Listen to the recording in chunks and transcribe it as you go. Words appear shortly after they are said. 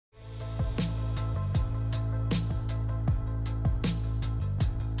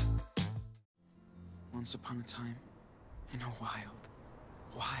Once upon a time, in a wild,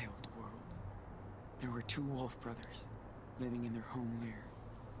 wild world, there were two wolf brothers living in their home lair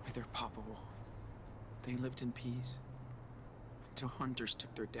with their papa wolf. They lived in peace until hunters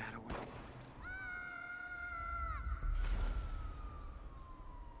took their dad away.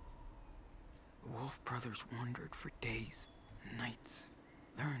 The wolf brothers wandered for days and nights,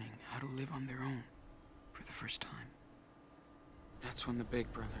 learning how to live on their own for the first time. That's when the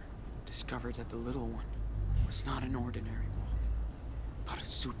big brother discovered that the little one was not an ordinary wolf, but a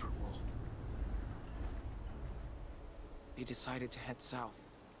super wolf. They decided to head south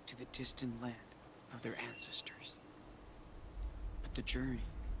to the distant land of their ancestors. But the journey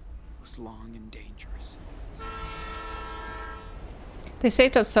was long and dangerous. They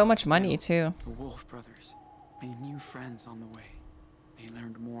saved up so much money too. The wolf brothers made new friends on the way. They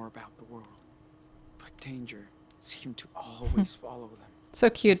learned more about the world, but danger seemed to always follow them. So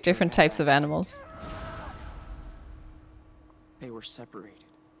cute, different types of animals. They were separated.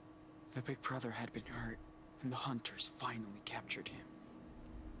 The big brother had been hurt, and the hunters finally captured him.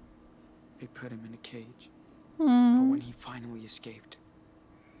 They put him in a cage. But when he finally escaped,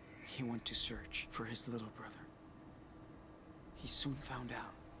 he went to search for his little brother. He soon found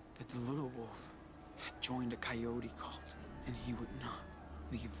out that the little wolf had joined a coyote cult, and he would not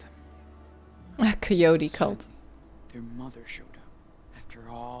leave them. A coyote cult. Suddenly, their mother showed up after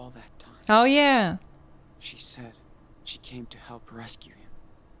all that time. Oh yeah. She said she came to help rescue him.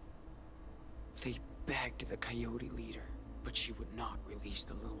 They begged the coyote leader, but she would not release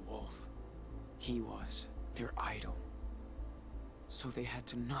the little wolf. He was their idol. So they had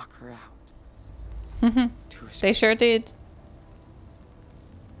to knock her out. To escape. They sure did.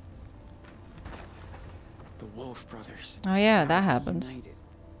 The Wolf brothers. Oh yeah, that now happened. United,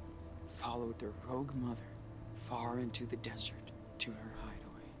 followed their rogue mother far into the desert to her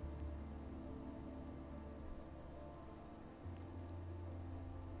hideaway.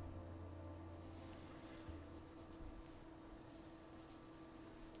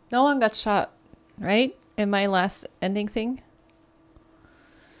 No one got shot, right? In my last ending thing.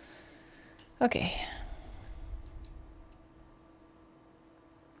 Okay.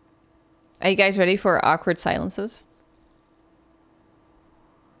 Are you guys ready for awkward silences?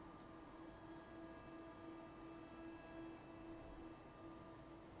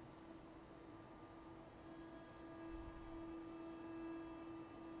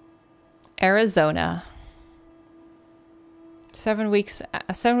 Arizona. 7 weeks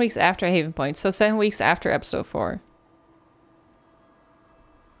after Haven Point. So 7 weeks after episode 4.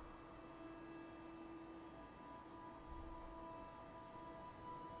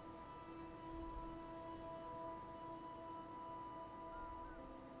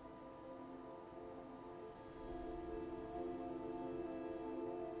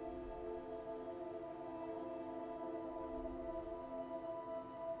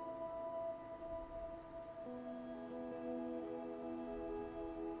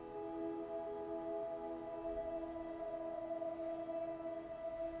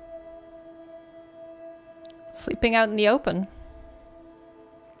 Sleeping out in the open.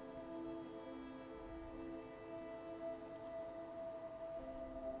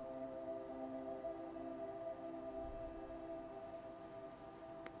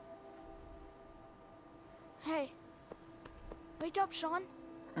 Hey. Wake up, Sean.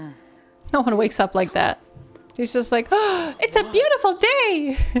 No one wakes up like that. He's just like, oh, it's a beautiful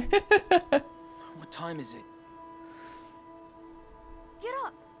day! What time is it? Get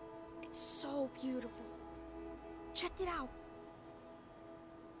up. It's so beautiful. Check it out.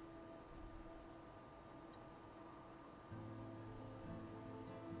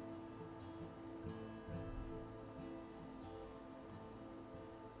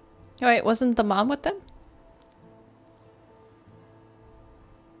 Oh, wait, wasn't the mom with them?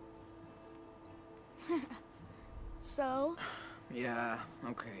 So? Yeah,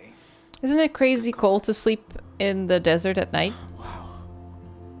 okay. Isn't it crazy cold to sleep in the desert at night? Wow.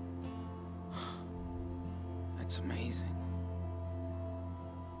 That's amazing.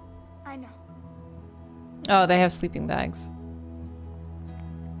 I know. Oh, they have sleeping bags.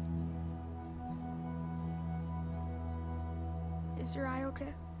 Is your eye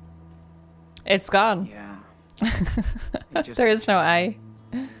okay? It's gone. Yeah. It just There is no itches. eye.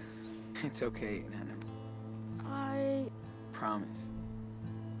 It's okay, Nana. Promise.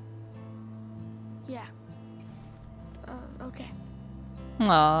 Yeah. Okay.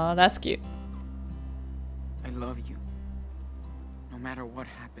 Aw, that's cute. I love you. No matter what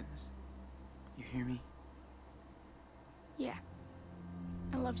happens. You hear me? Yeah.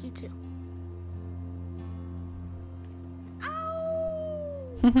 I love you too.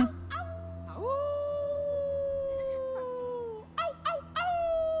 Ow! Ow!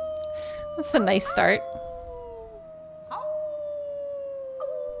 That's a nice start.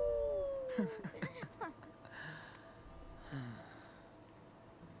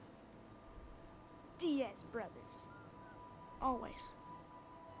 Diaz brothers. Always.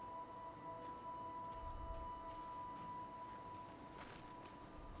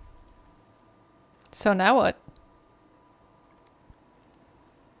 So now what?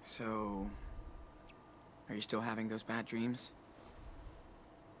 So, are you still having those bad dreams?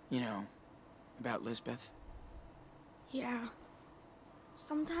 You know, about Lisbeth? Yeah.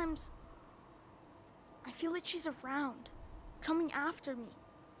 Sometimes I feel like she's around, coming after me.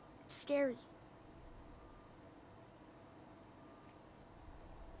 It's scary.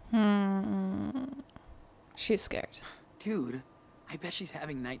 She's scared. Dude, I bet she's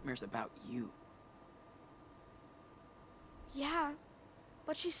having nightmares about you. Yeah,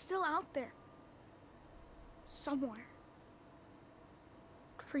 but she's still out there. Somewhere.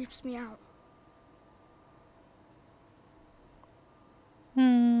 Creeps me out.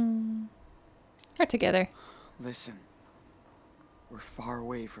 We're together. Listen, we're far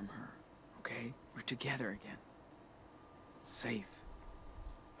away from her, okay? We're together again. Safe.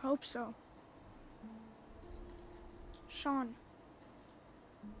 Hope so. Sean,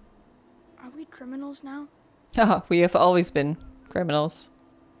 are we criminals now? Oh, we have always been criminals.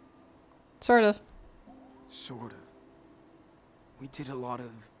 Sort of. Sort of. We did a lot of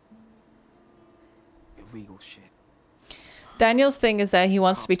illegal shit. Daniel's thing is that he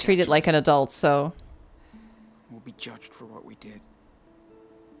wants to be treated like an adult, so We'll be judged for what we did.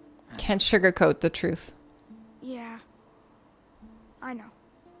 can't sugarcoat the truth. Yeah. I know.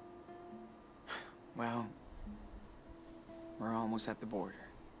 Well, we're almost at the border.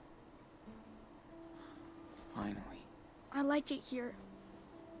 Finally. I like it here,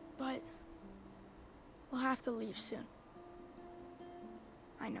 but we'll have to leave soon.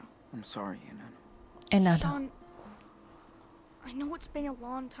 I know. I'm sorry, Enano. And no. Sean, I know it's been a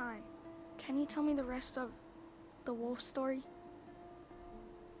long time. Can you tell me the rest of the wolf story?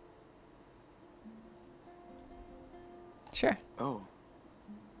 Sure. Oh.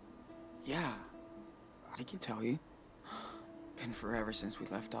 Yeah. I can tell you. Been forever since we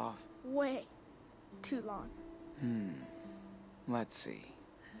left off. Way too long. Let's see.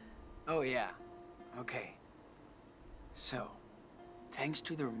 Oh, yeah. Okay. So, thanks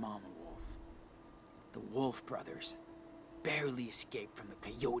to their mama wolf, the Wolf brothers barely escaped from the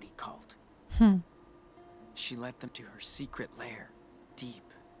coyote cult. She led them to her secret lair,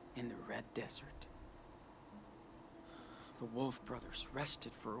 deep in the Red Desert. The Wolf brothers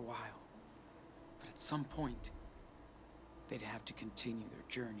rested for a while, but at some point, they'd have to continue their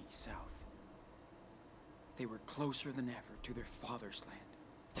journey south. They were closer than ever to their father's land.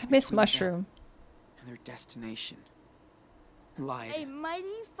 I miss Between them Mushroom. and their destination lied. A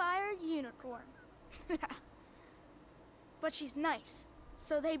mighty fire unicorn. But she's nice,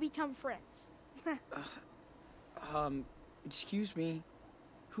 so they become friends. Excuse me.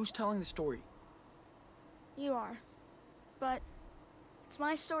 Who's telling the story? You are. But it's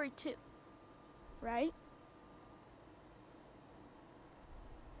my story too. Right?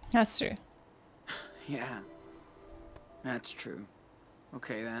 That's true. Yeah. That's true.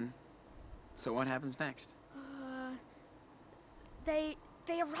 Okay then. So what happens next? They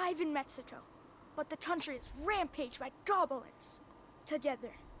arrive in Mexico, but the country is rampaged by goblins.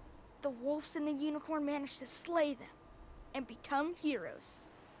 Together, the wolves and the unicorn manage to slay them and become heroes.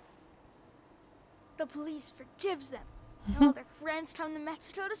 The police forgives them, and all their friends come to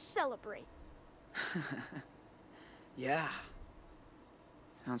Mexico to celebrate. Yeah.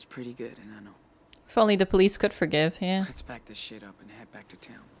 Sounds pretty good, Enano. If only the police could forgive, yeah. Let's pack this shit up and head back to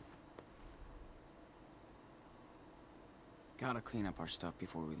town. Gotta clean up our stuff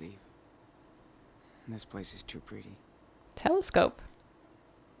before we leave. This place is too pretty. Telescope.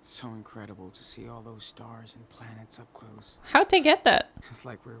 So incredible to see all those stars and planets up close. How'd they get that? It's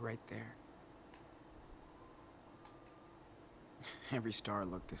like we're right there. Every star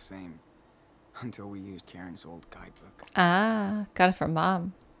looked the same until we used Karen's old guidebook. Ah, got it from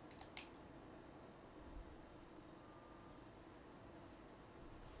Mom.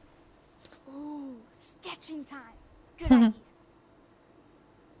 Ooh, sketching time. Good idea.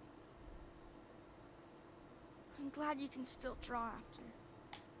 I'm glad you can still draw after.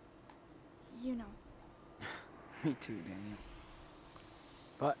 You know. Me too, Daniel.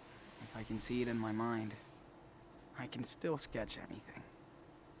 But if I can see it in my mind, I can still sketch anything.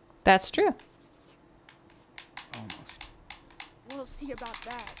 That's true. Almost. We'll see about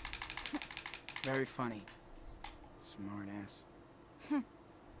that. Very funny. Smart ass.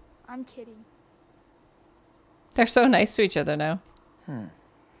 I'm kidding. They're so nice to each other now.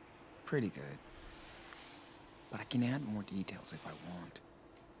 pretty good. But I can add more details if I want.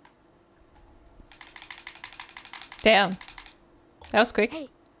 Damn. That was quick. Hey,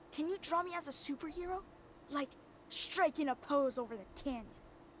 can you draw me as a superhero? Like, striking a pose over the canyon.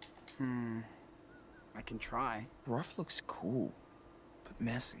 I can try. Rough looks cool, but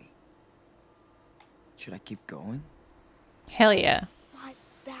messy. Should I keep going? Hell yeah. My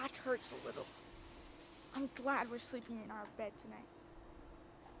back hurts a little. I'm glad we're sleeping in our bed tonight.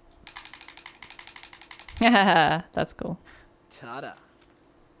 That's cool. Ta-da.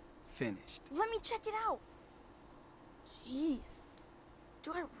 Finished. Let me check it out. Jeez.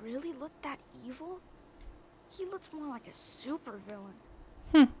 Do I really look that evil? He looks more like a supervillain.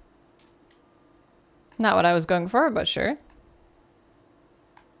 Not what I was going for, but sure.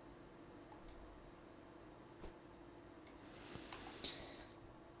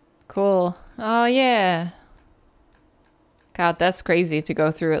 Cool. Oh, yeah. God, that's crazy to go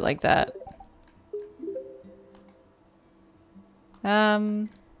through it like that.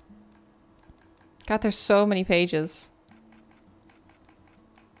 God, there's so many pages.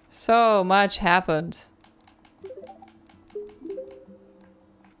 So much happened.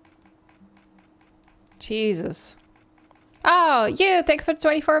 Jesus. Oh, you! Thanks for the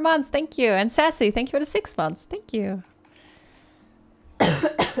 24 months. Thank you. And Sassy, thank you for the 6 months. Thank you.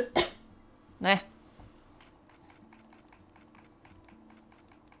 Nah.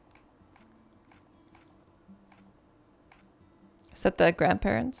 Is that the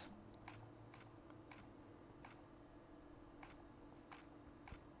grandparents?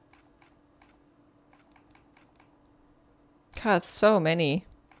 God, so many.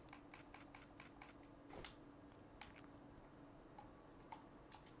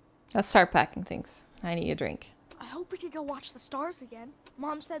 Let's start packing things. I need a drink. I hope we could go watch the stars again.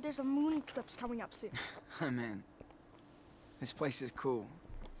 Mom said there's a moon eclipse coming up soon. I'm in. This place is cool.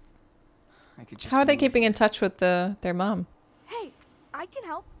 I could just How are they move keeping here. in touch with their mom? Hey, I can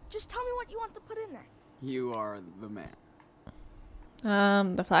help. Just tell me what you want to put in there. You are the man.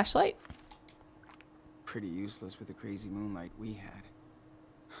 The flashlight? Pretty useless with the crazy moonlight we had.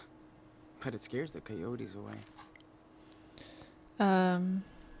 But it scares the coyotes away.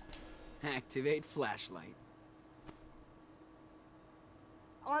 Activate flashlight.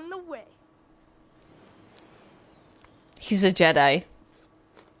 On the way. He's a Jedi.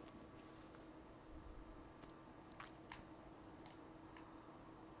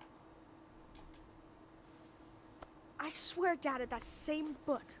 I swear Dad had that same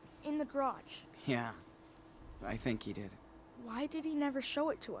book in the garage. Yeah, I think he did. Why did he never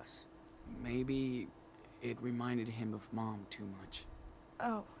show it to us? Maybe it reminded him of Mom too much.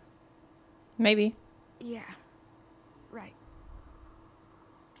 Oh, Maybe. yeah. Right.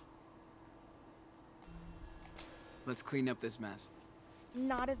 Let's clean up this mess.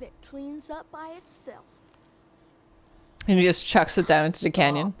 Not if it cleans up by itself. And he just chucks it down into the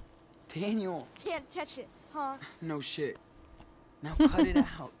canyon. Stop. Daniel! Can't catch it, huh? No shit. Now cut it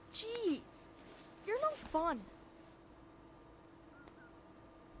out. Jeez. You're no fun.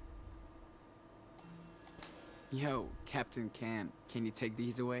 Yo, Captain Can you take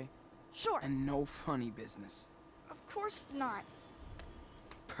these away? Sure. And no funny business. Of course not.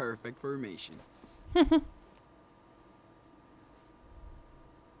 Perfect formation. Is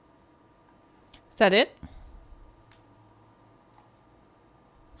that it?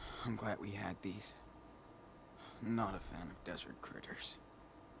 I'm glad we had these. Not a fan of desert critters.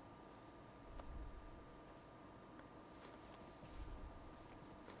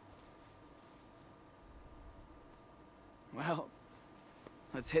 Well,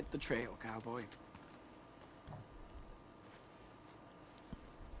 let's hit the trail, cowboy.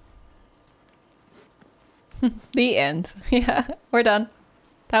 The end. Yeah, we're done.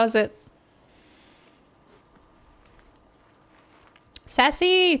 That was it.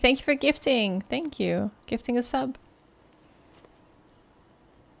 Sassy, thank you for gifting. Thank you. Gifting a sub.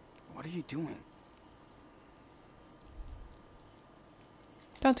 What are you doing?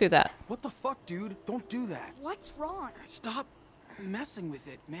 Don't do that. What the fuck, dude? Don't do that. What's wrong? Stop messing with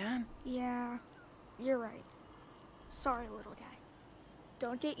it, man. Yeah, you're right. Sorry, little guy.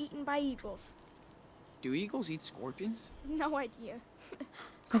 Don't get eaten by eagles. Do eagles eat scorpions? No idea.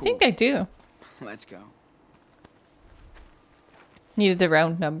 I think I do. Let's go. Needed the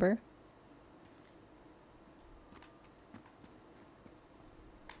round number.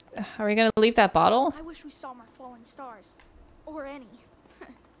 Are we gonna leave that bottle? I wish we saw more falling stars. Or any.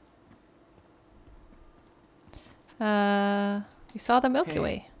 We saw the Milky Hey.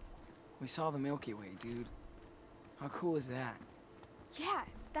 Way. We saw the Milky Way, dude. How cool is that? Yeah,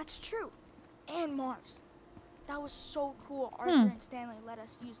 that's true. And Mars. That was so cool. Arthur and Stanley let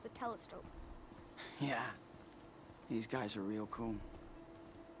us use the telescope. Yeah. These guys are real cool.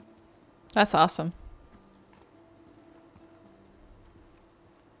 That's awesome.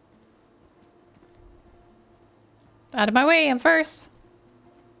 Out of my way, I'm first.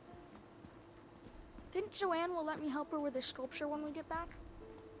 Think Joanne will let me help her with the sculpture when we get back?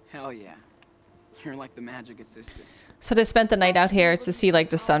 Hell yeah. You're like the magic assistant. So they spent the night out here to see like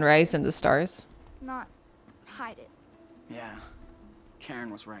the sunrise and the stars. Not hide it. Yeah.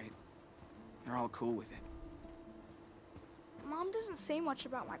 Karen was right. They're all cool with it. Mom doesn't say much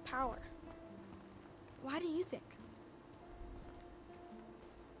about my power. Why do you think?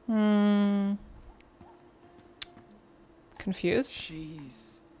 Confused?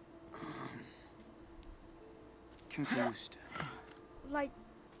 She's... confused. Like,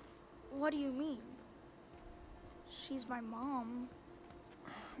 what do you mean? She's my mom.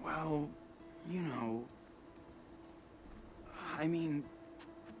 Well, you know... I mean...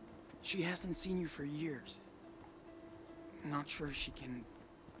 She hasn't seen you for years. Not sure she can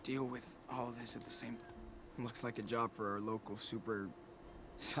deal with all of this at the same... Looks like a job for our local super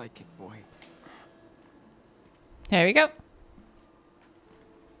psychic boy. There we go.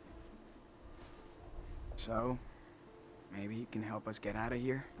 So, maybe you can help us get out of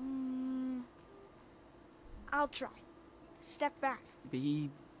here? I'll try. Step back.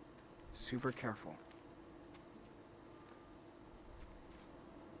 Be super careful.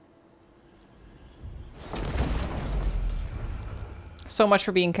 So much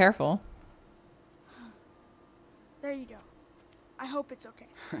for being careful. There you go. I hope it's okay.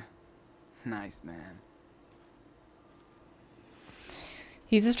 Nice, man.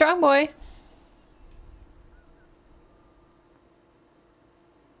 He's a strong boy.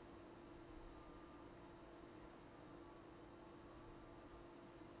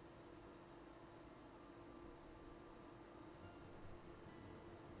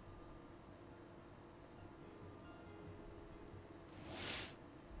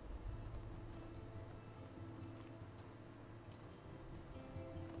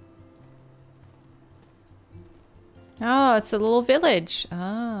 Oh, it's a little village.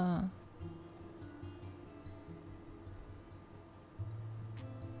 Ah.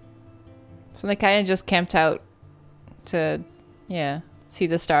 So they kind of just camped out to, yeah, see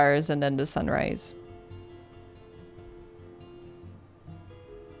the stars and then the sunrise.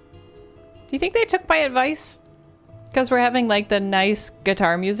 Do you think they took my advice? Because we're having like the nice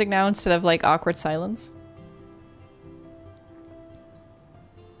guitar music now instead of like awkward silence.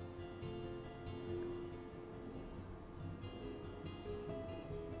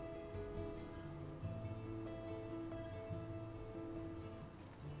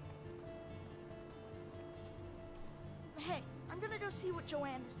 Hey, I'm gonna go see what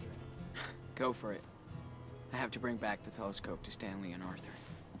Joanne is doing. Go for it. I have to bring back the telescope to Stanley and Arthur.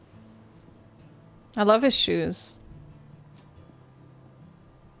 I love his shoes.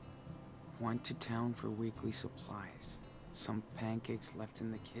 Went to town for weekly supplies. Some pancakes left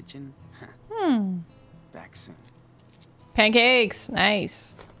in the kitchen. Back soon. Pancakes,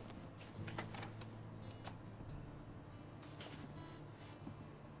 nice.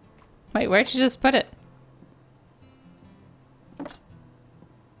 Wait, where'd you just put it?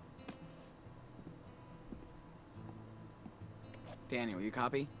 Daniel, you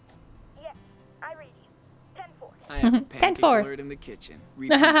copy? Yes, I read you. 10-4. I have a pancake 10-4. alert in the kitchen.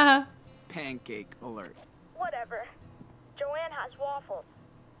 Repeat. Pancake alert. Whatever. Joanne has waffles.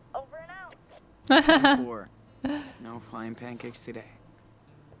 Over and out. 4. No flying pancakes today.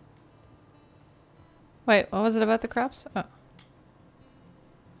 Wait, what was it about the crops? Oh.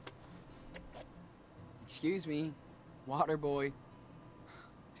 Excuse me, water boy.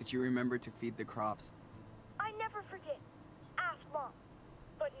 Did you remember to feed the crops? I never forget. Ask Mom.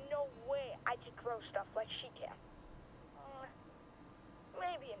 But no way I can grow stuff like she can.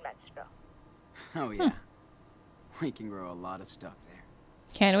 Maybe in Mexico. Oh yeah. We can grow a lot of stuff there.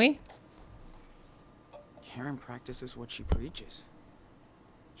 Can we? Karen practices what she preaches.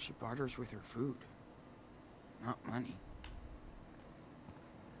 She barters with her food, not money.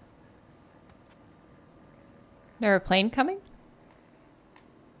 There a plane coming?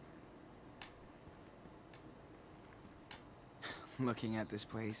 Looking at this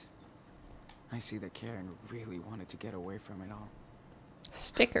place, I see that Karen really wanted to get away from it all.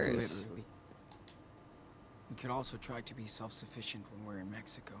 Stickers. Literally. We could also try to be self-sufficient when we're in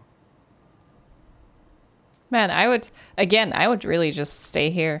Mexico. Man, I would really just stay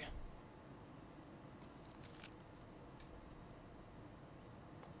here.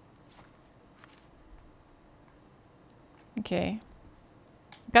 Okay.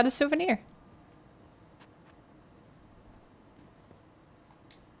 Got a souvenir.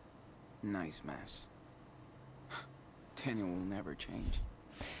 nice mess. Daniel will never change.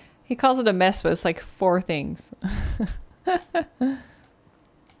 He calls it a mess, but it's like 4 things.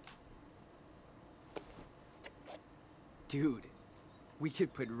 Dude, we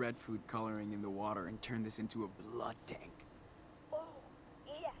could put red food coloring in the water and turn this into a blood tank. Oh,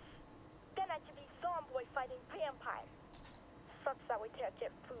 yes. Then I could be Zomboy fighting vampires. Sucks that we can't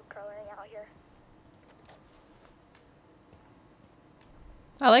get food coloring out here.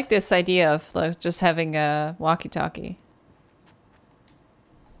 I like this idea of like, just having a walkie-talkie.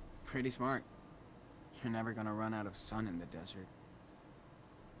 Pretty smart. You're never gonna run out of sun in the desert.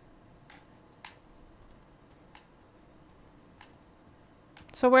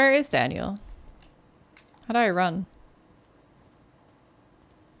 So where is Daniel? How do I run?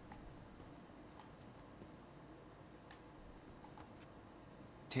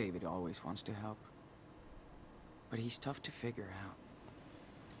 David always wants to help, but he's tough to figure out.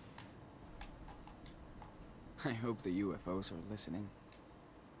 I hope the UFOs are listening.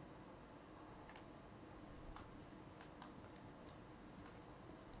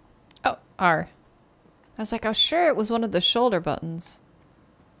 Oh, R. I was like, I was sure it was one of the shoulder buttons.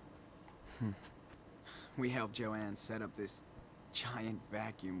 We helped Joanne set up this giant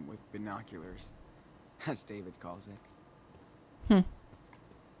vacuum with binoculars, as David calls it.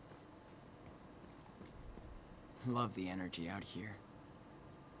 Love the energy out here,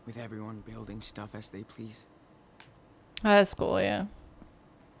 with everyone building stuff as they please. Oh, that's cool, yeah.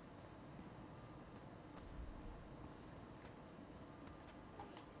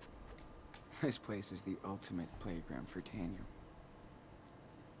 This place is the ultimate playground for Daniel.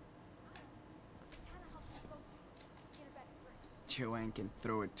 Joanne can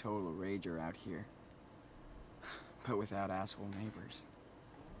throw a total rager out here, but without asshole neighbors.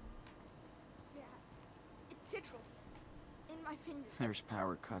 Yeah, it tickles in my fingers. There's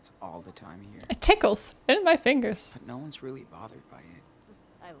power cuts all the time here, It tickles in my fingers. but no one's really bothered by it.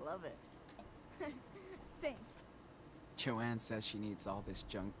 I love it. Thanks. Joanne says she needs all this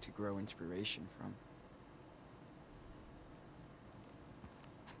junk to grow inspiration from.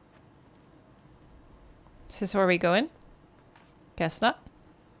 Is this where we go in? Guess not.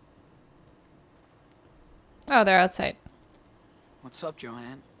 Oh, they're outside. What's up,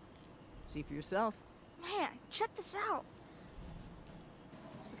 Joanne? See for yourself. Man, check this out.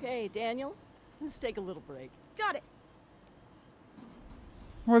 Okay, Daniel, let's take a little break. Got it.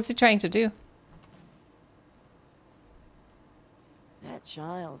 What's he trying to do? That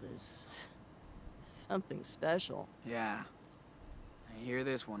child is something special. Yeah, I hear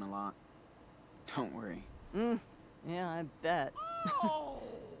this one a lot. Don't worry. Yeah, I bet.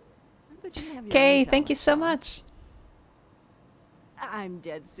 But you have your Okay, own thank you talent, so Sean. much. I'm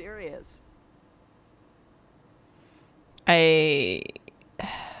dead serious. I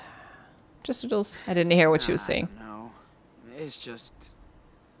just doodles. I didn't hear what she was saying. No, it's just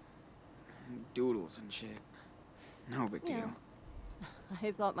doodles and shit. No big Yeah. deal.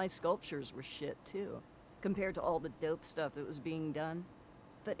 I thought my sculptures were shit too, compared to all the dope stuff that was being done.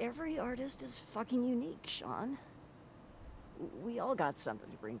 But every artist is fucking unique, Sean. We all got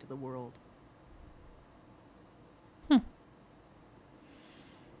something to bring to the world.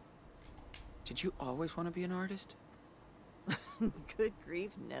 Did you always want to be an artist? Good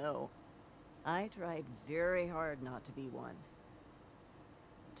grief, no. I tried very hard not to be one.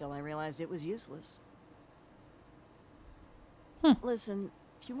 Until I realized it was useless. Listen,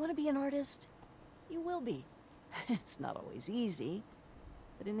 if you want to be an artist, you will be. It's not always easy,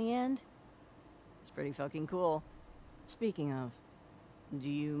 but in the end, it's pretty fucking cool. Speaking of, do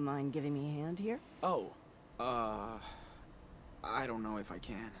you mind giving me a hand here? Oh, I don't know if I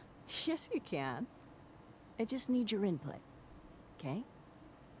can. Yes, you can. I just need your input, okay?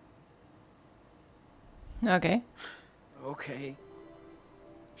 Okay. Okay.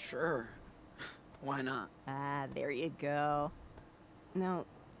 Sure. Why not? Ah, there you go. Now,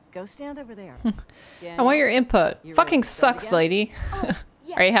 go stand over there. I want your input. You ready Fucking to start sucks, again? lady. Oh,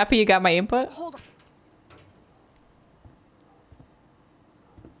 yes. Are you happy you got my input? Hold on.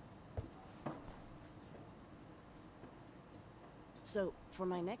 So, for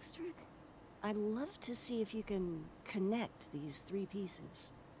my next trick, I'd love to see if you can connect these 3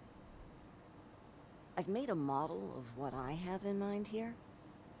 pieces. I've made a model of what I have in mind here,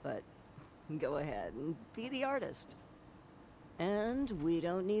 but go ahead and be the artist. And we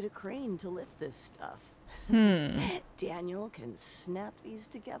don't need a crane to lift this stuff. Daniel can snap these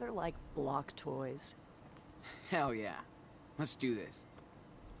together like block toys. Hell yeah. Let's do this.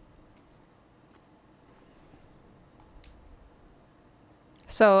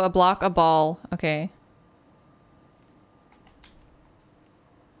 So a block, a ball. Okay.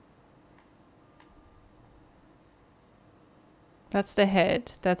 That's the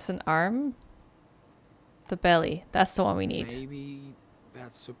head. That's an arm. The belly. That's the one we need. Maybe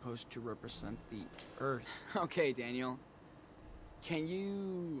that's supposed to represent the Earth. Okay, Daniel. Can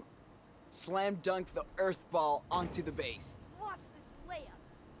you slam dunk the Earth ball onto the base? Watch this layup.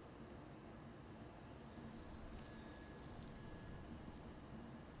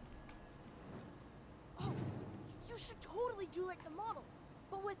 Oh, you should totally do like the model,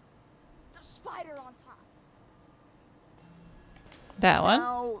 but with the spider on top. That one?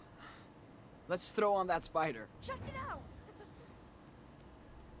 Now, let's throw on that spider. Check it out.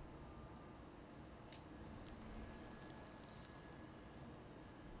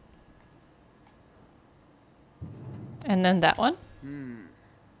 And then that one?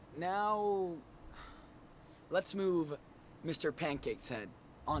 Now, let's move Mr. Pancake's head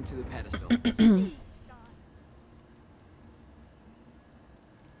onto the pedestal. See, Sean.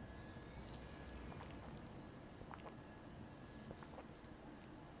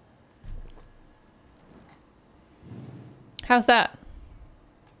 How's that?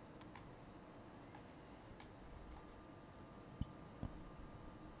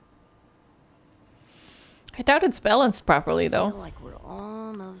 I doubt it's balanced properly I though. feel like we're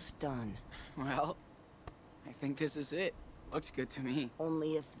almost done. Well, I think this is it. Looks good to me.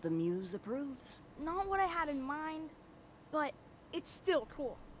 Only if the muse approves. Not what I had in mind, but it's still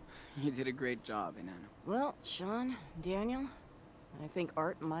cool. You did a great job, Enano. Well, Sean, Daniel, I think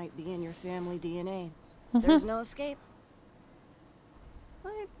art might be in your family DNA. There's no escape.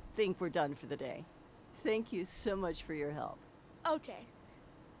 I think we're done for the day. Thank you so much for your help. Okay.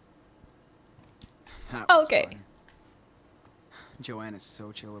 That was Okay. fun. Joanne is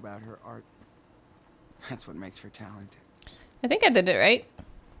so chill about her art. That's what makes her talented. I think I did it right.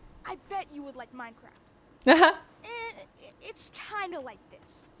 I bet you would like Minecraft. It's kind of like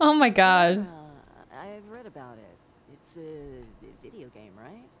this. Oh my god. I've read about it. It's a video game,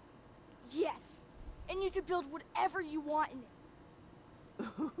 right? Yes. And you can build whatever you want in it.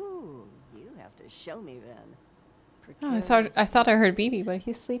 Ooh, you have to show me then. Oh, I thought I heard BB, but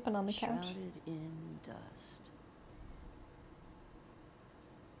he's sleeping on the couch. Shrouded in dust.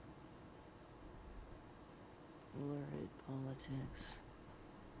 Lurid politics.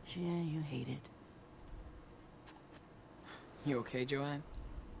 Yeah, you hate it. You okay, Joanne?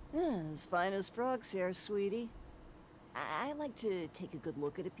 Yeah, as fine as frogs here, sweetie. I like to take a good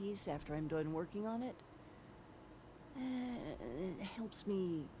look at a piece after I'm done working on it. It helps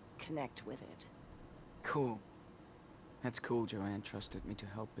me connect with it. Cool. That's cool Joanne trusted me to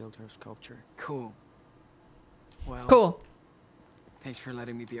help build her sculpture. Cool. Well, Cool. thanks for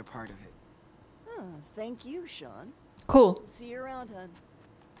letting me be a part of it. Oh, thank you, Sean. Cool. See you around, hon.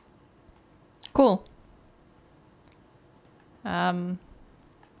 Cool.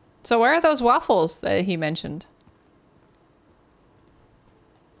 So where are those waffles that he mentioned?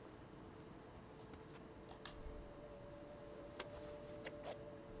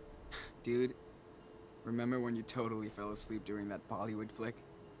 Dude, remember when you totally fell asleep during that Bollywood flick?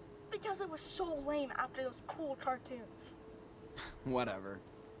 Because it was so lame after those cool cartoons. Whatever.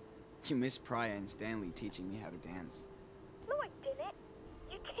 You missed Priya and Stanley teaching me how to dance. No, I didn't.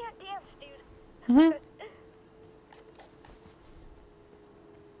 You can't dance, dude.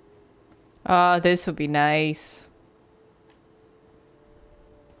 Oh, this would be nice.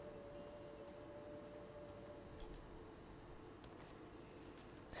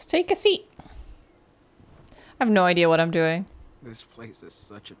 Just take a seat. I have no idea what I'm doing. This place is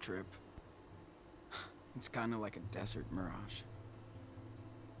such a trip. It's kind of like a desert mirage.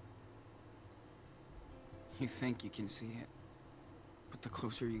 You think you can see it, but the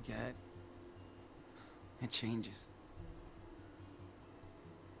closer you get, it changes.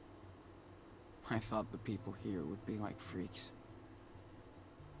 I thought the people here would be like freaks,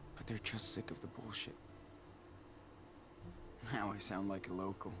 but they're just sick of the bullshit. Now I sound like a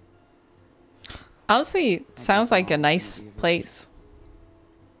local. Honestly, it sounds like a nice place.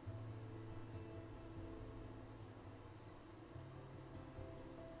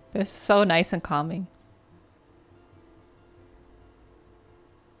 This is so nice and calming.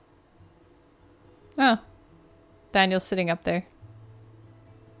 Oh, Daniel's sitting up there.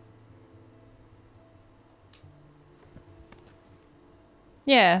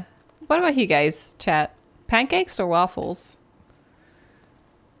 Yeah. What about you guys, chat? Pancakes or waffles?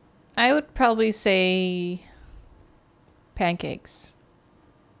 I would probably say pancakes.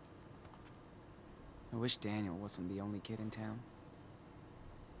 I wish Daniel wasn't the only kid in town.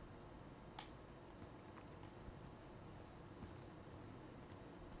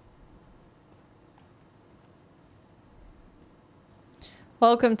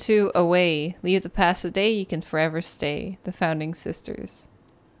 Welcome to Away. Leave the past today, you can forever stay. The Founding Sisters.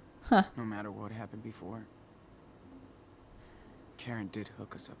 Huh. No matter what happened before, Karen did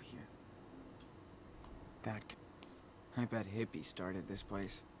hook us up here. I bet hippie started this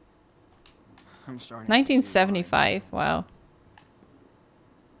place. I'm starting to see 1975. Wow.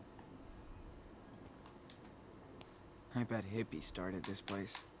 why. I bet hippie started this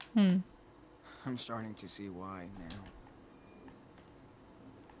place. Hmm. I'm starting to see why now.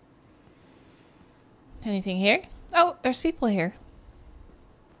 Anything here? Oh, there's people here.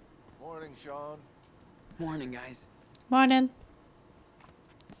 Morning, Sean. Morning, guys. Morning.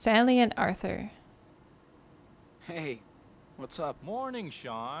 Stanley and Arthur. Hey, what's up? Morning,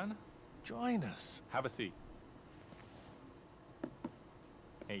 Sean. Join us. Have a seat.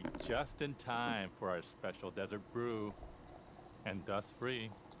 Hey, just in time for our special desert brew. And dust-free.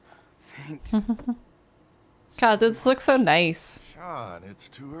 Thanks. God, this looks so nice. Sean, it's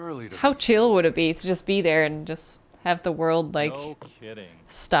too early to How be chill would it be to just be there and just have the world, like, No kidding.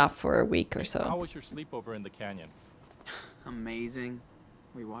 stop for a week or How so? was your sleepover in the canyon? Amazing.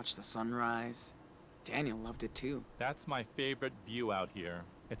 We watched the sunrise. Daniel loved it too. That's my favorite view out here.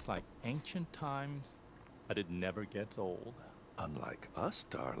 It's like ancient times, but it never gets old. Unlike us,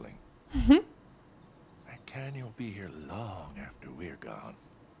 darling. That canyon will be here long after we're gone.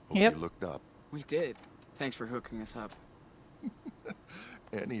 Hope Yep. you looked up. We did. Thanks for hooking us up.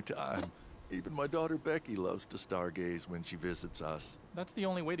 Anytime. Even my daughter Becky loves to stargaze when she visits us. That's the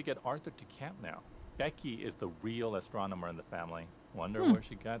only way to get Arthur to camp now. Becky is the real astronomer in the family. Wonder where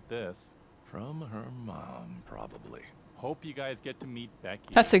she got this. From her mom, probably. Hope you guys get to meet Becky.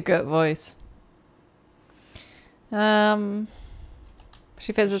 That's a good voice.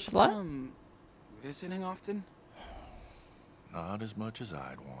 She visits a lot? Visiting often? Not as much as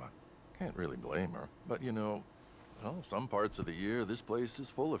I'd want. Can't really blame her. But you know, well, some parts of the year, this place is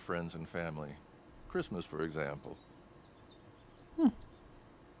full of friends and family. Christmas, for example.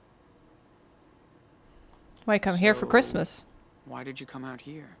 Why come here for So- Christmas? Why did you come out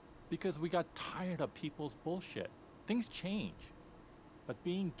here? Because we got tired of people's bullshit. Things change. But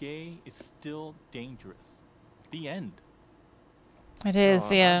being gay is still dangerous. The end. It is,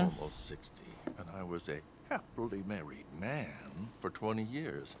 Sean, yeah. I'm almost 60, and I was a happily married man for 20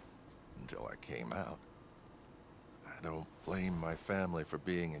 years, until I came out. I don't blame my family for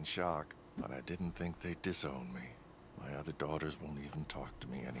being in shock, but I didn't think they'd disown me. My other daughters won't even talk to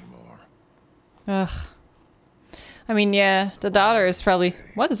me anymore. Ugh. I mean, yeah, the daughter is probably...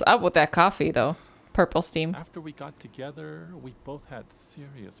 What is up with that coffee, though? Purple steam. After we got together, we both had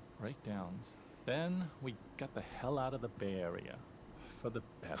serious breakdowns. Then we got the hell out of the Bay Area. For the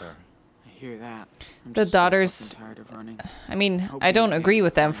better. I hear that. I'm The just so daughters- fucking tired of running I mean, Hope I you don't and agree Daniel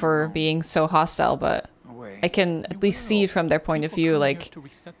with them find a for home. being so hostile, but away. I can at least see it from their point of People view. come here Like, to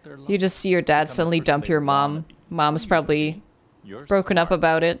reset their you just see your dad become the suddenly person dump they your wanna mom. be. Mom's You probably used to be. You're broken up smart.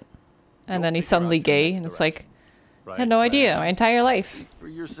 about it, and You'll then he's figure out suddenly your gay, next and it's like, direction. I Right, had no idea Brad? my entire life. Speak for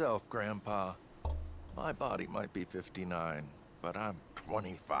yourself, Grandpa. My body might be 59, but I'm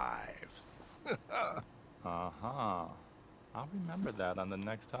 25. Uh-huh. I'll remember that on the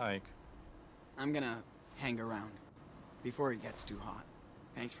next hike. I'm gonna hang around before it gets too hot.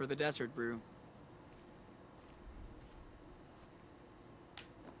 Thanks for the desert brew.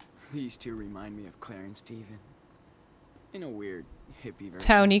 These two remind me of Claire and Steven. In a weird, hippie version.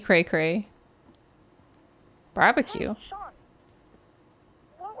 Towny cray cray. Barbecue. Hey, Sean,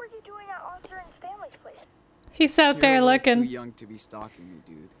 what were you doing at Arthur and Stanley's place? He's out You're there a little too looking. young to be stalking me,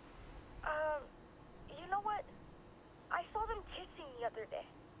 dude. You know what? I saw them kissing the other day.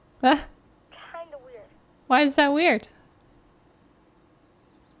 Ah, Kinda weird. why is that weird?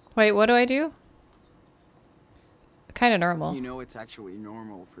 Wait, what do I do? Kind of normal. You know it's actually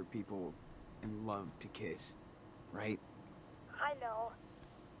normal for people in love to kiss, right? I know.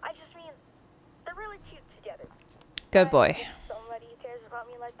 I just mean, they're really cute together. Good I boy. hope somebody cares about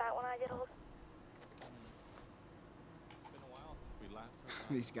me like that when I get old. It's been a while since we last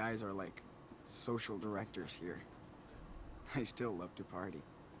heard These guys are like social directors here. I still love to party.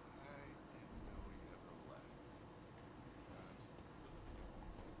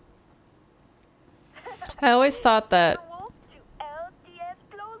 I always thought that. The wolf to El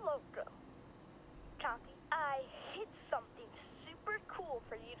Diablo Loco. Cocky, I hid something super cool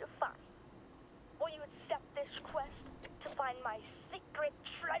for you to find. Will you accept this quest to find my secret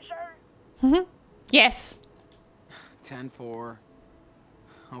treasure? Yes. 10-4.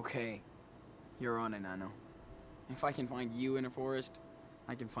 Okay. You're on it, Nano. If I can find you in a forest,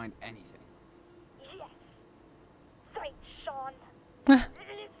 I can find anything. Yes. Thanks, Sean.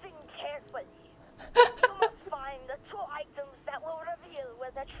 Listen carefully. You must find find the 2 items that will reveal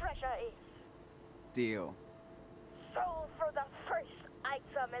where the treasure is. Deal. So for the first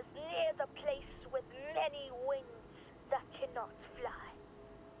item is near the place with many wings that cannot fly.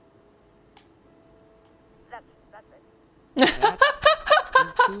 That's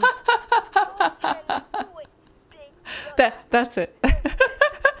it. That's it. I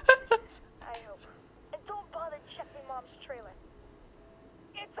hope. And don't bother checking Mom's trailer.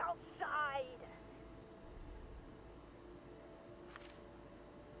 It's outside.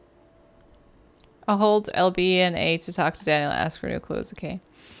 I'll hold LB and A to talk to Daniel and ask for new clothes, okay.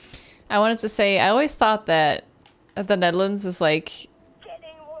 I wanted to say, I always thought that the Netherlands is like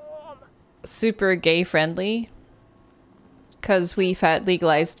super gay friendly. Because we've had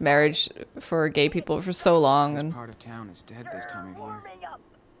legalized marriage for gay people for so long. This And part of town is dead this time of year.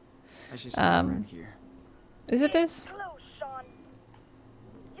 I should stay around here. is it this?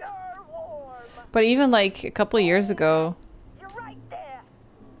 But even like a couple of years ago,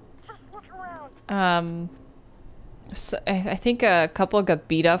 so I think a couple got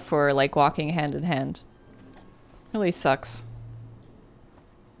beat up for like walking hand in hand. Really sucks.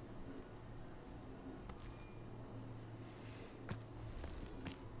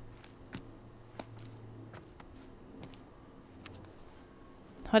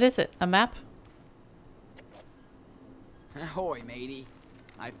 What is it? A map? Ahoy, matey.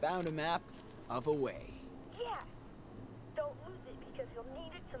 I found a map of a way. Yeah. Don't lose it because you'll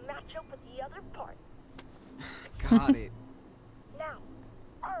need it to match up with the other part. Got it. Now,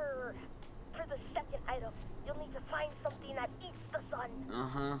 for the second item, you'll need to find something that eats the sun.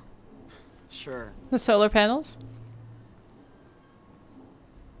 Uh-huh. Sure. The solar panels?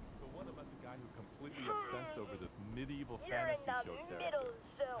 But what about the guy who completely obsessed over this medieval You're in fantasy the show middle character?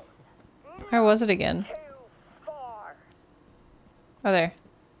 zone. Where was it again? Too far. Oh, there.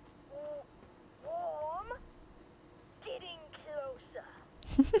 Warm. Getting closer.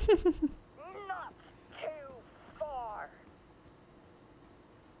 Not too far.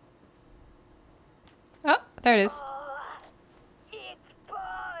 Oh, there it is. It's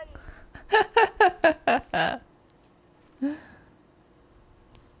fun.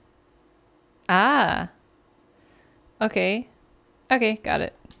 Ah. Okay. Okay, got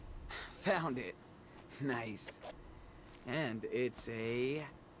it. Found it. Nice. And it's a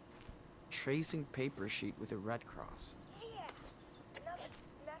tracing paper sheet with a red cross. Yeah. Now let's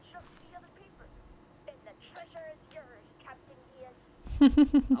match up the other paper. And the treasure is yours, Captain Diaz.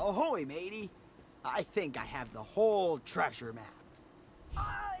 Ahoy, matey. I think I have the whole treasure map.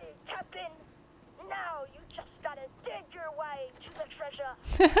 Aye, Captain. Now you just gotta dig your way to the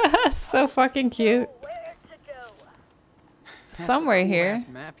treasure. So fucking cute. Know where to go. That's Somewhere a here. cool-ass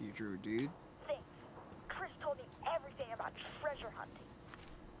map you drew, dude. Thanks. Chris told me everything about treasure hunting.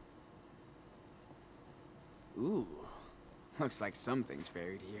 Ooh. Looks like something's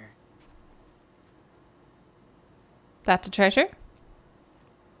buried here. That the treasure?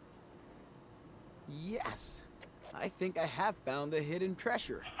 Yes. I think I have found the hidden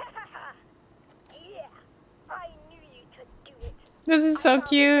treasure. Yeah, I knew you could do it. This is so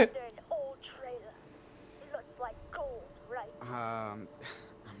cute. Under an old trailer. It looks like gold, right? I'm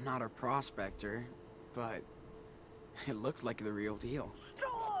not a prospector, but it looks like the real deal.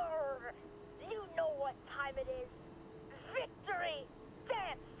 Sure. You know what time it is. Victory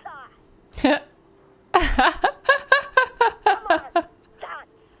dance time. Come on,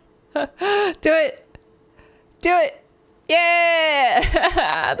 dance. Do it. Do it.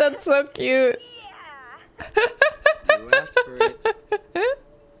 Yeah. That's so cute. Yeah. You asked for it.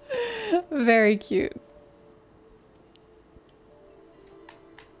 Very cute.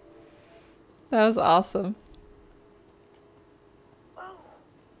 That was awesome. Oh,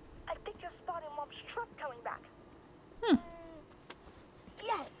 I think you're spotting Mom's truck coming back.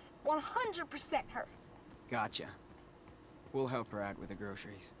 Yes, 100% her. Gotcha. We'll help her out with the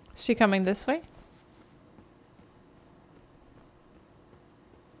groceries. Is she coming this way?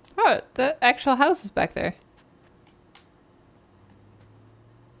 Oh, the actual house is back there.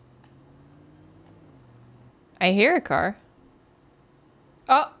 I hear a car.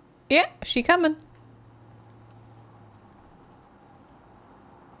 Oh, yeah, she coming.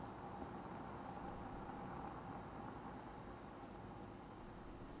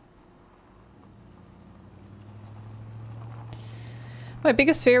 My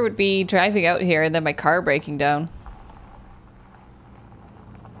biggest fear would be driving out here and then my car breaking down.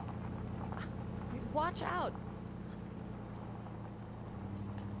 Watch out.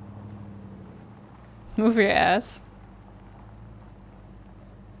 Move your ass.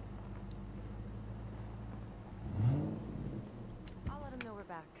 I'll let him know we're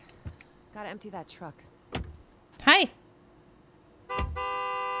back. Gotta empty that truck.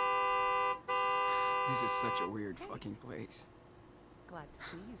 This is such a weird fucking place. Glad to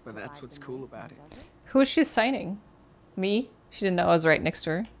see you. But that's what's cool about it. Who is she signing? Me? She didn't know I was right next to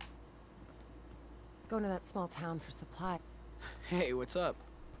her. Going to that small town for supply. Hey, what's up?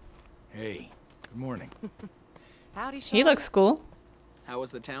 Hey, good morning. Howdy, Sean. He looks cool. How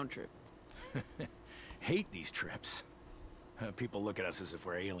was the town trip? Hate these trips. People look at us as if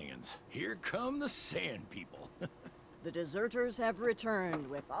we're aliens. Here come the sand people. The deserters have returned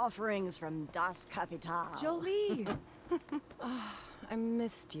with offerings from Das Kapital. Jolie! Ah, I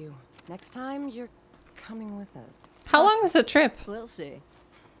missed you. Next time, you're coming with us. How long is the trip? We'll see.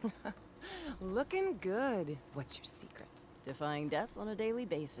 Looking good. What's your secret? Defying death on a daily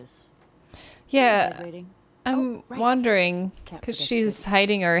basis. Yeah, Hydrating. I'm right. wondering, Can't because forget she's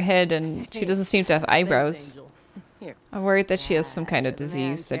hiding her head and she doesn't seem to have eyebrows. Thanks, Angel. Here, I'm worried that she has some kind of Good man,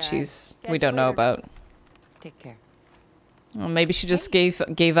 disease that Karen. we Catch don't you know later. about. take care. Well, maybe she just gave up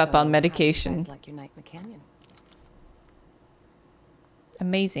So, on how do you medication. guys like your night in the canyon?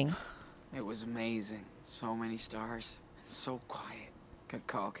 Amazing. It was amazing. So many stars. So quiet. Good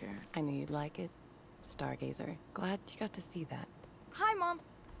call, Karen. I knew you'd like it. Stargazer. Glad you got to see that. Hi, Mom.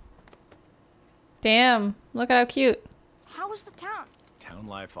 Damn, look at how cute. How was the town? Town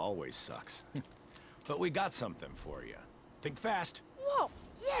life always sucks. But we got something for you. Think fast. Whoa,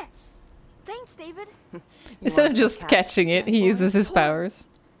 yes. Thanks, David. Instead want of to just catch catching it, he that uses his Cool. powers.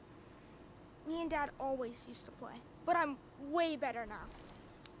 Me and Dad always used to play, but I'm way better now.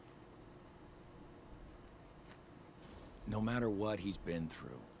 No matter what he's been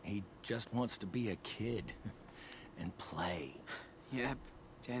through, he just wants to be a kid and play. Yep.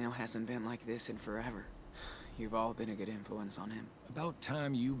 Daniel hasn't been like this in forever. You've all been a good influence on him. About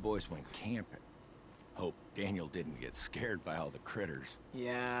time you boys went camping. Hope Daniel didn't get scared by all the critters.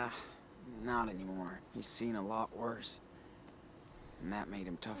 Yeah, not anymore. He's seen a lot worse. And that made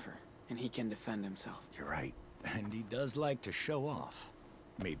him tougher. And he can defend himself. You're right. And he does like to show off.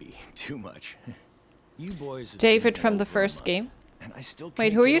 Maybe too much. You boys have David been from the over a first month, game. And I still Wait,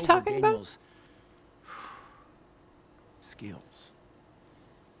 can't who are get you over talking about? Daniel's skills.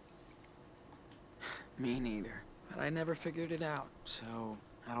 Me neither. But I never figured it out, so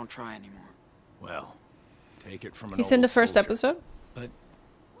I don't try anymore. Well, take it from an He's in the old first soldier. episode. But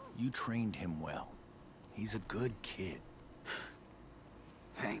you trained him well. He's a good kid.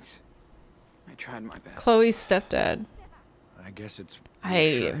 Thanks. I tried my best. Chloe's stepdad. I guess it's I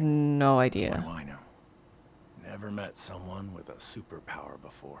have reassuring. no What idea. do I know? Never met someone with a superpower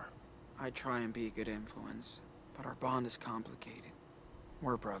before. I try and be a good influence, but our bond is complicated.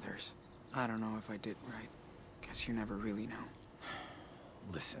 We're brothers. I don't know if I did right. Guess you never really know.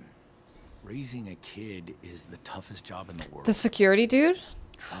 Listen, raising a kid is the toughest job in the world. The security dude?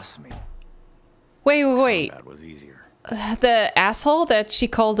 Trust me. Wait. That was easier. The asshole that she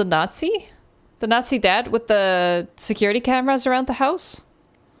called a Nazi? The Nazi dad with the security cameras around the house?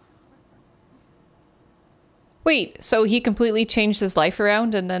 Wait, so he completely changed his life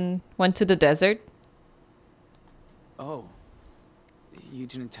around and then went to the desert? Oh. You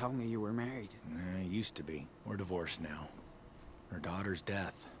didn't tell me you were married. Used to be. We're divorced now. Her daughter's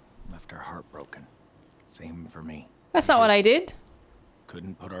death left her heartbroken. Same for me. That's not what I did.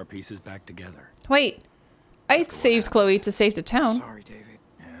 Couldn't put our pieces back together. Wait, I saved Chloe to save the town. Sorry, David.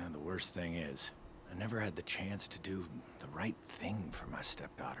 Yeah, the worst thing is, I never had the chance to do the right thing for my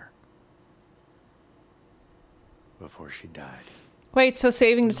stepdaughter. Before she died. Wait, so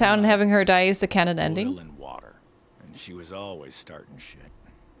saving the town and having her die is the canon Oil ending? and water. And she was always starting shit.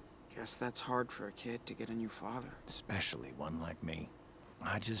 Guess that's hard for a kid to get a new father. Especially one like me.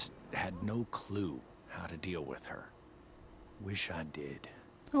 I just had no clue how to deal with her. Wish I did.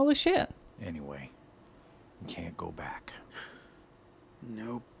 Holy shit. Anyway, you can't go back.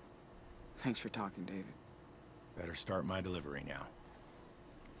 Nope. Thanks for talking, David. Better start my delivery now.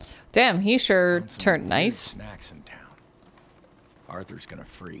 Damn, he sure Found some turned weird nice. Snacks in town. Arthur's gonna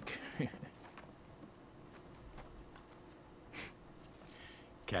freak.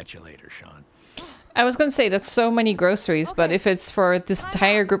 Catch you later, Sean. I was gonna say that's so many groceries, but if it's for this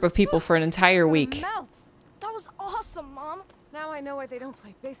entire group of people for an entire week. Melt. That was awesome, Mom. Now I know why they don't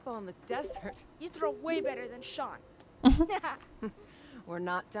play baseball in the desert. You throw way better than Sean. We're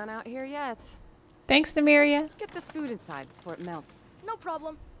not done out here yet. Thanks, Namiria. Get this food inside before it melts. No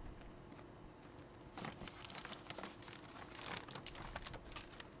problem.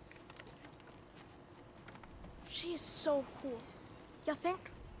 She is so cool. You think?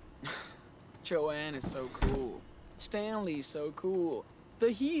 Joanne is so cool. Stanley's so cool.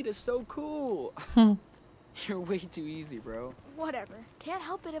 The heat is so cool. You're way too easy, bro. Whatever. Can't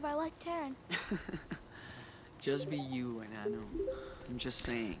help it if I like Karen. Just be you and Anno. I'm just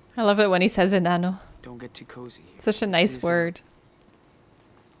saying. I love it when he says enano. Don't get too cozy here. Such a nice This is word.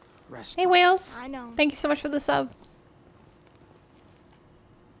 Rest. Hey, Wales. I know. Thank you so much for the sub.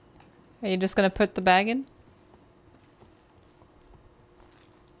 Are you just gonna put the bag in?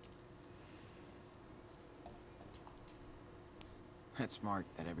 It's smart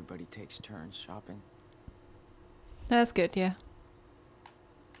that everybody takes turns shopping. That's good, yeah.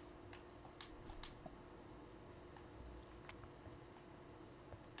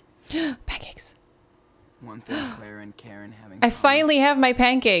 Pancakes. One thing Clara and Karen having I common, finally have my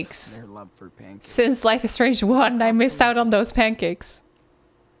pancakes. their love for pancakes. Since Life is Strange 1, I missed out on those pancakes.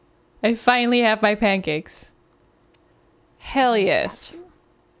 I finally have my pancakes. Hell yes.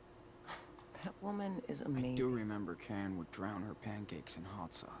 That woman is I amazing. do remember Karen would drown her pancakes in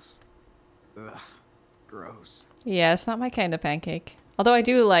hot sauce. Ugh, gross. Yeah, it's not my kind of pancake. Although I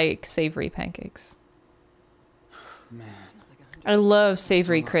do like savory pancakes. Man, I love still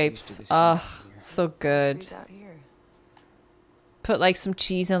savory not used to crepes. this shit Ugh, here. so good. Breeze out here. Put like some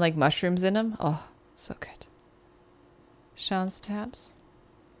cheese and like mushrooms in them. Oh, so good. Sean's tabs.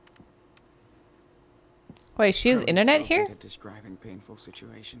 Wait, she has Curly's internet so here? good at describing painful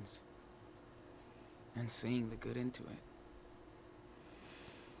situations and seeing the good into it.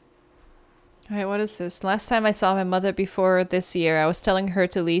 Alright, what is this? Last time I saw my mother before this year, I was telling her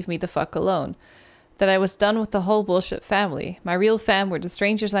to leave me the fuck alone. That I was done with the whole bullshit family. My real fam were the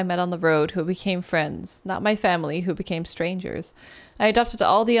strangers I met on the road who became friends, not my family who became strangers. I adopted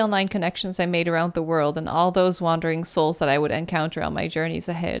all the online connections I made around the world and all those wandering souls that I would encounter on my journeys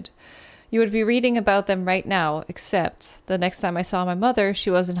ahead. You would be reading about them right now, except the next time I saw my mother, she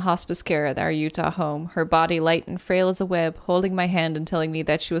was in hospice care at our Utah home, her body light and frail as a web, holding my hand and telling me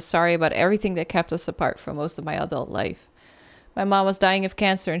that she was sorry about everything that kept us apart for most of my adult life. My mom was dying of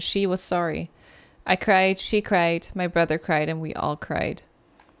cancer and she was sorry. I cried, she cried, my brother cried, and we all cried.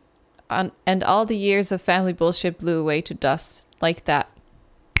 And all the years of family bullshit blew away to dust, like that.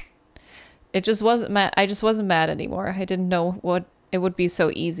 It just wasn't mad. I just wasn't mad anymore. I didn't know what it would be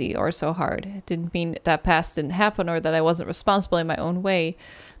so easy or so hard. It didn't mean that past didn't happen or that I wasn't responsible in my own way.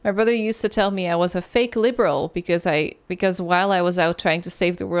 My brother used to tell me I was a fake liberal because while I was out trying to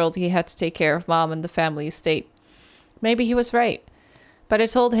save the world, he had to take care of mom and the family estate. Maybe he was right. But I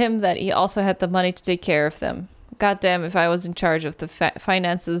told him that he also had the money to take care of them. Goddamn, if I was in charge of the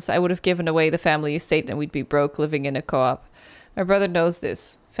finances, I would have given away the family estate and we'd be broke living in a co-op. My brother knows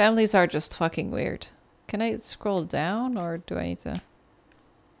this. Families are just fucking weird. Can I scroll down or do I need to?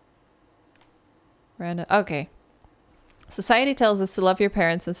 Random. Okay. Society tells us to love your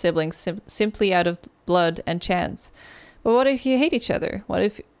parents and siblings simply out of blood and chance. But what if you hate each other? What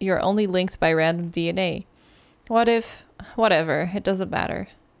if you're only linked by random DNA? What if... Whatever, it doesn't matter.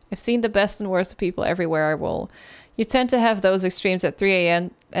 I've seen the best and worst of people everywhere I roll. You tend to have those extremes at 3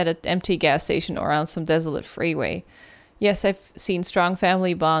 a.m. at an empty gas station or on some desolate freeway. Yes, I've seen strong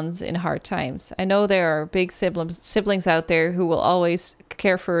family bonds in hard times. I know there are big siblings out there who will always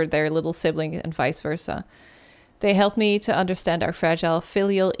care for their little sibling and vice versa. They help me to understand our fragile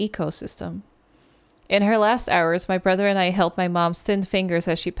filial ecosystem. In her last hours, my brother and I held my mom's thin fingers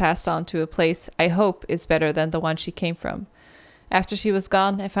as she passed on to a place I hope is better than the one she came from. After she was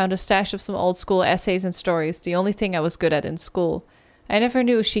gone, I found a stash of some old school essays and stories, the only thing I was good at in school. I never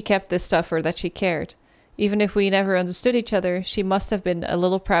knew she kept this stuff or that she cared. Even if we never understood each other, she must have been a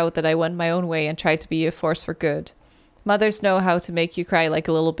little proud that I went my own way and tried to be a force for good. Mothers know how to make you cry like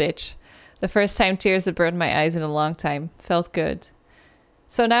a little bitch. The first time tears had burned my eyes in a long time. Felt good.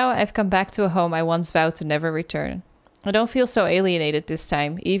 So now I've come back to a home I once vowed to never return. I don't feel so alienated this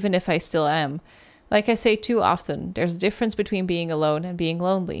time, even if I still am. Like I say too often, there's a difference between being alone and being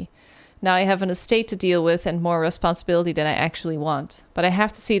lonely. Now I have an estate to deal with and more responsibility than I actually want. But I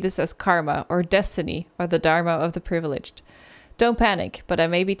have to see this as karma, or destiny, or the dharma of the privileged. Don't panic, but I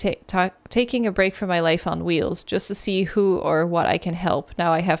may be taking a break from my life on wheels, just to see who or what I can help,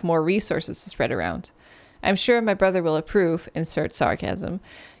 now I have more resources to spread around. I'm sure my brother will approve, insert sarcasm,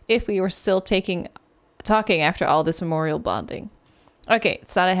 if we were still talking after all this memorial bonding. Okay,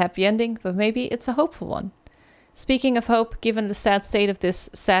 it's not a happy ending, but maybe it's a hopeful one. Speaking of hope, given the sad state of this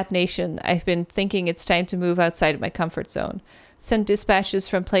sad nation, I've been thinking it's time to move outside of my comfort zone. Send dispatches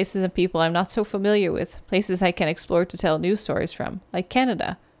from places and people I'm not so familiar with, places I can explore to tell news stories from, like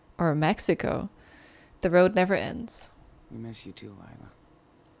Canada or Mexico. The road never ends. We miss you too,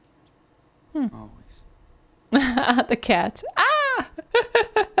 Lila. Always. The cat. Ah!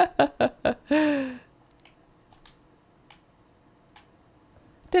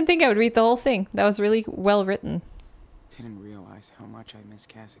 Didn't think I would read the whole thing. That was really well written. Didn't realize how much I miss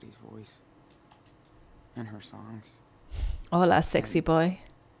Cassidy's voice. And her songs. Hola, sexy boy.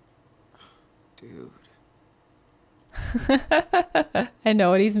 Dude. I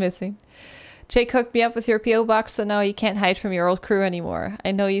know what he's missing. Jake hooked me up with your P.O. box, so now you can't hide from your old crew anymore.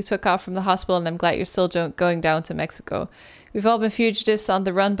 I know you took off from the hospital, and I'm glad you're still going down to Mexico. We've all been fugitives on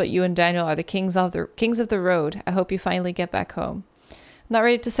the run, but you and Daniel are the kings of the road. I hope you finally get back home. I'm not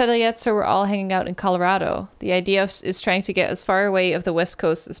ready to settle yet, so we're all hanging out in Colorado. The idea is trying to get as far away of the West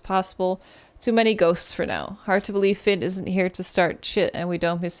Coast as possible. Too many ghosts for now. Hard to believe Finn isn't here to start shit, and we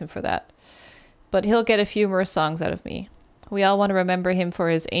don't miss him for that. But he'll get a few more songs out of me. We all want to remember him for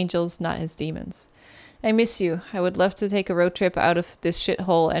his angels, not his demons. I miss you. I would love to take a road trip out of this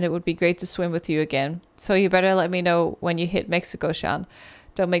shithole, and it would be great to swim with you again. So you better let me know when you hit Mexico, Sean.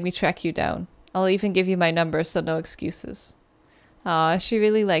 Don't make me track you down. I'll even give you my number, so no excuses. Aw, she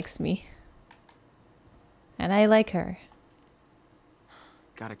really likes me. And I like her.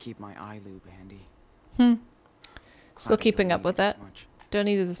 Gotta keep my eye lube handy. Still Glad I keeping don't up with need it as that? much. Don't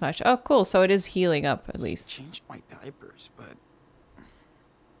need it as much. Oh, cool. So it is healing up, at least. Changed my diapers, but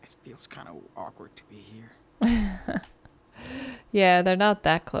it feels kind of awkward to be here. Yeah, they're not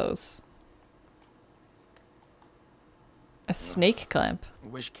that close. A snake clamp. I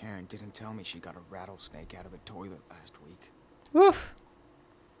wish Karen didn't tell me she got a rattlesnake out of the toilet last week. Woof.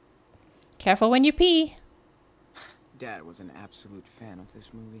 Careful when you pee. Dad was an absolute fan of this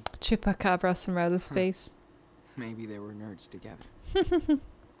movie. Chupacabra from outer space. Maybe they were nerds together.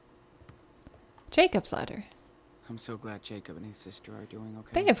 Jacob's ladder. I'm so glad Jacob and his sister are doing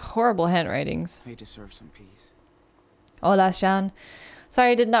okay. They have horrible handwritings. They deserve some peace. Hola, Sean.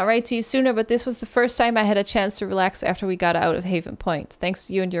 Sorry I did not write to you sooner, but this was the first time I had a chance to relax after we got out of Haven Point, thanks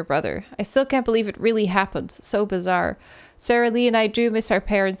to you and your brother. I still can't believe it really happened. So bizarre. Sarah Lee and I do miss our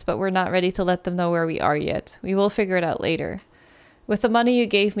parents, but we're not ready to let them know where we are yet. We will figure it out later. With the money you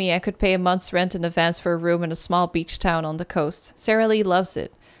gave me, I could pay a month's rent in advance for a room in a small beach town on the coast. Sarah Lee loves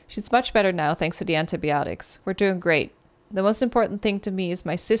it. She's much better now thanks to the antibiotics. We're doing great. The most important thing to me is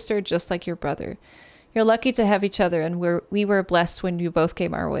my sister, just like your brother. You're lucky to have each other, and we were blessed when you both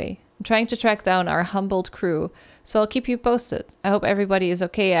came our way. I'm trying to track down our humbled crew, so I'll keep you posted. I hope everybody is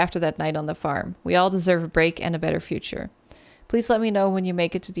okay after that night on the farm. We all deserve a break and a better future. Please let me know when you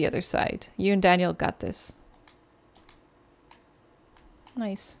make it to the other side. You and Daniel got this.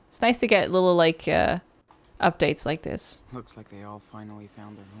 Nice. It's nice to get little, like, updates like this. Looks like they all finally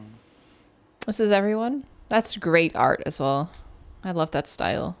found their home. This is everyone? That's great art as well. I love that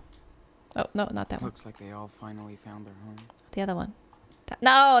style. Oh, no, not that one. Looks like they all finally found their home. The other one.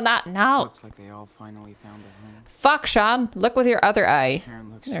 No, not now. Looks like they all finally found their home. Fuck, Sean. Look with your other eye.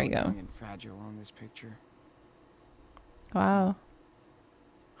 Karen looks There so you go. young and fragile on this picture. Wow.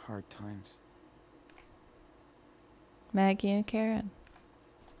 Hard times. Maggie and Karen.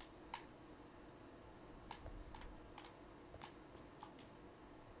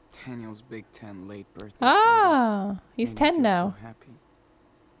 Daniel's Big 10 late birthday. Ah, he's Made me 10 feel now. So happy.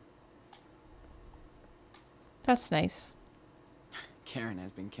 That's nice. Karen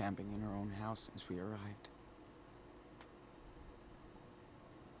has been camping in her own house since we arrived.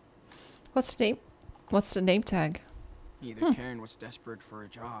 What's the name? What's the name tag? Either Karen was desperate for a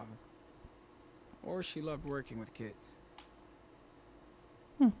job, or she loved working with kids.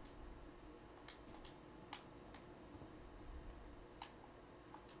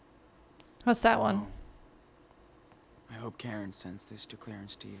 What's that one? Oh. I hope Karen sends this to Claire and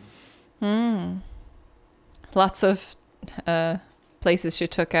Steven. Lots of places she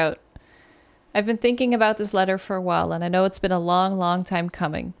took out. I've been thinking about this letter for a while, and I know it's been a long, long time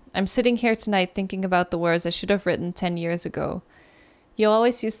coming. I'm sitting here tonight thinking about the words I should have written 10 years ago. You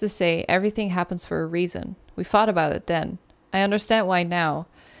always used to say, everything happens for a reason. We fought about it then. I understand why now.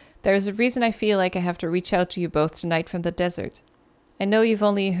 There is a reason I feel like I have to reach out to you both tonight from the desert. I know you've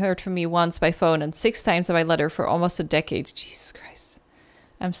only heard from me once by phone and 6 times by letter for almost a decade. Jesus Christ.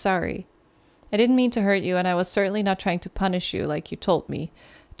 I'm sorry. I didn't mean to hurt you, and I was certainly not trying to punish you like you told me.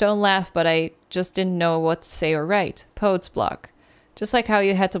 Don't laugh, but I just didn't know what to say or write. Poet's block. Just like how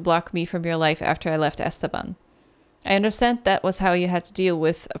you had to block me from your life after I left Esteban. I understand that was how you had to deal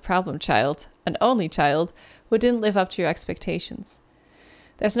with a problem child, an only child, who didn't live up to your expectations.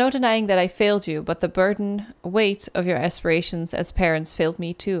 There's no denying that I failed you, but the weight of your aspirations as parents failed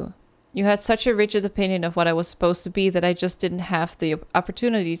me too. You had such a rigid opinion of what I was supposed to be that I just didn't have the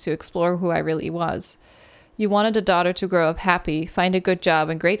opportunity to explore who I really was. You wanted a daughter to grow up happy, find a good job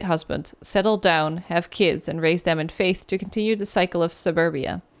and great husband, settle down, have kids, and raise them in faith to continue the cycle of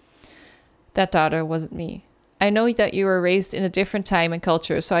suburbia. That daughter wasn't me. I know that you were raised in a different time and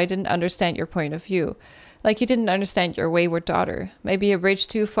culture, so I didn't understand your point of view. Like you didn't understand your wayward daughter. Maybe a bridge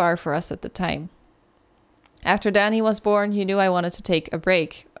too far for us at the time. After Danny was born, you knew I wanted to take a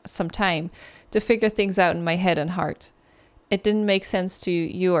break, some time, to figure things out in my head and heart. It didn't make sense to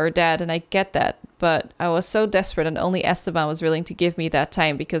you or Dad, and I get that, but I was so desperate and only Esteban was willing to give me that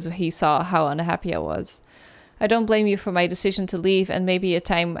time because he saw how unhappy I was. I don't blame you for my decision to leave, and maybe a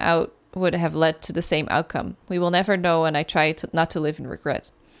time out would have led to the same outcome. We will never know, and I try not to live in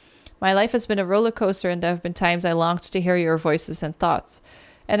regret. My life has been a roller coaster, and there have been times I longed to hear your voices and thoughts.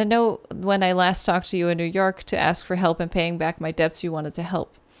 And I know when I last talked to you in New York to ask for help in paying back my debts, you wanted to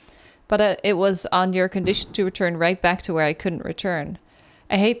help. But it was on your condition to return right back to where I couldn't return.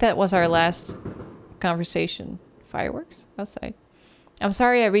 I hate that was our last conversation. Fireworks? Outside. I'm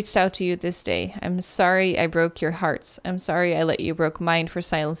sorry I reached out to you this day. I'm sorry I broke your hearts. I'm sorry I let you broke mine for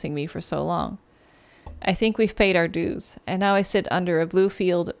silencing me for so long. I think we've paid our dues, and now I sit under a blue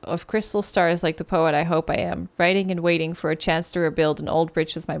field of crystal stars like the poet I hope I am, writing and waiting for a chance to rebuild an old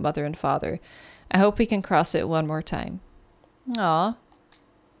bridge with my mother and father. I hope we can cross it one more time. Aw.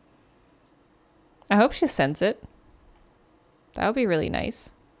 I hope she sends it. That would be really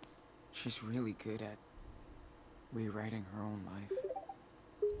nice. She's really good at rewriting her own life.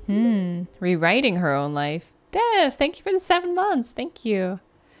 Rewriting her own life. Dev, thank you for the 7 months. Thank you.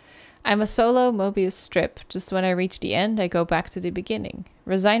 I'm a solo Mobius strip. Just when I reach the end, I go back to the beginning.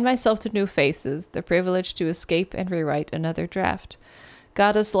 Resign myself to new faces, the privilege to escape and rewrite another draft.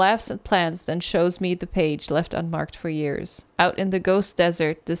 Goddess laughs and plants, then shows me the page left unmarked for years. Out in the ghost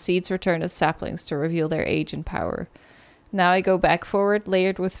desert, the seeds return as saplings to reveal their age and power. Now I go back forward,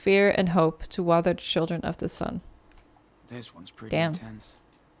 layered with fear and hope, to water the children of the sun. This one's pretty Damn. intense.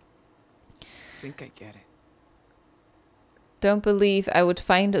 I think I get it. Don't believe I would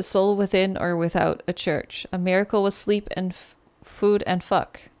find a soul within or without a church. A miracle was sleep and food and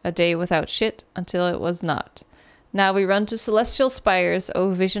fuck. A day without shit until it was not. Now we run to celestial spires,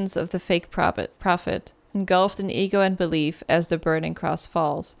 O visions of the fake prophet, engulfed in ego and belief as the burning cross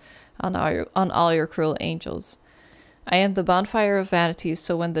falls on all your cruel angels. I am the bonfire of vanity,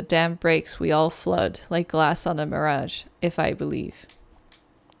 so when the dam breaks, we all flood, like glass on a mirage, if I believe.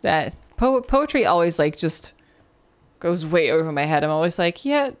 That poetry always, like, just goes way over my head. I'm always like,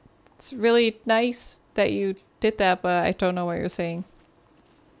 yeah, it's really nice that you did that, but I don't know what you're saying.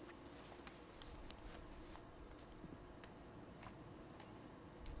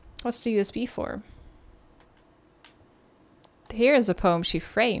 What's the USB for? Here is a poem she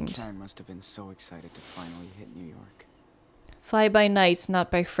framed. Karen must have been so excited to finally hit New York. Fly by night, not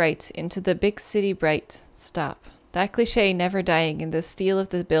by fright, into the big city bright. Stop. That cliche never dying in the steel of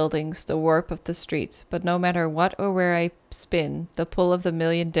the buildings, the warp of the street. But no matter what or where I spin, the pull of the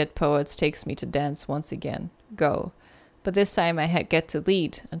million dead poets takes me to dance once again. Go. But this time I get to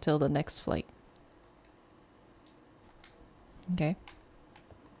lead until the next flight. Okay.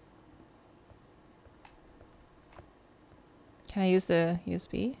 Can I use the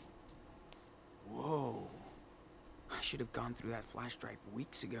USB? Whoa. I should have gone through that flash drive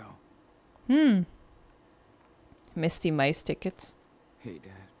weeks ago. Misty Mice tickets. Hey,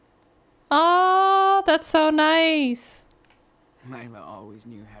 Dad. Oh, that's so nice. Lila always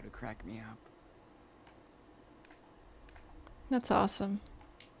knew how to crack me up. That's awesome.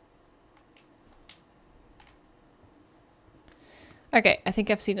 Okay, I think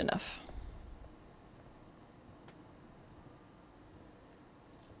I've seen enough.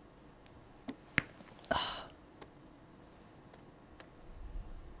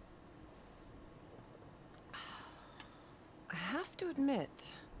 I have to admit,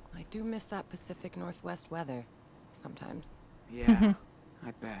 I do miss that Pacific Northwest weather sometimes. Yeah,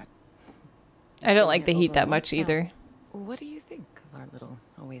 I bet. I don't like the heat that much either. What do you think of our little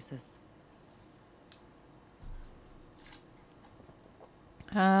oasis?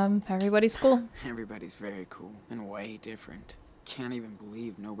 Everybody's cool. Everybody's very cool and way different. Can't even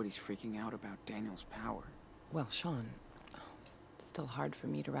believe nobody's freaking out about Daniel's power. Well, Sean, it's still hard for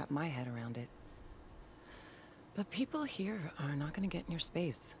me to wrap my head around it. But people here are not going to get in your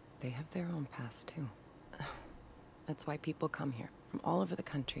space. They have their own past, too. That's why people come here from all over the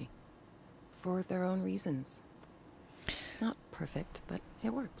country. For their own reasons. Not perfect, but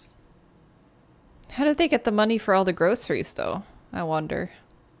it works. How did they get the money for all the groceries, though? I wonder.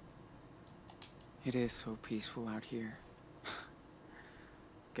 It is so peaceful out here.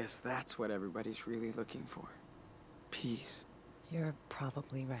 Guess that's what everybody's really looking for. Peace. You're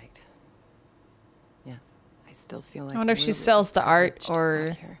probably right. Yes, I still feel like... I wonder if she we're sells the art privileged or...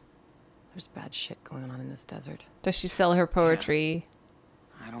 out here. There's bad shit going on in this desert. Does she sell her poetry?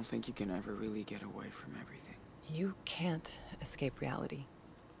 I don't think you can ever really get away from everything. You can't escape reality.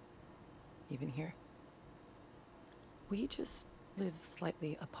 Even here. We just live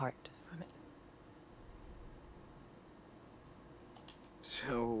slightly apart from it.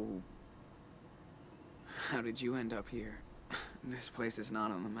 So, how did you end up here? This place is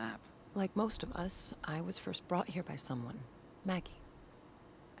not on the map. Like most of us, I was first brought here by someone, Maggie.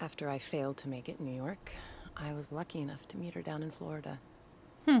 After I failed to make it in New York, I was lucky enough to meet her down in Florida.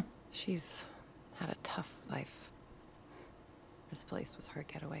 She's had a tough life. This place was her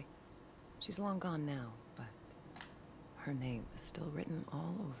getaway. She's long gone now, but her name is still written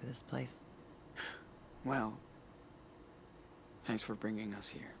all over this place. Well, thanks for bringing us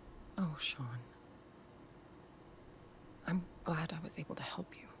here. Oh, Sean. I'm glad I was able to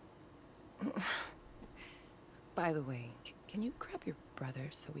help you. By the way, can you grab your brother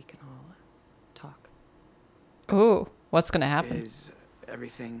so we can all talk? Ooh, what's gonna happen? Is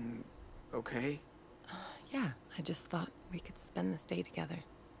everything okay? Yeah, I just thought we could spend this day together.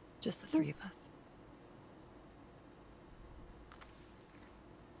 Just the three of us.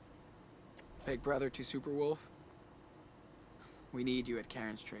 Big brother to Super Wolf? We need you at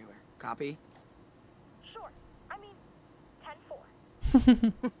Karen's trailer. Copy? Sure. I mean,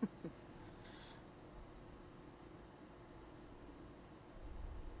 10-4.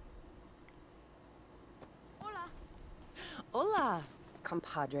 Hola. Hola,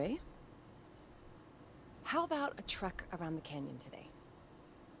 compadre. How about a trek around the canyon today?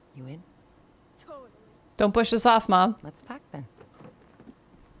 You in? Totally. Don't push us off, Mom. Let's pack then.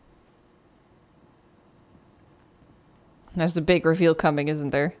 There's a big reveal coming,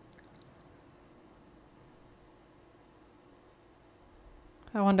 isn't there?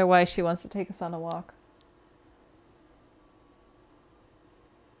 I wonder why she wants to take us on a walk.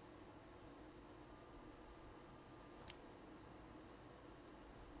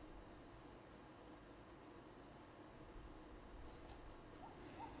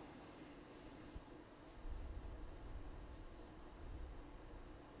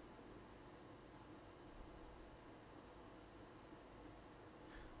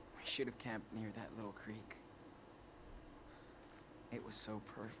 We should have camped near that little creek. It was so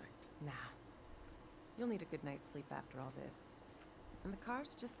perfect. Nah. You'll need a good night's sleep after all this. And the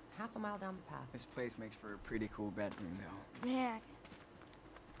car's just half a mile down the path. This place makes for a pretty cool bedroom, though. Man,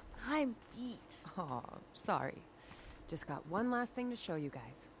 I'm beat. Oh, sorry. Just got one last thing to show you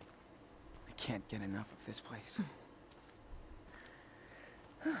guys. I can't get enough of this place.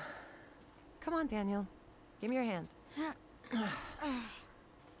 Come on, Daniel. Give me your hand.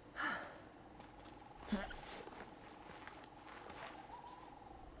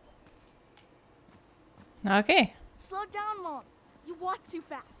 Okay. Slow down, Mom. You walk too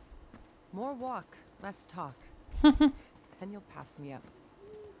fast. More walk, less talk. Then you'll pass me up.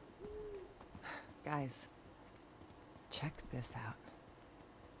 Guys, check this out.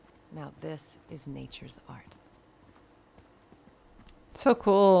 Now this is nature's art. So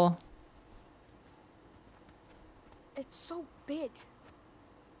cool. It's so big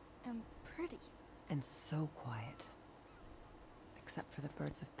and pretty. And so quiet. Except for the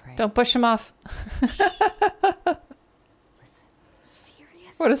birds of prey. Don't push him off. Listen.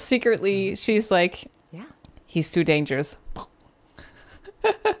 Serious? What if secretly she's like, Yeah. he's too dangerous.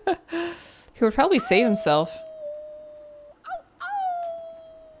 He would probably save himself.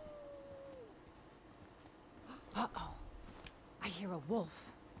 Uh-oh. I hear a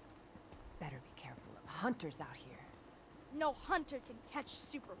wolf. Better be careful of hunters out here. No hunter can catch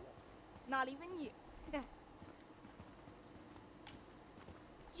Super Wolf. Not even you.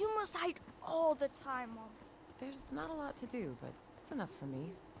 You must hide all the time, Mom. There's not a lot to do, but it's enough for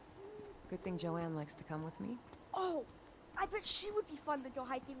me. Good thing Joanne likes to come with me. Oh, I bet she would be fun to go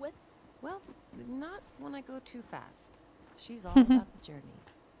hiking with. Well, not when I go too fast. She's all about the journey.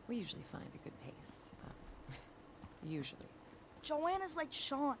 We usually find a good pace. Usually. Joanne is like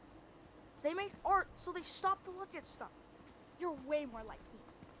Sean. They make art, so they stop to look at stuff. You're way more like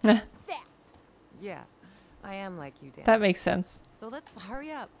me. Fast. Yeah, I am like you, Dan. That makes sense. So let's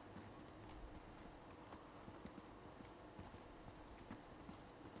hurry up.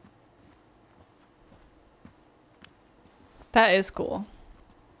 That is cool.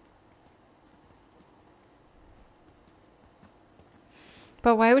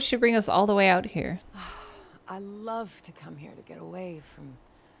 But why would she bring us all the way out here? I love to come here to get away from...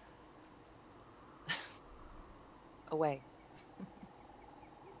 away.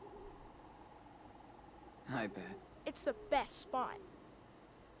 I bet. It's the best spot.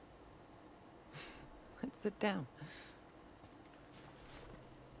 Let's sit down.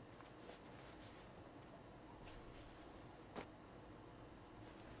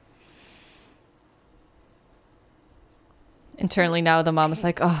 Internally now the mom is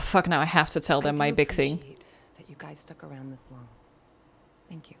like, oh fuck, now I have to tell them I my do big thing. appreciate that you guys stuck around this long.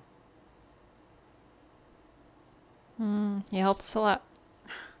 Thank you. You helped us a lot.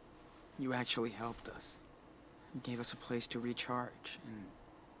 You actually helped us. You gave us a place to recharge and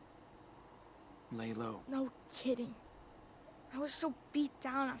lay low. No kidding. I was so beat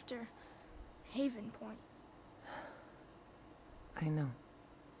down after Haven Point. I know.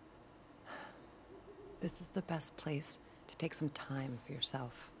 This is the best place to take some time for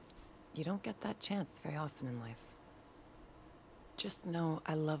yourself. You don't get that chance very often in life. Just know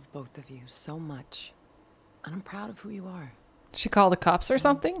I love both of you so much. And I'm proud of who you are. She called the cops or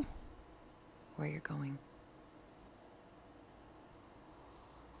something? Where you're going.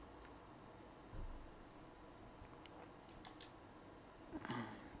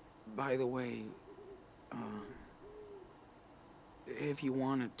 By the way, if you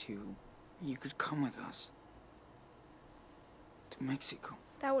wanted to, you could come with us. To Mexico.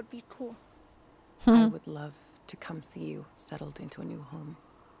 That would be cool. I would love to come see you settled into a new home.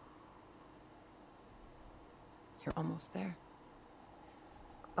 You're almost there.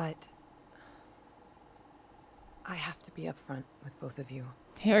 But I have to be upfront with both of you.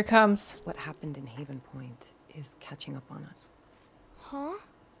 Here it comes. What happened in Haven Point is catching up on us. Huh?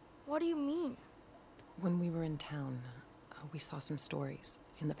 What do you mean? When we were in town, we saw some stories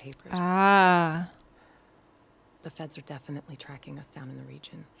in the papers. Ah. The feds are definitely tracking us down in the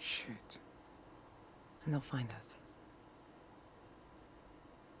region. Shit. And they'll find us.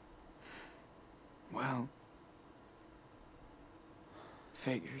 Well,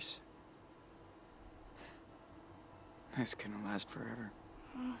 figures. This couldn't last forever.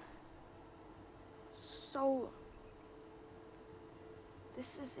 So...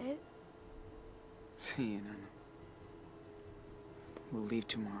 this is it? See you, Nana. We'll leave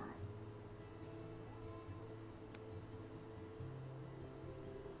tomorrow.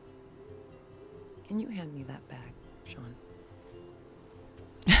 Can you hand me that bag, Sean?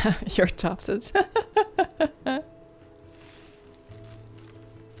 You're adopted.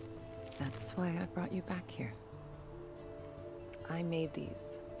 That's why I brought you back here. I made these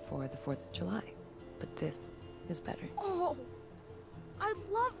for the 4th of July, but this is better. Oh! I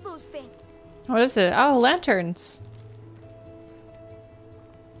love those things! What is it? Oh, lanterns.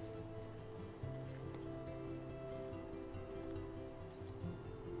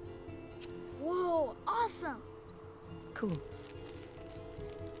 Whoa, awesome! Cool.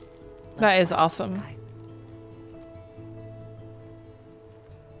 That is awesome. Sky.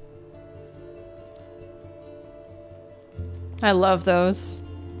 I love those.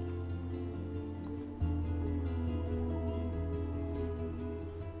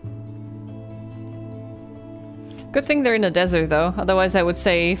 Good thing they're in the desert, though. Otherwise, I would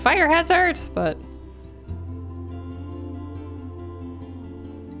say fire hazard, but...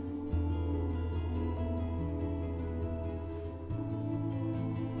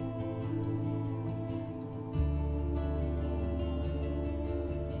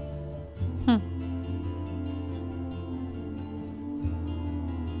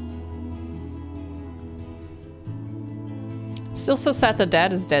 Still so sad the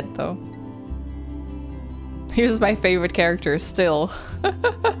dad is dead, though. He was my favorite character, still.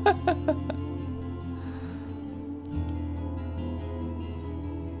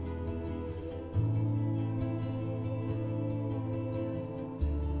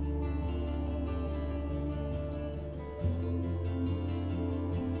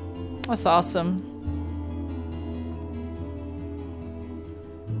 That's awesome.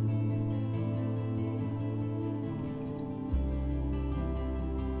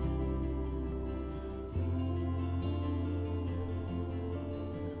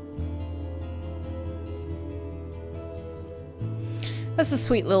 That's a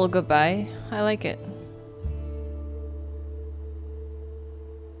sweet little goodbye. I like it.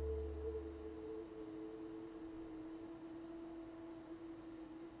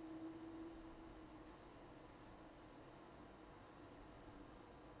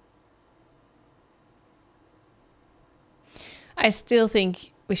 I still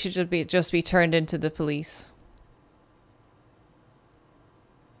think we should just be turned into the police.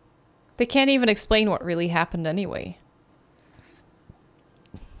 They can't even explain what really happened anyway.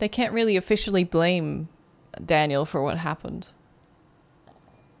 They can't really officially blame Daniel for what happened.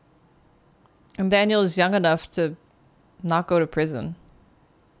 And Daniel is young enough to not go to prison.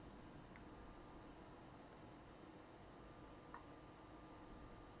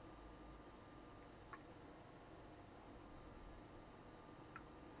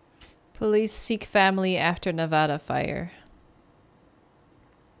 Police seek family after Nevada fire.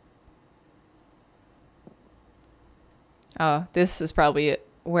 Oh, this is probably it,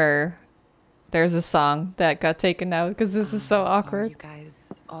 where there's a song that got taken out because this is so Are awkward. you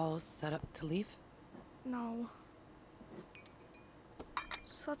guys all set up to leave? No.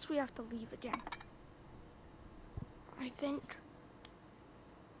 sucks we have to leave again. I think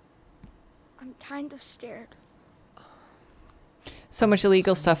I'm kind of scared. So much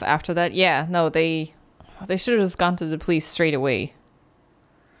illegal stuff after that. Yeah, no, they should have just gone to the police straight away.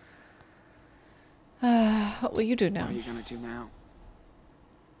 What will you do now? What are you gonna do now?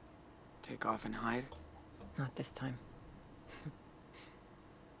 Take off and hide? Not this time.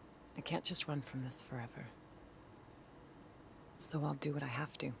 I can't just run from this forever. So I'll do what I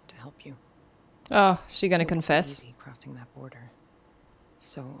have to help you. Oh, she gonna It won't be confess? easy crossing that border.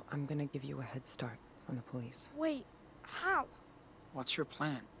 So I'm gonna give you a head start from the police. Wait, how? What's your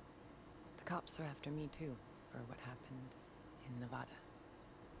plan? The cops are after me too, for what happened in Nevada.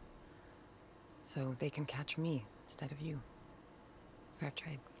 So they can catch me instead of you. Fair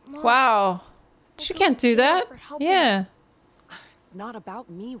trade. Mom, Wow. we'll She go can't to do jail that. for helping Yeah. us. It's not about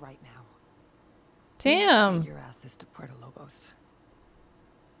me right now. Damn. Get your asses to Puerto Lobos.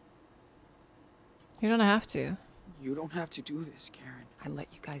 You don't have to. You don't have to do this, Karen. I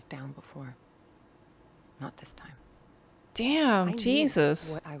let you guys down before. Not this time. Damn, I knew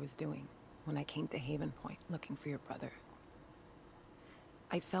Jesus. what I was doing when I came to Haven Point looking for your brother.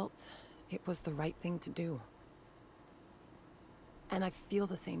 I felt it was the right thing to do. And I feel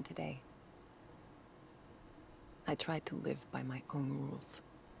the same today. I tried to live by my own rules,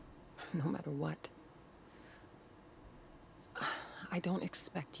 no matter what. I don't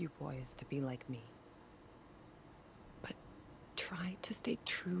expect you boys to be like me. But try to stay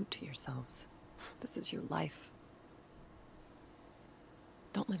true to yourselves. This is your life.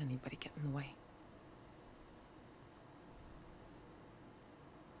 Don't let anybody get in the way.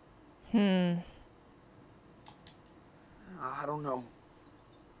 I don't know.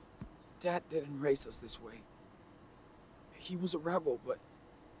 Dad didn't raise us this way. He was a rebel, but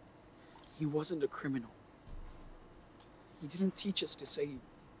he wasn't a criminal. He didn't teach us to say,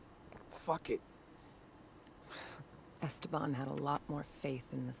 fuck it. Esteban had a lot more faith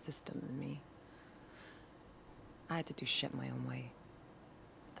in the system than me. I had to do shit my own way.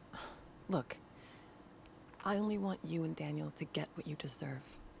 Look, I only want you and Daniel to get what you deserve.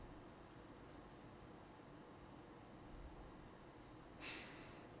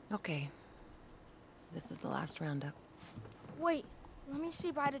 Okay. This is the last roundup. Wait, let me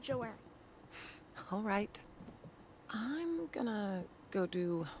say bye to Joanne. All right. I'm gonna go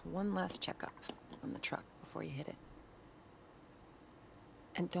do one last checkup on the truck before you hit it.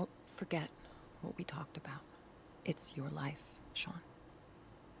 And don't forget what we talked about. It's your life, Sean.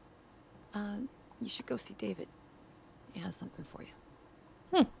 You should go see David. He has something for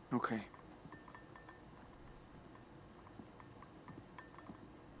you. Okay.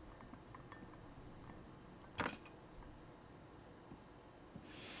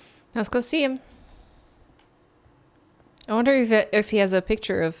 Let's go see him. I wonder if he has a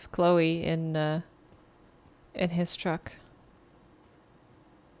picture of Chloe in his truck.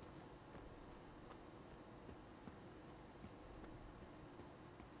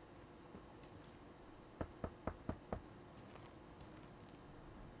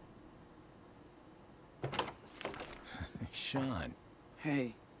 Sean.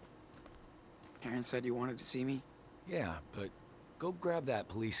 Hey. Karen said you wanted to see me? Yeah, but go grab that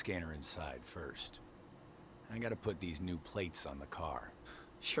police scanner inside first. I gotta put these new plates on the car.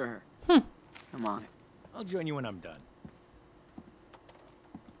 Sure. I'm on it. I'll join you when I'm done.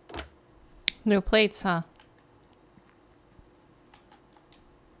 New plates, huh?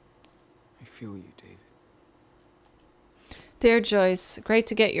 I feel you, David. Dear Joyce, great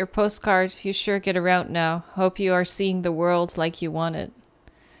to get your postcard. You sure get around now. Hope you are seeing the world like you want it.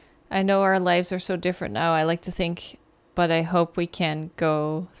 I know our lives are so different now, I like to think, but I hope we can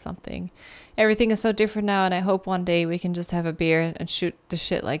go something. Everything is so different now, and I hope one day we can just have a beer and shoot the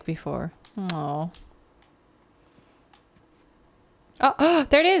shit like before. Aww. Oh,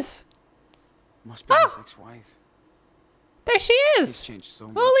 there it is! Must be his ex-wife. There she He's is! changed so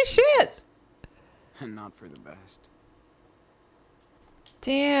much. Holy since shit! this. And not for the best.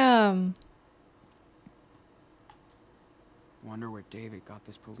 Damn. Wonder where David got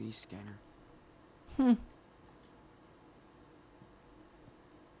this police scanner.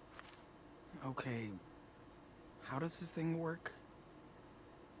 Okay. How does this thing work?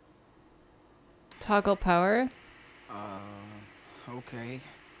 Toggle power. Okay.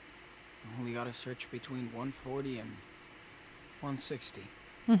 Only gotta search between 140 and 160.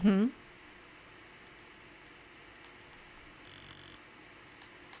 Mm-hmm.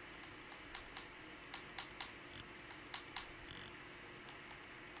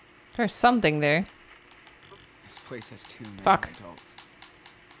 There's something there. This place has too many Fuck. adults.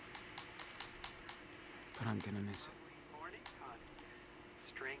 But I'm gonna miss it.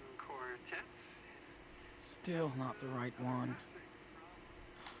 Still not the right one.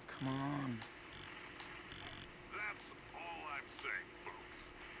 Come on. That's all I'm saying, folks.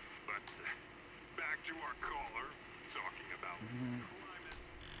 But back to our caller, talking about climate.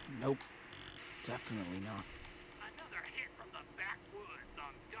 Nope. Definitely not. Another hit from the backwoods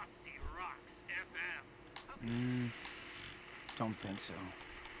on Dusty Rocks FM. Don't think so.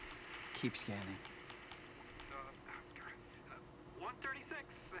 Keep scanning. 136,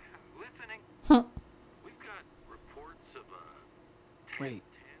 listening. We've got reports of a Wait,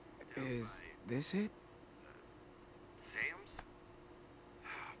 is this it? Sam's?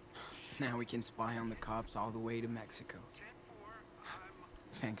 Now we can spy on the cops all the way to Mexico.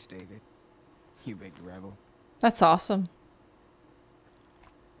 Thanks, David. You big rebel. That's awesome.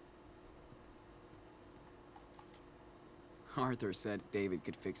 Arthur said David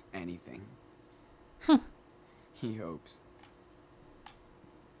could fix anything. He hopes.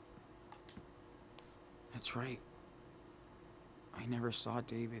 That's right. I never saw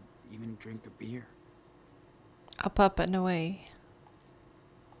David even drink a beer. Up and away.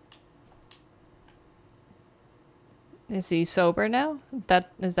 Is he sober now?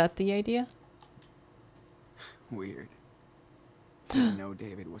 Is that the idea? Weird. Didn't know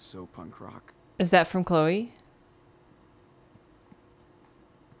David was so punk rock. Is that from Chloe?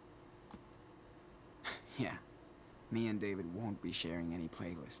 Yeah. Me and David won't be sharing any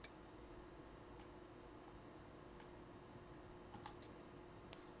playlist.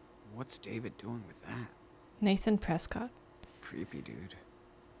 What's David doing with that? Nathan Prescott. Creepy dude.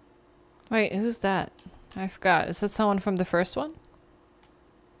 Wait, who's that? I forgot. Is that someone from the first one?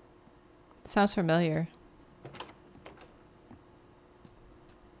 Sounds familiar.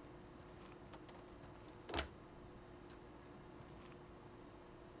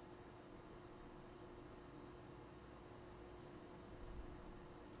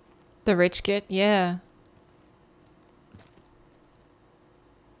 The rich kid? Yeah.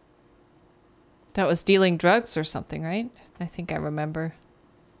 That was dealing drugs or something, right? I think I remember.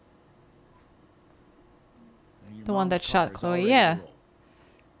 The one that shot Chloe, yeah.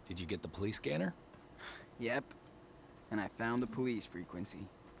 Did you get the police scanner? Yep. And I found the police frequency.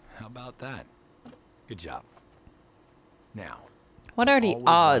 How about that? Good job. Now, What are the always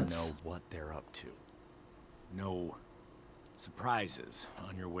wanna odds? know what they're up to. No surprises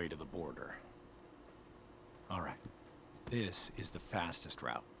on your way to the border. All right. This is the fastest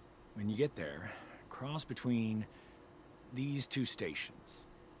route. When you get there, cross between these two stations.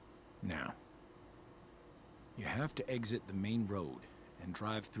 Now, you have to exit the main road and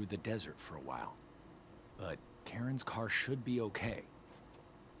drive through the desert for a while. But Karen's car should be okay.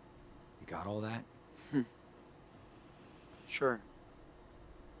 You got all that? Sure.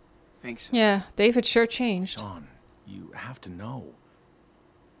 Thanks. Yeah, David sure changed. Sean, you have to know.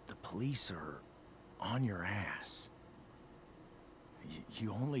 The police are on your ass.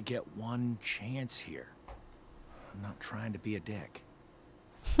 You only get one chance here. I'm not trying to be a dick.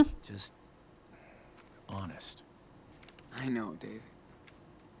 Just honest. I know, David.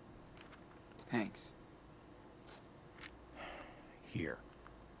 Thanks. Here.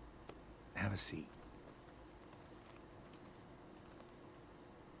 Have a seat.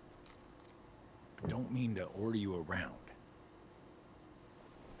 Don't mean to order you around.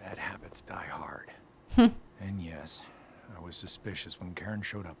 Bad habits die hard. And yes, I was suspicious when Karen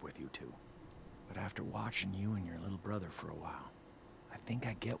showed up with you two. But after watching you and your little brother for a while, I think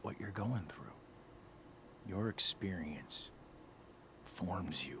I get what you're going through. Your experience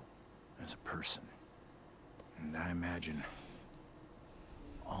forms you as a person. And I imagine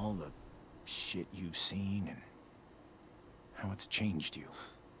all the shit you've seen and how it's changed you.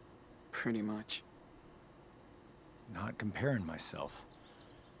 Pretty much. Not comparing myself,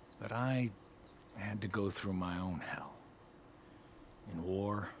 but I had to go through my own hell. In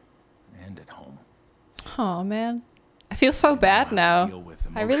war and at home. Oh man. I feel so bad now.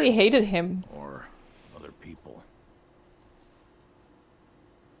 I really hated him. Or other people.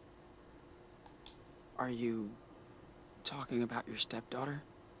 Are you talking about your stepdaughter?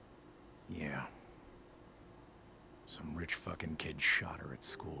 Yeah. Some rich fucking kid shot her at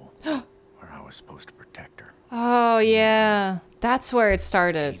school. Where I was supposed to protect her. Oh yeah. That's where it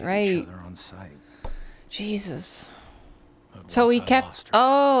started, Hated right? each other on sight. Jesus. But So once he I kept. lost her,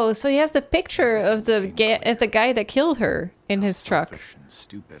 Oh, so he has the picture of the Everything became the guy that killed her in how his truck. selfish and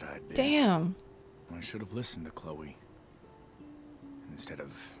stupid I'd been. Damn. I should have listened to Chloe. Instead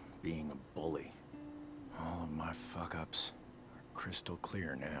of being a bully. All of my fuck-ups are crystal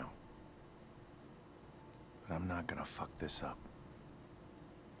clear now. But I'm not gonna fuck this up.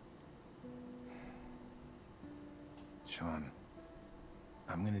 Sean,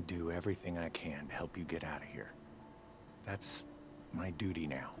 I'm gonna do everything I can to help you get out of here. That's my duty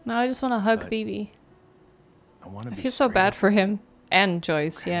now. No, I just want to hug But BB. I I feel so bad for him. And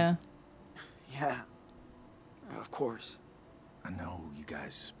Joyce, yeah. Yeah. Of course. I know you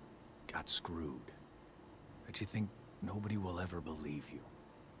guys got screwed. But you think nobody will ever believe you.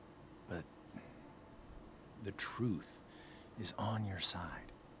 But the truth is on your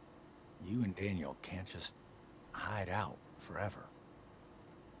side. You and Daniel can't just hide out forever.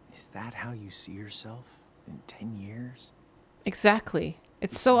 Is that how you see yourself in 10 years? Exactly.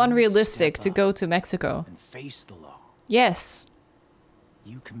 It's so unrealistic to go to Mexico. And face the law. Yes.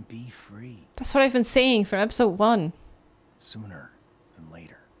 You can be free. That's what I've been saying from episode 1. Sooner than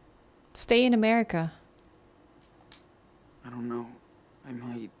later. Stay in America. I don't know. I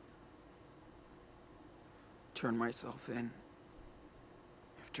might turn myself in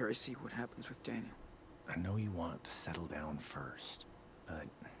after I see what happens with Daniel. I know you want to settle down first, but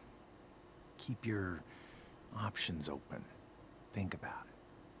keep your options open. Think about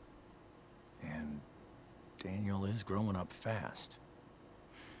it. And Daniel is growing up fast.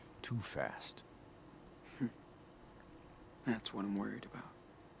 Too fast. That's what I'm worried about.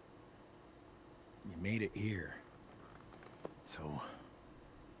 You made it here. So,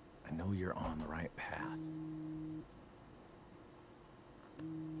 I know you're on the right path.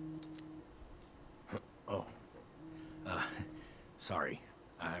 Oh. Sorry.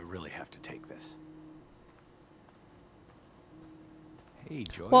 I really have to take this. Hey,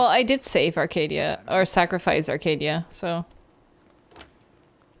 Joyce. Well, I did save Arcadia, or sacrifice Arcadia, so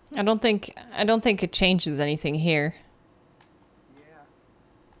I don't think it changes anything here. Yeah.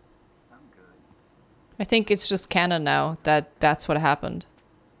 I'm good. I think it's just canon now that that's what happened.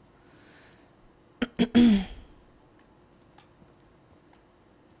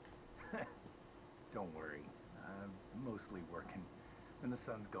 Don't worry. I'm mostly working when the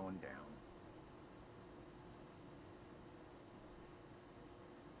sun's going down.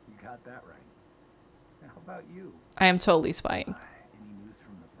 You got that right. How about you? I am totally spying. Any news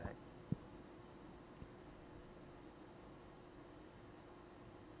from the vet?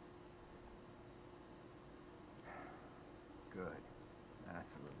 Good.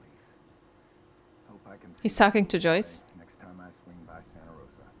 That's a relief. Hope I can. He's talking to Joyce. Next time I swing by Santa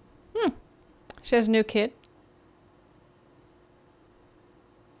Rosa. She has a new kid.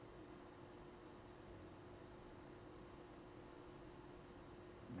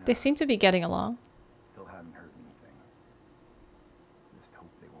 They seem to be getting along. Still haven't heard anything. Just hope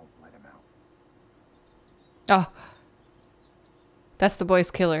they won't let him out. Oh. That's the boy's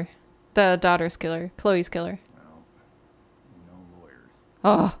killer. The daughter's killer. Chloe's killer. Well, you know lawyers.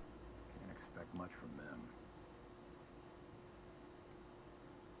 Oh. Can't expect much from them.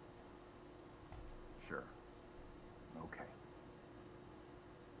 Sure. Okay.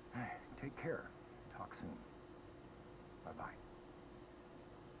 Take care. Talk soon. Bye-bye.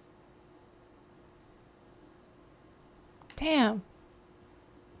 Damn.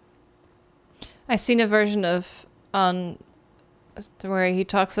 I've seen a version of where he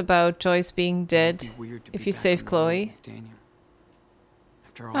talks about Joyce being dead It'd be weird to if be you back save on the road Chloe. with Daniel.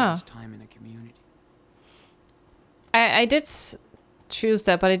 After all Oh. this time in a community. I did choose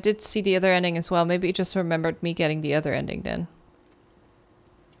that, but I did see the other ending as well. Maybe it just remembered me getting the other ending then.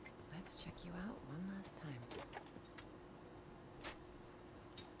 Let's check you out one last time.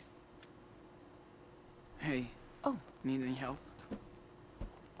 Hey. Oh. Need any help?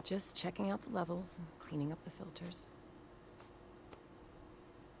 Just checking out the levels and cleaning up the filters.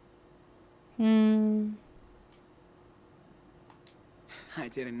 I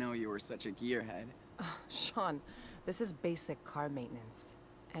didn't know you were such a gearhead. Sean, this is basic car maintenance.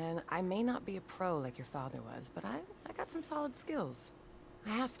 And I may not be a pro like your father was, but I got some solid skills. I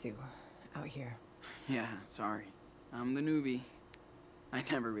have to, out here. Yeah, sorry. I'm the newbie. I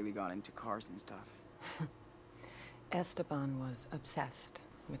never really got into cars and stuff. Esteban was obsessed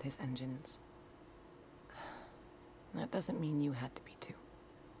with his engines. That doesn't mean you had to be too.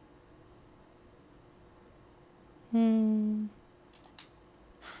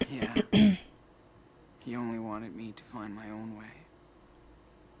 Yeah. He only wanted me to find my own way.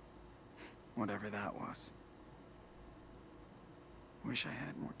 Whatever that was. Wish I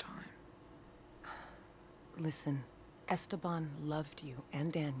had more time. Listen, Esteban loved you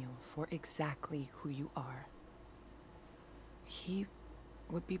and Daniel for exactly who you are. He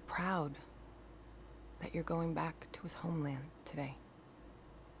would be proud that you're going back to his homeland today.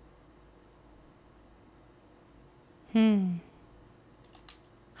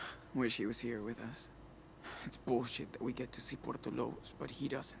 Wish he was here with us. It's bullshit that we get to see Puerto Lobos, but he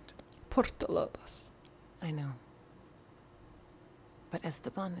doesn't. Puerto Lobos. I know. But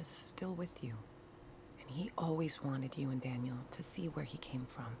Esteban is still with you. And he always wanted you and Daniel to see where he came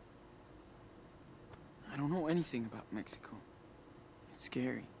from. I don't know anything about Mexico. It's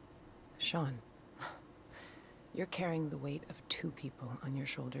scary. Sean, you're carrying the weight of 2 people on your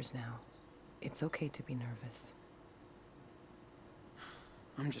shoulders now. It's okay to be nervous.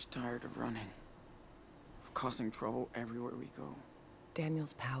 I'm just tired of running. Of causing trouble everywhere we go.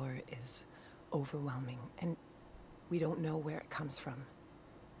 Daniel's power is overwhelming, and we don't know where it comes from.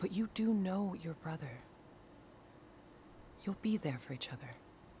 But you do know your brother. You'll be there for each other.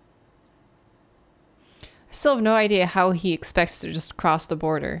 I still have no idea how he expects to just cross the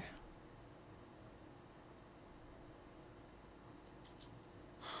border.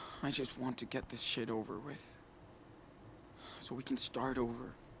 I just want to get this shit over with. So we can start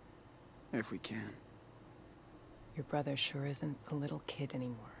over. If we can. Your brother sure isn't a little kid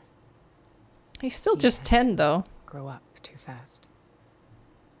anymore. He's still just 10, though. Grow up too fast.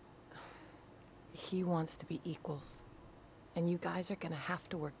 He wants to be equals. And you guys are gonna have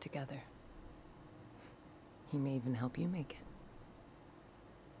to work together. He may even help you make it.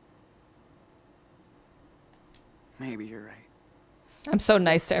 Maybe you're right. I'm so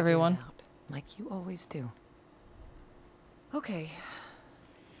nice to everyone. Like you always do. Okay.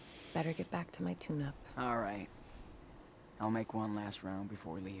 Better get back to my tune-up. All right. I'll make one last round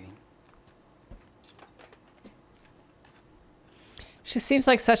before leaving. She seems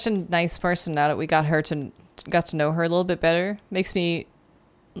like such a nice person now that we got to know her a little bit better. Makes me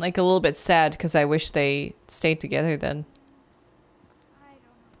like a little bit sad because I wish they stayed together then. I don't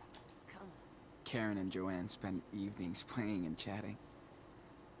know. Come on. Karen and Joanne spent evenings playing and chatting.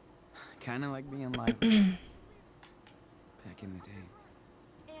 Kind of like being live back in the day.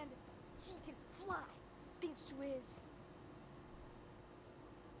 And he can fly, thanks to his...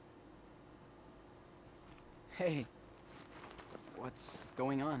 Hey, what's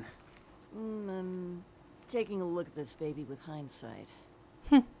going on? I'm taking a look at this baby with hindsight.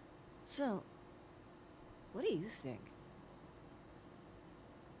 So, what do you think?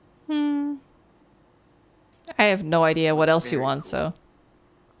 I have no idea what Looks else you very want, cool. so.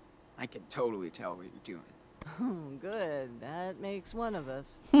 I can totally tell what you're doing. Oh, good. That makes one of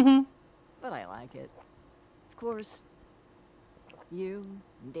us. But I like it. Of course, you,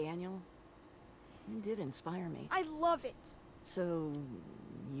 Daniel, you did inspire me. I love it. So,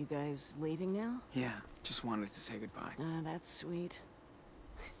 you guys leaving now? Yeah, just wanted to say goodbye. Ah, that's sweet.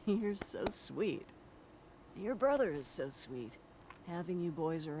 You're so sweet. Your brother is so sweet. Having you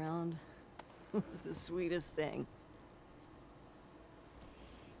boys around was the sweetest thing.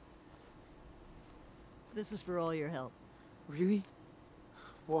 This is for all your help. Really?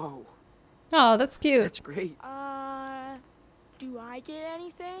 Whoa, Oh, that's cute. that's great. Do I get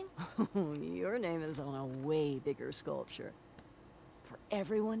anything? Your name is on a way bigger sculpture. For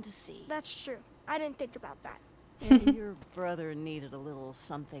everyone to see. That's true. I didn't think about that. And your brother needed a little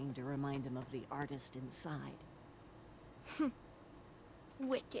something to remind him of the artist inside.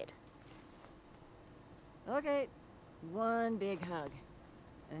 Wicked. Okay, one big hug.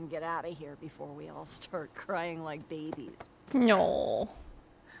 And get out of here before we all start crying like babies. No.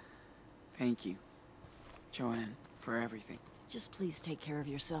 Thank you, Joanne, for everything. Just please take care of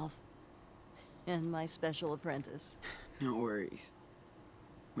yourself. And my special apprentice. No worries.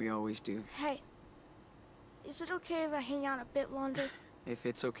 We always do. Hey, is it okay if I hang out a bit longer? If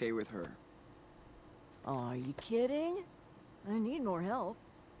it's okay with her. Oh, are you kidding? I need more help.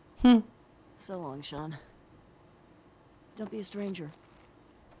 So long, Sean. Don't be a stranger.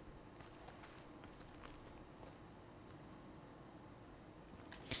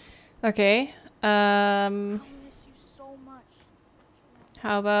 Okay. I miss you so much.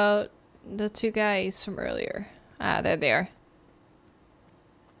 How about the 2 guys from earlier? Ah, there they are.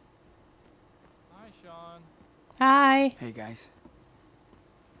 Hi, Sean. Hi. Hey, guys.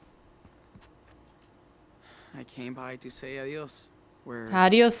 I came by to say adios. We're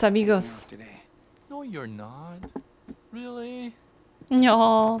Adios, taking amigos. off today. No, you're not. Really?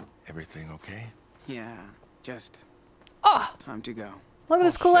 No. Everything okay? Yeah, just Oh, time to go. look at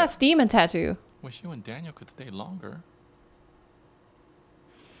this cool ass demon tattoo. Wish you and Daniel could stay longer.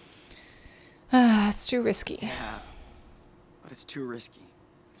 Ah, it's too risky. Yeah, but it's too risky,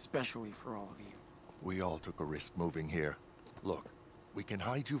 especially for all of you. We all took a risk moving here. Look, we can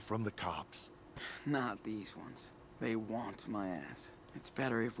hide you from the cops. Not these ones. They want my ass. It's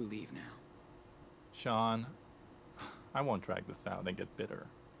better if we leave now. Sean, I won't drag this out and get bitter.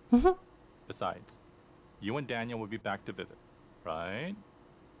 Besides, you and Daniel will be back to visit, right?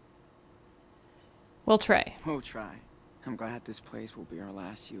 We'll try. We'll try. I'm glad this place will be our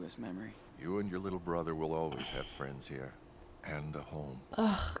last U.S. memory. You and your little brother will always have friends here. and a home.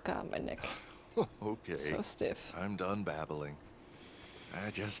 Oh, God, my neck. Okay. So stiff. I'm done babbling.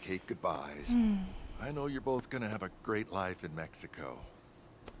 I just hate goodbyes. I know you're both gonna have a great life in Mexico.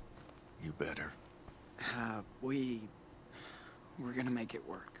 You better. We're gonna make it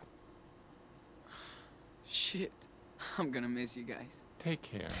work. Shit. I'm gonna miss you guys. Take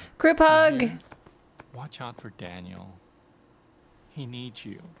care. Group You hug. hear? Watch out for Daniel. He needs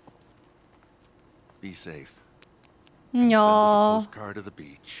you. Be safe. And send us a Aw. postcard of the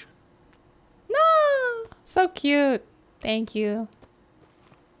beach. No, so cute. Thank you.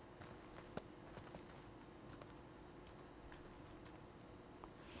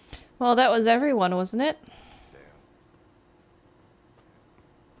 Well, that was everyone, wasn't it?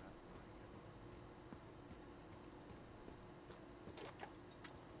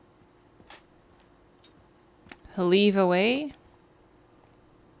 Leave away.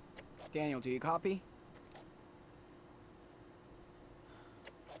 Daniel, do you copy?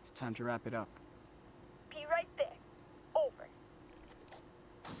 It's time to wrap it up. Be right there. Over.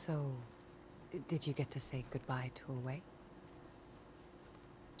 So, did you get to say goodbye to Away?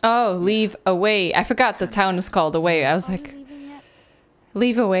 Oh, leave away. I forgot the town is called Away. I was Are we like, leaving yet?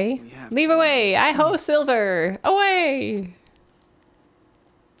 leave away. We have Leave to. away. I ho Silver. Away.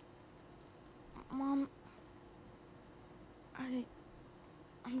 Mom,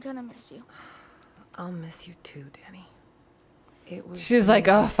 I'm gonna miss you. I'll miss you too, Danny. It was She's like,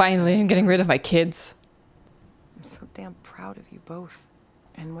 oh, amazing. finally, I'm getting rid of my kids. I'm so damn proud of you both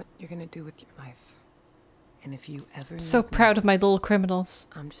and what you're gonna do with your life. And if you ever So need me, proud of my little criminals.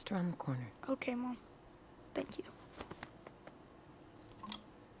 I'm just around the corner. Okay, Mom. Thank you.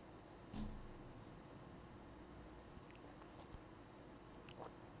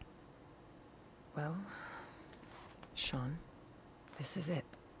 Well, Sean, this is it.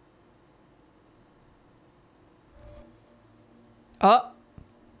 Oh.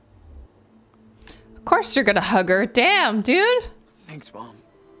 Of course you're gonna hug her. Damn, dude. Thanks, Mom,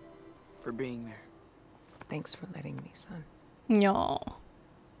 for being there. Thanks for letting me, son. No.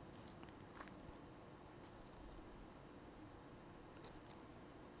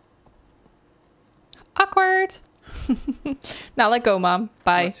 Awkward. Now let go, Mom.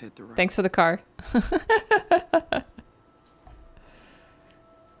 Bye. Let's hit the road. Thanks for the car.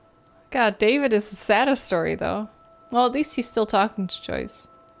 God, David is the saddest story, though. Well, at least he's still talking to Joyce.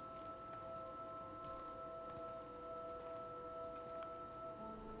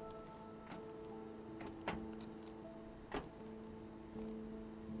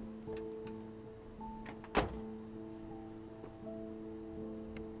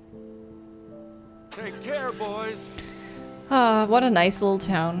 Take care, boys. Ah, what a nice little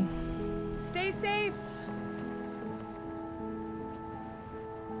town. Stay safe.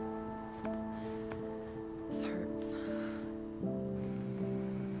 This hurts.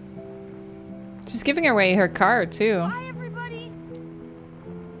 She's giving away her car, too. Bye, everybody.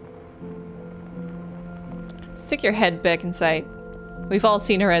 Stick your head back inside. We've all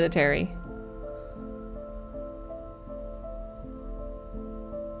seen Hereditary.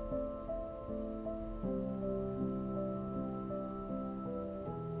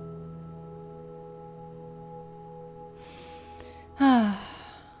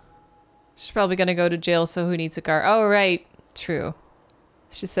 She's probably gonna go to jail, so who needs a car? Oh, right. True.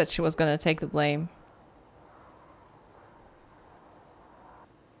 She said she was gonna take the blame.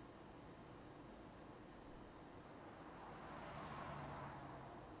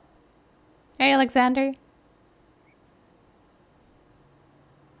 Hey, Alexander.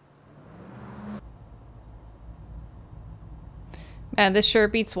 Man, this sure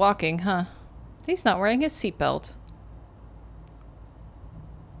beats walking, huh? He's not wearing his seatbelt.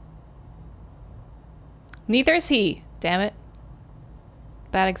 Neither is he. Damn it.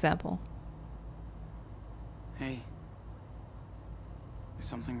 Bad example. Hey. Is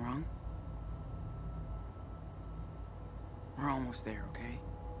something wrong? We're almost there, okay?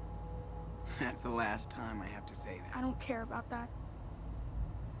 That's the last time I have to say that. I don't care about that.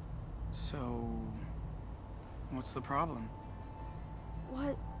 So, what's the problem?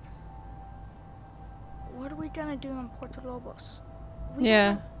 What are we gonna do in Puerto Lobos? We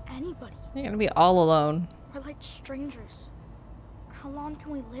Yeah. don't know anybody. You're gonna be all alone. We're like strangers. How long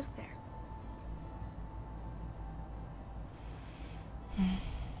can we live there?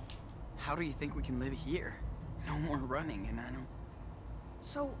 How do you think we can live here? No more running, and I don't...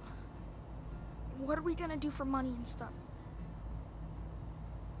 So, what are we gonna do for money and stuff?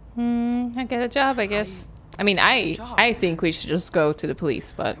 I get a job, I guess. I mean, I think we should just go to the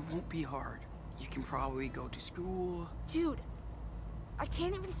police, but It won't be hard. You can probably go to school. Dude, I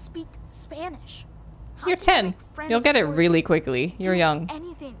can't even speak Spanish. How You're can I 10. make friends You'll get it or really quickly. You're do young.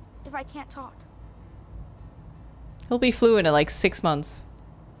 anything if I can't talk? He'll be fluent in like 6 months.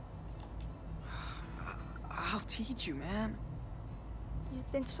 I'll teach you, man. You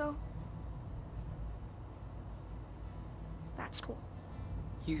think so? That's cool.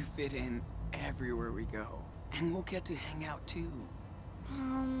 You fit in everywhere we go. And we'll get to hang out too.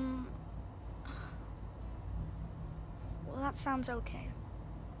 Well, that sounds okay.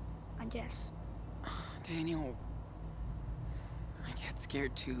 I guess. Daniel, I get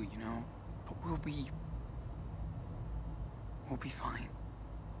scared too, you know? But we'll be fine.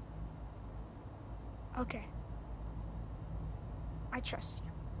 Okay. I trust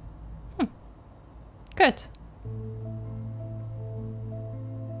you. Good.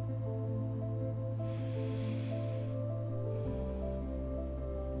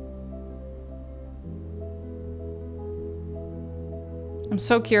 I'm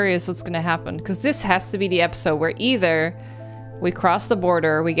so curious what's gonna happen, because this has to be the episode where either we cross the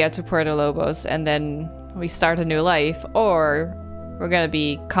border, we get to Puerto Lobos, and then we start a new life, or we're gonna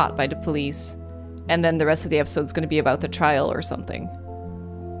be caught by the police, and then the rest of the episode is gonna be about the trial or something.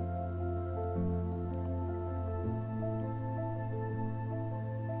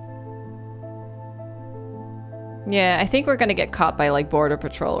 Yeah, I think we're gonna get caught by like Border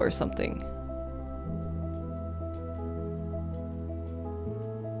Patrol or something.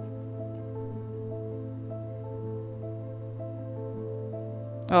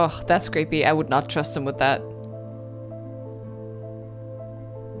 Oh, that's creepy. I would not trust him with that.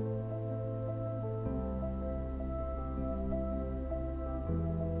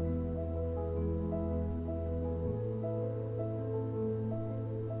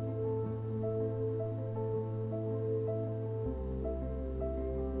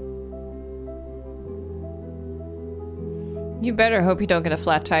 You better hope you don't get a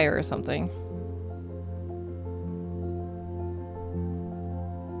flat tire or something.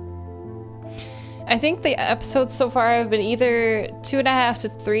 I think the episodes so far have been either 2.5 to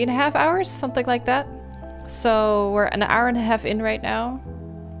 3.5 hours, something like that. So we're an hour and a half in right now,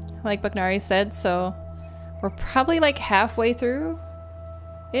 like Bagnari said, so we're probably like halfway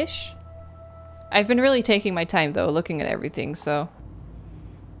through-ish. I've been really taking my time though, looking at everything, so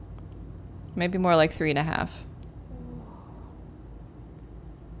maybe more like 3.5.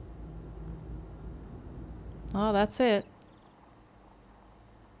 Oh, that's it.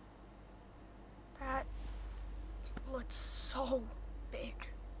 That looks so big.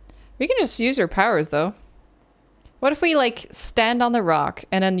 We can just use your powers, though. What if we, like, stand on the rock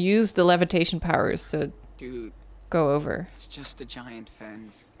and then use the levitation powers to Dude, go over? it's just a giant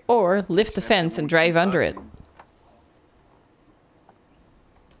fence. Or lift the Except fence and won't drive keep under it. us in.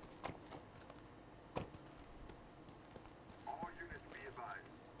 All units be advised.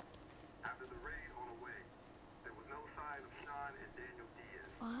 After the raid on the way, there was no sign of Sean and Daniel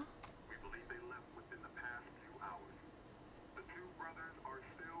Diaz. What? We believe they left within the past few hours. The two brothers are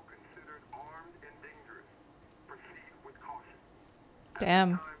still considered armed and dangerous. Proceed with caution.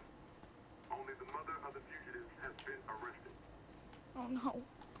 Damn. Only the mother of the fugitives has been arrested. Oh no.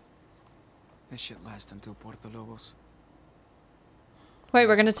 This should last until Puerto Lobos. Wait,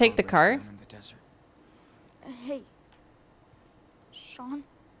 we're gonna Some take the car? progress down in the desert. Hey. Sean,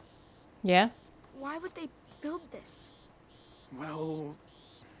 Yeah? why would they build this? Well,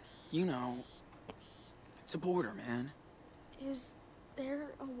 you know, it's a border, man. Is there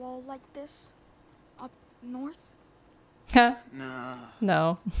a wall like this up north? Huh? Nah,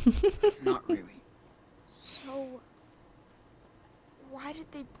 No. not really. So, why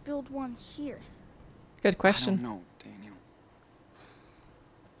did they build one here? Good I don't question. know, Daniel.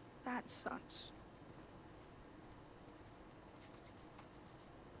 That sucks.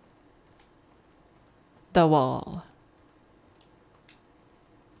 The wall.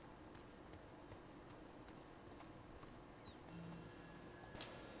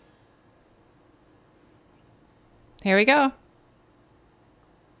 Here we go.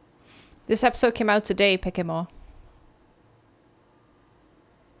 This episode came out today, Pekemo.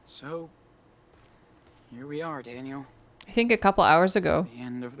 So, here we are, Daniel. I think a couple hours ago. The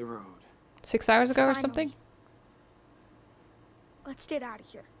end of the road. 6 hours ago or Finally. something? Let's get out of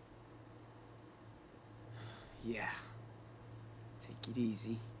here. Yeah. Take it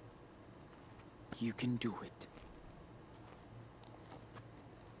easy. You can do it.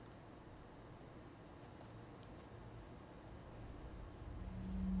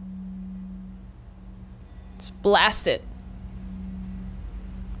 Let's blast it.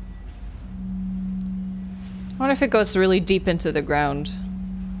 I wonder if it goes really deep into the ground.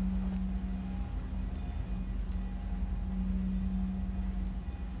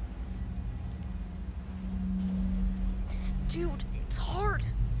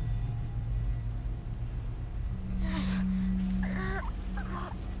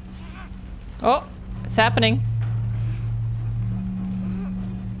 Oh, it's happening.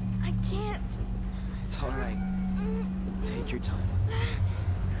 I can't. It's alright. Take your time.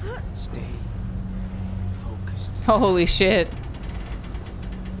 Stay focused. Holy shit.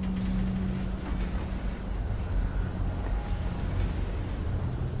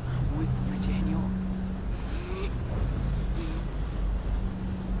 I'm with you, Daniel.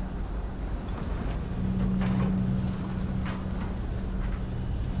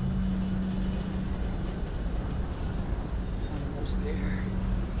 Almost there.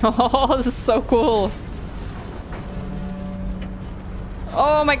 Oh, this is so cool.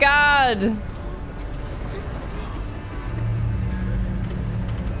 Oh my god.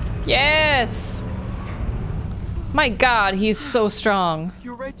 Yes. My god, he's so strong.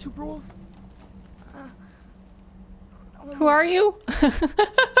 You're right, Superwolf? Who are you?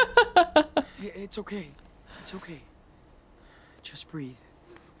 It's okay. It's okay. Just breathe.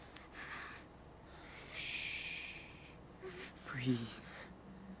 Shh. Breathe.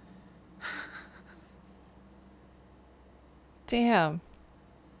 Damn.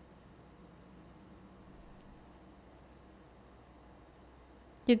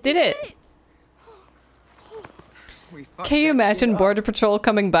 You did it. Can you imagine Border Patrol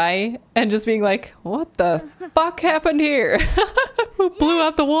coming by and just being like, what the fuck happened here? Who blew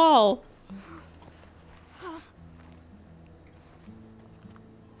out the wall?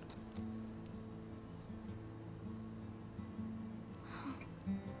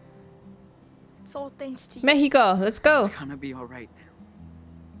 It's all thanks to you. Mexico, let's go. It's gonna be alright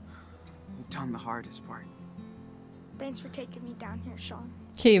now. We've done the hardest part. Thanks for taking me down here, Sean.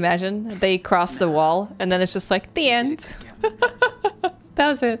 Can you imagine? They cross the wall and then it's just like, the end. That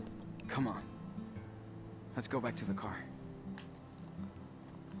was it. Come on. Let's go back to the car.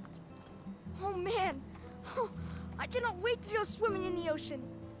 Oh man! I cannot wait to go swimming in the ocean.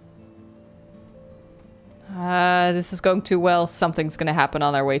 This is going too well. Something's gonna happen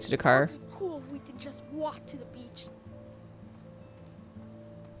on our way to the car. It'd be cool if we could just walk to the beach.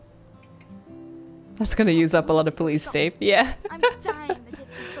 That's gonna use up a lot of police tape. Yeah. I'm dying to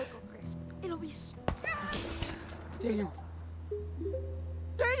get some Choco Crisp. It'll be Daniel!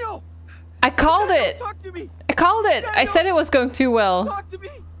 Daniel! I called it! Talk to me! I called it! I said it was going too well. Talk to me!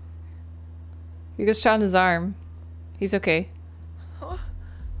 You just shot in his arm. He's okay.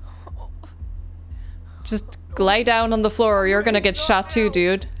 Just lie down on the floor or you're gonna get shot too,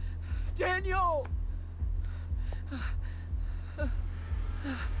 dude. Daniel!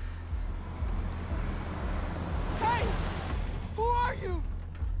 Hey! Who are you?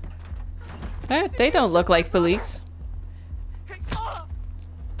 They don't look like police.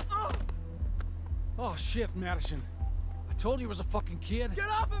 Oh shit, Madison. I told you he was a fucking kid. Get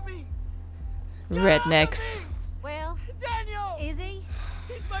off of me! Rednecks. Well, Daniel! is he?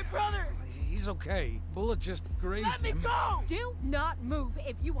 He's my brother! He's okay. Bullet just grazed Let me him. go! Do not move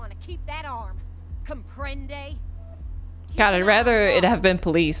if you want to keep that arm. Comprende? God, I'd rather it have been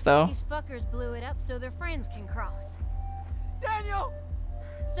police, though. These fuckers blew it up so their friends can cross. Daniel!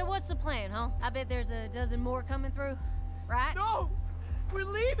 So what's the plan, huh? I bet there's a dozen more coming through, right? No! We're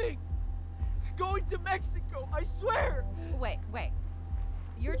leaving! Going to Mexico, I swear! Wait.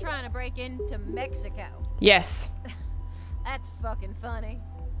 You're trying to break into Mexico. Yes. That's fucking funny.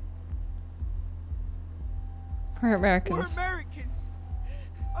 We're Americans. We're Americans!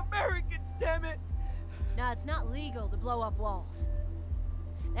 Americans, damn it! No, it's not legal to blow up walls.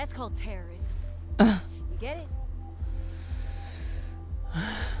 That's called terrorism. You get it?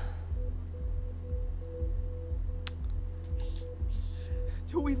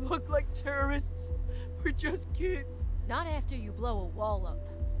 Do we look like terrorists? We're just kids. Not after you blow a wall up.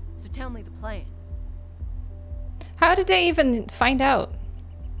 So tell me the plan. How did they even find out?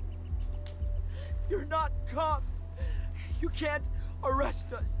 You're not cops. You can't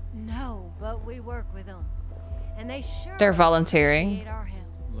arrest us. No, but we work with them. And they sure They're volunteering. appreciate our help.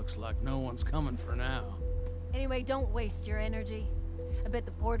 Looks like no one's coming for now. Anyway, don't waste your energy. I bet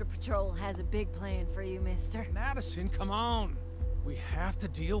the Border Patrol has a big plan for you, mister. Madison, come on. We have to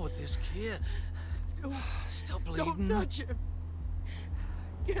deal with this kid. No, Still bleeding. don't touch him.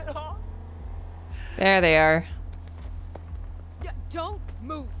 Get off. There they are. Don't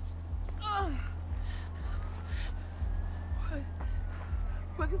move.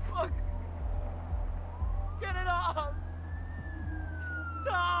 What the fuck? Get it off.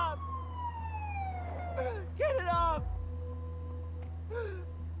 Stop. Get it off.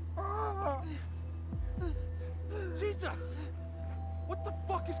 Jesus! What the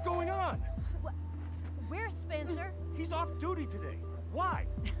fuck is going on? Where's Spencer? He's off duty today. Why?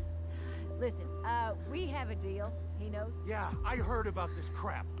 Listen, we have a deal. He knows. Yeah, I heard about this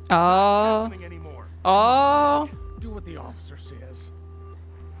crap. Oh. Not happening anymore. Oh. Do what the officer says.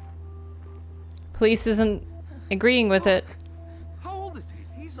 Police isn't agreeing with it. How old is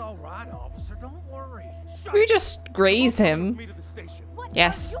he? He's all right, officer. Don't worry. We just grazed him. Me to the station. What?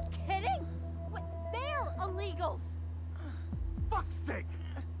 Yes. Are you kidding? What? They're illegals. Fuck's sake!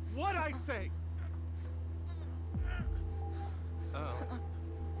 What'd I say?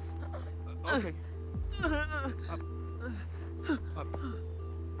 Okay.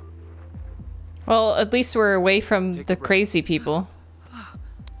 Well, at least we're away from the crazy people.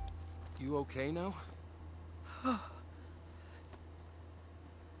 You okay now?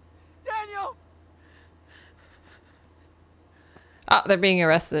 Daniel! Oh, they're being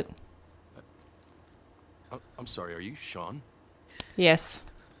arrested. I'm sorry, are you Sean? Yes.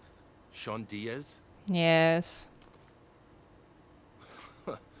 Sean Diaz? Yes.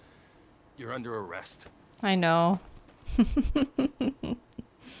 You're under arrest. I know.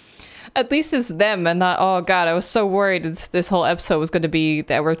 At least it's them and not, oh god, I was so worried this whole episode was going to be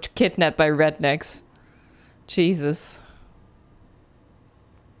that we're kidnapped by rednecks. Jesus.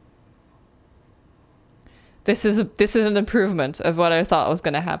 This is an improvement of what I thought was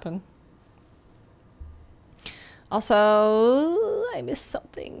going to happen. Also, I missed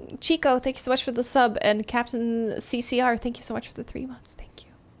something. Chico, thank you so much for the sub, and Captain CCR, thank you so much for the 3 months. Thank you.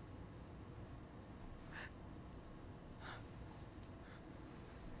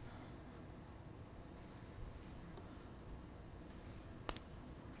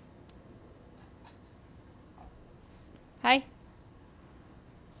 Hi.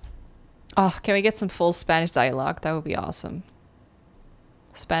 Oh, can we get some full Spanish dialogue? That would be awesome.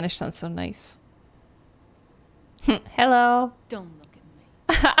 Spanish sounds so nice. Hello. Don't look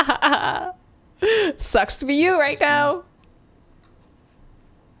at me. Sucks to be you right now.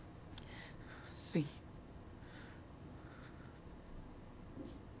 Sí.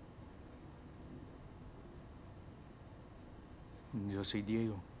 Yo soy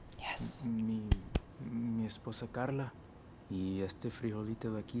Diego. Yes. Mi esposa Carla. Y este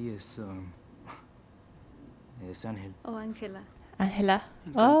frijolito de aquí es Ángel. Oh, Ángela. Ángela.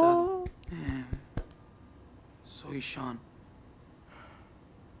 Encantado. Oh. Soy Sean.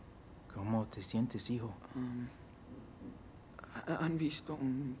 ¿Cómo te sientes, hijo? ¿Han visto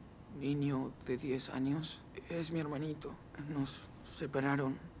un niño de 10 años? Es mi hermanito. Nos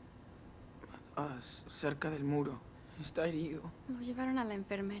separaron cerca del muro. Está herido. Lo llevaron a la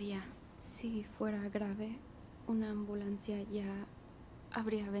enfermería. Si fuera grave, una ambulancia ya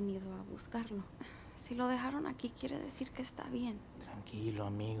habría venido a buscarlo. Si lo dejaron aquí, quiere decir que está bien. Tranquilo,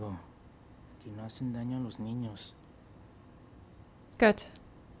 amigo. Aquí no hacen daño a los niños. Good.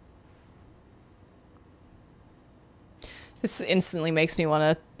 This instantly makes me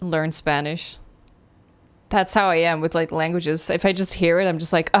want to learn Spanish. That's how I am with like languages. If I just hear it, I'm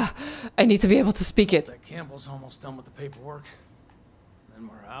just like, ah, I need to be able to speak it. That Campbell's almost done with the paperwork. Then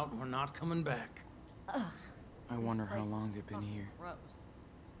we're out and we're not coming back. Ugh. I wonder how long they've been here. Gross.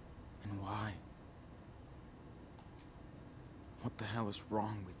 And why? What the hell is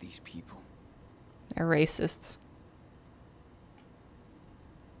wrong with these people? They're racists.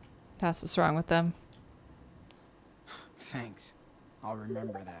 That's what's wrong with them. Thanks. I'll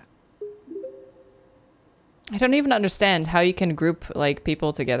remember that. I don't even understand how you can group like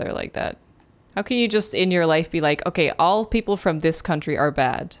people together like that. How can you just in your life be like, okay, all people from this country are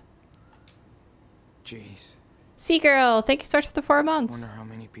bad? Jeez. Sea Girl, thank you so much for the 4 months. Wonder how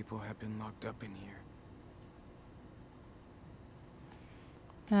many people have been locked up in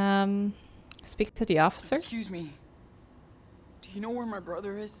here. Speak to the officer. Excuse me. Do you know where my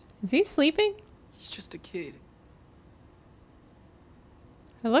brother is? Is he sleeping? He's just a kid.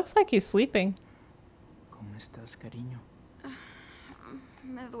 It looks like he's sleeping. ¿Cómo estás, cariño?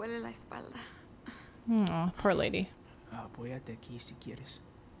 Me duele la espalda. Oh, poor lady. Apóyate aquí si quieres.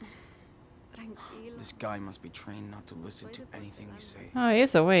 Tranquilo. This guy must be trained not to listen to anything we say. Oh, he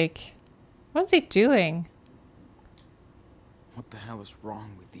is awake. What is he doing? What the hell is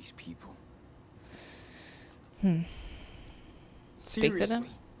wrong with these people? Speak to them.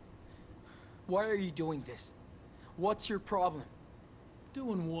 Seriously. Why are you doing this? What's your problem?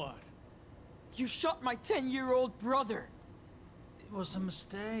 Doing what? You shot my 10-year-old brother. It was a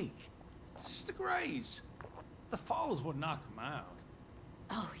mistake. It's just a graze. The fall is what knocked him out.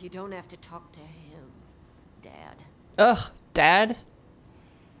 Oh, you don't have to talk to him, Dad. Ugh, Dad?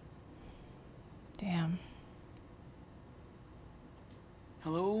 Damn.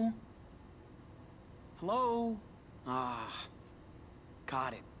 Hello? Hello? Ah,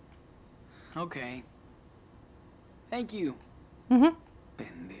 got it. Okay. Thank you. Mm-hmm.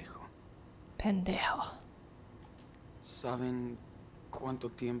 Pendejo. Pendejo. ¿Saben cuánto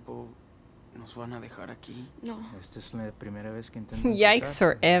tiempo nos van a dejar aquí? No. Esta es la primera vez que intentamos Yikes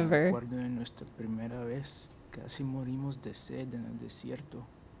cruzar. forever. Me acuerdo de nuestra primera vez. Casi morimos de sed en el desierto.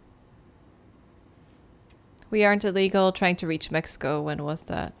 We aren't illegal trying to reach Mexico. When was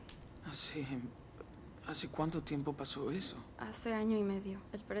that? ¿Hace cuánto tiempo pasó eso? Hace año y medio.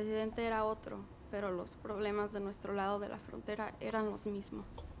 El presidente era otro, pero los problemas de nuestro lado de la frontera eran los mismos.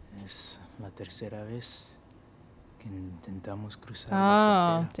 Es la tercera vez que intentamos cruzar Oh,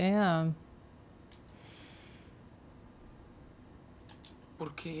 la frontera. damn.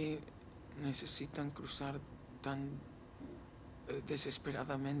 ¿Por qué necesitan cruzar tan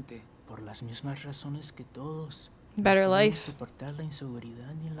desesperadamente? Por las mismas razones que todos. Better No podemos life. soportar la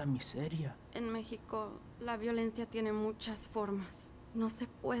inseguridad ni la miseria. En México, la violencia tiene muchas formas. No se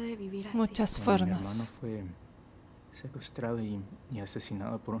puede vivir así. Muchas Cuando mi formas. hermano fue secuestrado y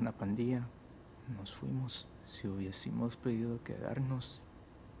asesinado por una pandilla, nos fuimos. Si hubiésemos podido quedarnos,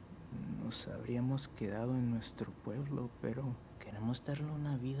 nos habríamos quedado en nuestro pueblo, pero queremos darle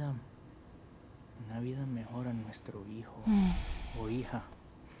una vida mejor a nuestro hijo o hija.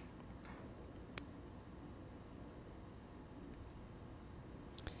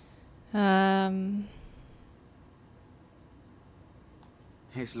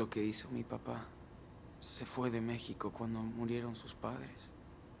 Es lo que hizo mi papá. Se fue de México cuando murieron sus padres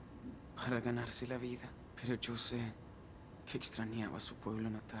para ganarse la vida. Pero yo sé que extrañaba su pueblo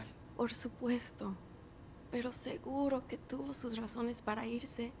natal. Por supuesto. Pero seguro que tuvo sus razones para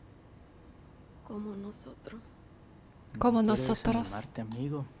irse. Como nosotros. Como No quiero nosotros. desanimarte,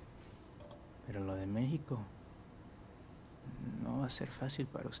 amigo, pero lo de México no va a ser fácil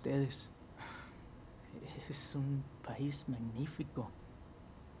para ustedes. Es un país magnífico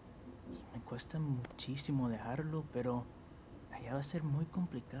y me cuesta muchísimo dejarlo, pero allá va a ser muy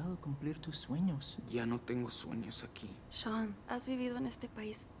complicado cumplir tus sueños. Ya no tengo sueños aquí. Sean, has vivido en este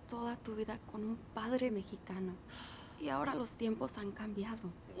país toda tu vida con un padre mexicano. Y ahora los tiempos han cambiado.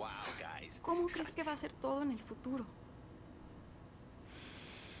 Wow, guys. ¿Cómo crees que va a ser todo en el futuro?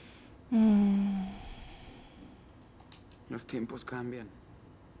 Los tiempos cambian,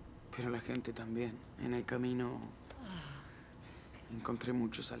 pero la gente también. En el camino encontré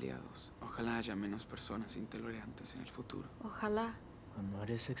muchos aliados. Ojalá haya menos personas intolerantes en el futuro. Ojalá. Cuando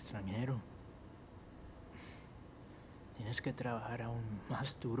eres extranjero, tienes que trabajar aún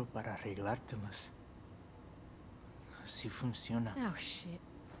más duro para arreglártelas. Así funciona. Oh, shit.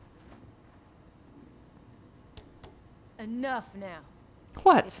 Enough now.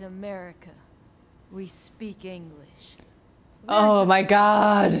 What? It's America. We speak English. Oh my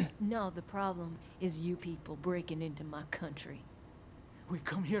god. No, the problem is you people breaking into my country. We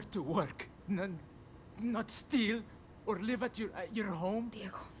come here to work, not steal or live at your home.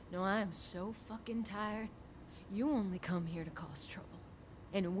 Diego. No, I am so fucking tired. You only come here to cause trouble.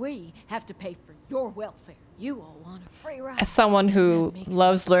 And we have to pay for your welfare. You all want a free ride. As someone who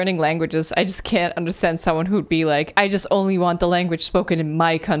loves learning languages, I just can't understand someone who'd be like, I just only want the language spoken in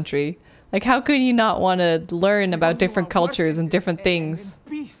my country. Like, how could you not want to learn about different cultures and different things?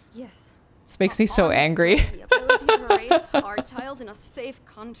 Yes. This makes me so angry. The ability to raise our child in a safe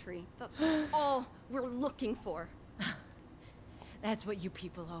country. That's all we're looking for. That's what you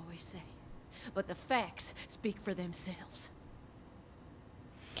people always say. But the facts speak for themselves.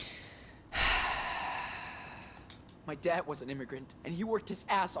 My dad was an immigrant, and he worked his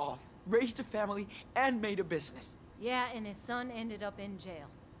ass off, raised a family, and made a business. Yeah, and his son ended up in jail.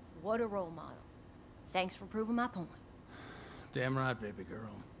 What a role model. Thanks for proving my point. Damn right, baby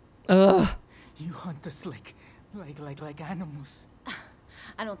girl. Ugh. You hunt us like animals.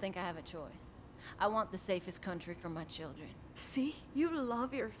 I don't think I have a choice. I want the safest country for my children. See? You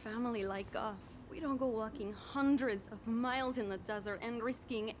love your family like us. We don't go walking hundreds of miles in the desert and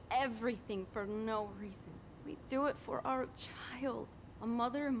risking everything for no reason. We do it for our child. A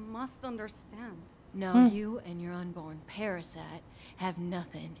mother must understand. No, you and your unborn parasite have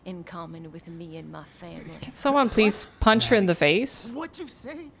nothing in common with me and my family. Can someone please punch her in the face? What you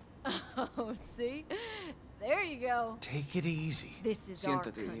say? Oh, see? There you go. Take it easy. This is our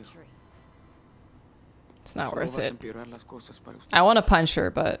Siéntate, country. Diego. It's not Solo worth vas a it. empeorar las cosas para ustedes. I want to punch her,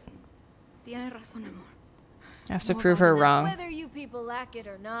 but Tiene razón, amor. I have to Hold prove on her now. wrong. Whether you people like it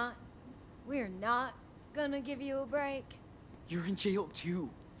or not, we're not gonna give you a break. You're in jail too,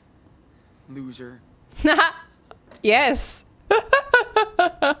 loser. Yes.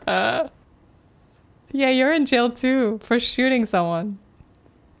 Yeah, you're in jail too for shooting someone.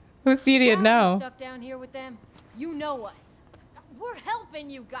 Who's the idiot Why are we now? stuck down here with them? You know us. We're helping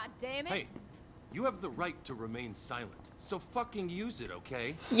you, goddammit. Hey, You have the right to remain silent, so fucking use it,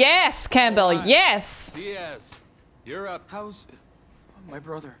 okay? Yes, Campbell, yes! Diaz, you're up. How's my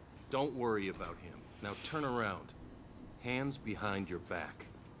brother? Don't worry about him. Now turn around. Hands behind your back.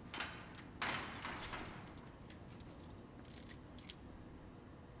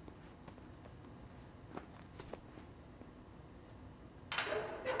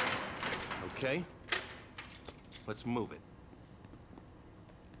 Okay? Let's move it.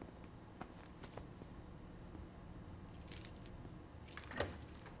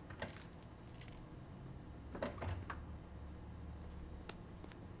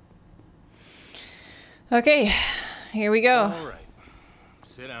 Okay, here we go. All right.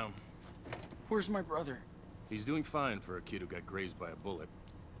 Sit down. Where's my brother? He's doing fine for a kid who got grazed by a bullet.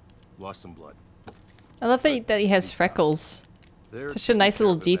 Lost some blood. I love that he has freckles. Such a nice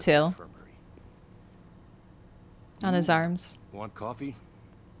little detail on his arms. Want coffee?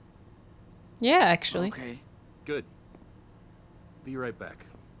 Yeah, actually. Okay. Good. Be right back.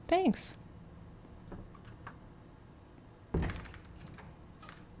 Thanks.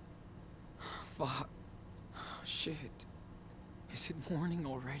 Fuck. Shit. Is it morning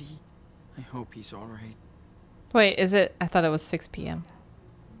already? I hope he's alright. Wait, is it? I thought it was 6 p.m.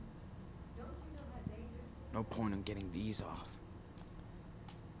 No point in getting these off.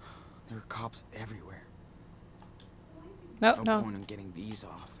 There are cops everywhere. No, No no. point in getting these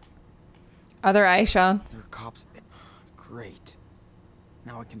off. Other eye, Sean. There are cops. Great.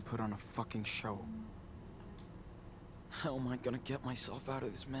 Now I can put on a fucking show. How am I gonna get myself out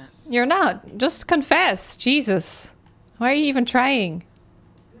of this mess? You're not. Just confess. Jesus. Why are you even trying?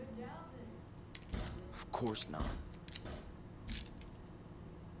 Of course not.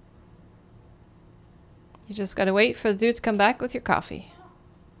 You just gotta wait for the dude to come back with your coffee.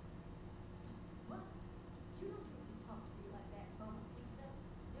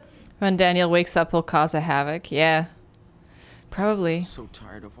 When Daniel wakes up, he'll cause a havoc. Yeah. Probably. So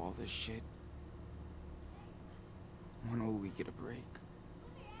tired of all this shit. When will we get a break?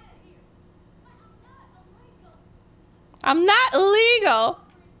 I'm not illegal.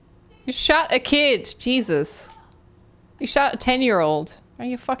 You shot a kid. Jesus. You shot a 10-year-old. Are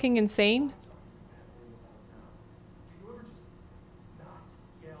you fucking insane?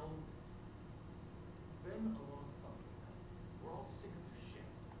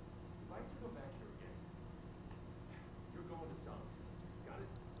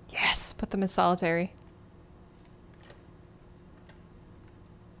 Yes, put them in solitary.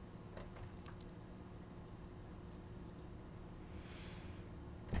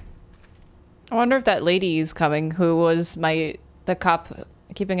 I wonder if that lady is coming who was the cop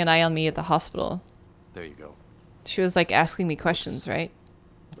keeping an eye on me at the hospital. There you go. She was like asking me questions, right?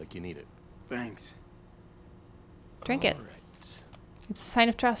 Like you need it. Thanks. Drink it. It's a sign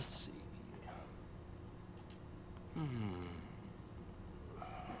of trust.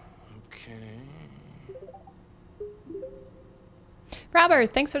 Okay.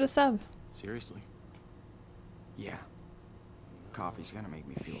 Robert, thanks for the sub. Seriously? Yeah. Coffee's gonna make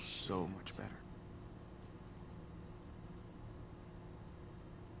me feel so much better.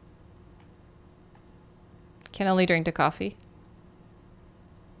 Can only drink the coffee.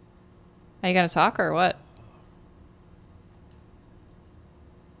 Are you gonna talk or what?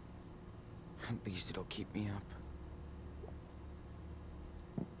 At least it'll keep me up.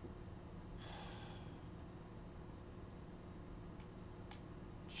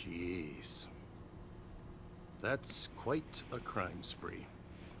 Jeez. That's quite a crime spree.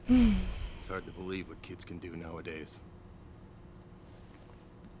 It's hard to believe what kids can do nowadays.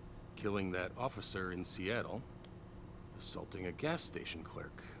 Killing that officer in Seattle, assaulting a gas station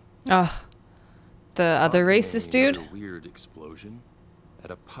clerk. Ugh. The other racist dude? A weird explosion at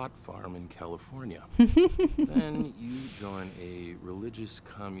a pot farm in California. Then you join a religious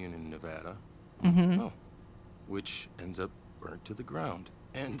commune in Nevada. Oh, which ends up burnt to the ground.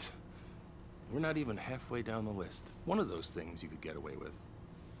 And we're not even halfway down the list. One of those things you could get away with.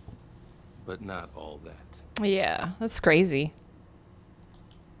 But not all that. Yeah, that's crazy.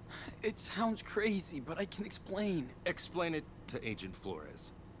 It sounds crazy, but I can explain. Explain it to Agent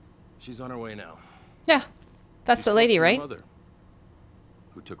Flores. She's on her way now. Yeah, that's the lady, right? Mother,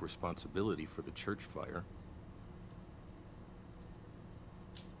 who took responsibility for the church fire.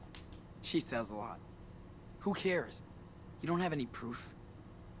 She says a lot. Who cares? You don't have any proof.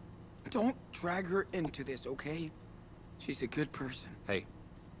 Don't drag her into this, okay? She's a good person. Hey,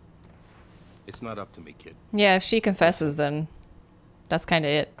 it's not up to me, kid. Yeah, if she confesses, then that's kind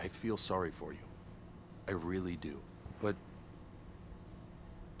of it. I feel sorry for you. I really do. But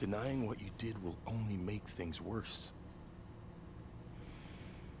denying what you did will only make things worse.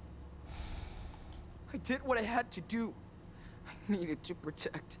 I did what I had to do. I needed to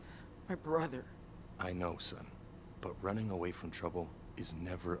protect my brother. I know, son. But running away from trouble is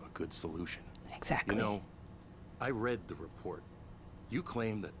never a good solution. Exactly. You know, I read the report. You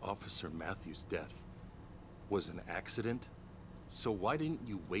claim that Officer Matthews' death was an accident. So why didn't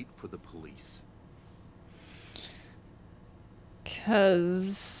you wait for the police?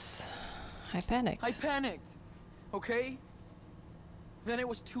 'Cause I panicked. I panicked, okay? Then it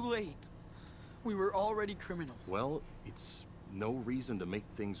was too late. We were already criminals. Well, it's no reason to make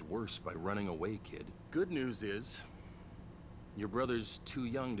things worse by running away, kid. Good news is, your brother's too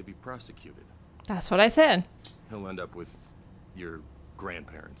young to be prosecuted. That's what I said. He'll end up with your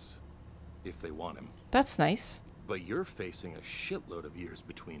grandparents, if they want him. That's nice. But you're facing a shitload of years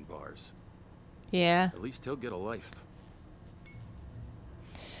between bars. Yeah. At least he'll get a life.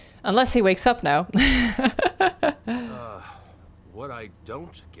 Unless he wakes up now. What I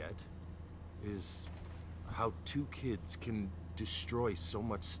don't get is how two kids can destroy so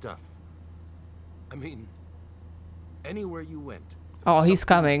much stuff. I mean, anywhere you went. Oh, he's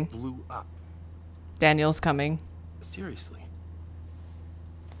coming. Blew up. Daniel's coming. Seriously.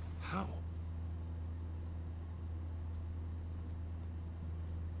 How?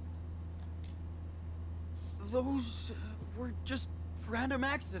 Those were just random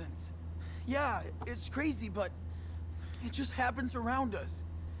accidents. Yeah, it's crazy, but it just happens around us.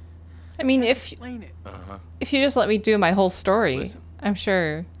 I mean, if you just let me do my whole story, Listen. I'm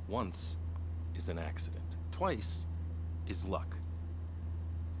sure. Once is an accident. Twice is luck.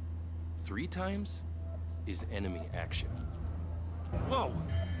 3 times is enemy action. Whoa!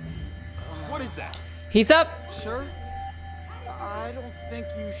 What is that? He's up. Sir, I don't think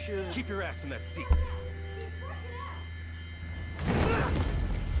you should. Keep your ass in that seat.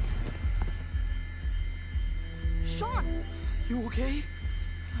 Sean! You okay?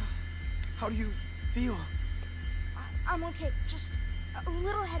 How do you feel? I'm okay. Just a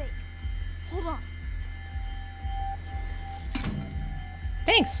little headache. Hold on.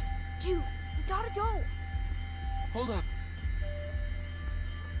 Thanks. Dude, we gotta go. Hold up.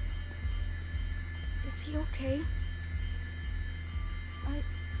 Is he okay?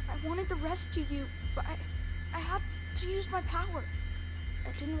 I wanted to rescue you, but I had to use my power.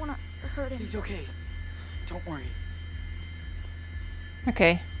 I didn't want to hurt him. He's okay. Don't worry.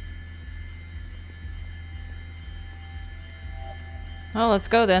 Okay. Well, let's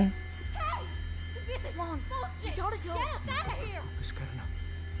go then. Hey! This is Mom, we gotta go. Get us out of here! Pues Carla,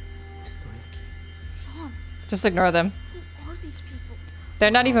 estoy aquí. Sean, Just ignore them. who are these people?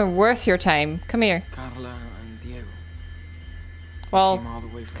 They're not even worth your time. Come here. Carla and Diego. Well, came all the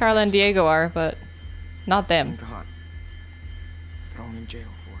way from Carla and Diego are, but not them. God. Thrown in jail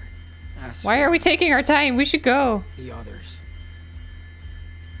for it. As Why for are we taking our time? We should go. the others?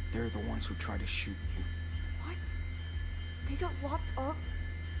 They're the ones who try to shoot you. What? They got locked up?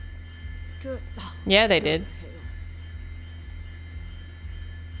 Good. Yeah, they did.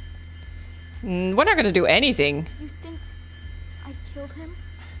 We're not gonna do anything. You think I killed him?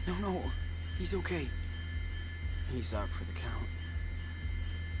 No. He's okay. He's out for the count.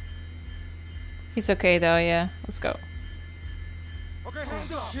 He's okay though, yeah. Let's go. Okay,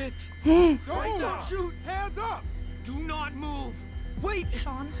 hands up. Shit! Don't shoot! Hands up! Do not move! Wait!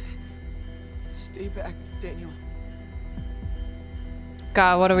 Sean? Stay back, Daniel.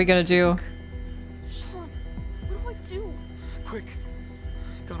 God, what are we gonna do? Sean, what do I do? Quick.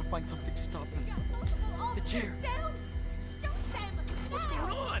 Gotta find something to stop them. The chair. What's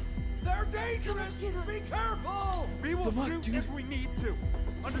going on? They're dangerous! Be careful! We will shoot if we need to.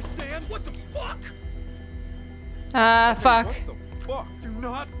 Understand? What the fuck? Fuck. What the fuck? Do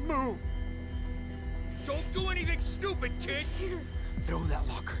not move! Don't do anything stupid, kid! Throw that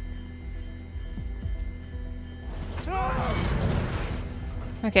locker.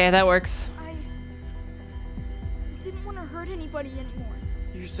 Okay, that works. I didn't want to hurt anybody anymore.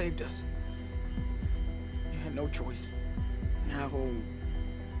 You saved us. You had no choice. Now,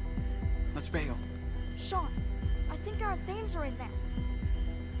 let's bail. Sean, I think our things are in there.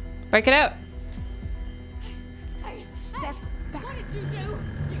 Break it out. Step back. What did you do?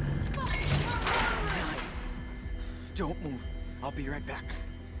 Nice. Don't move. I'll be right back.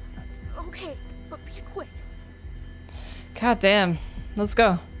 Okay, but be quick. God damn. Let's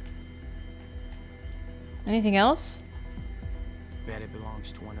go. Anything else? Bet it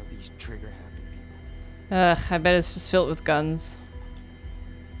belongs to one of these trigger-happy people. Ugh, I bet it's just filled with guns.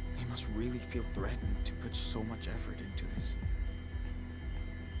 They must really feel threatened to put so much effort into this.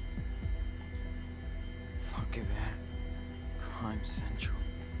 Look at that. Crime Central.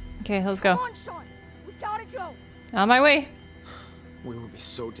 Okay, let's go. Come on, Sean. We gotta go. On my way. We would be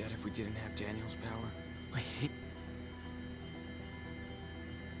so dead if we didn't have Daniel's power. I hate...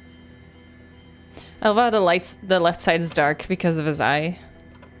 I love how the left side is dark because of his eye.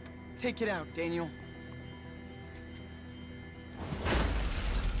 Take it out, Daniel.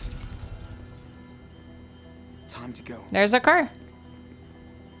 Time to go. There's our car.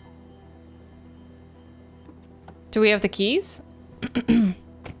 Do we have the keys?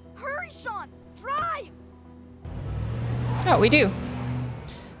 Hurry, Sean! Drive! Oh, we do.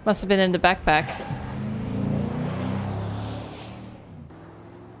 Must have been in the backpack.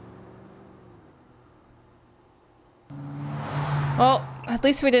 Well, at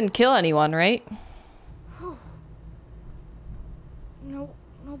least we didn't kill anyone, right?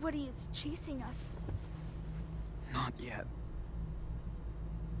 Nobody is chasing us. Not yet.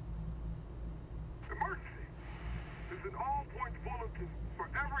 Emergency! There's an all-points bulletin for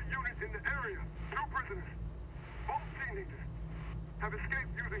every unit in the area. 2 prisoners, both teenagers, have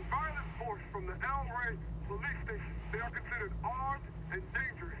escaped using violent force from the El Rey police station. They are considered armed and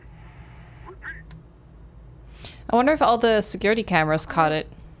dangerous. Repeat. I wonder if all the security cameras caught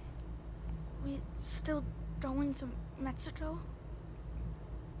it. We still going to Mexico?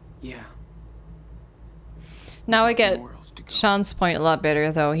 Yeah. Now I get Sean's point a lot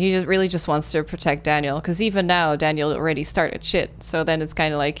better, though. He really just wants to protect Daniel, because even now, Daniel already started shit. So then it's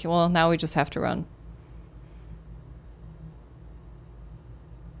kind of like, well, now we just have to run.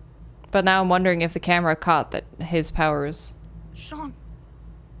 But now I'm wondering if the camera caught that his powers. Sean,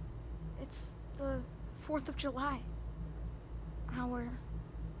 it's the 4th of July. Our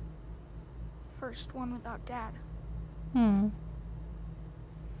first one without Dad. Hmm.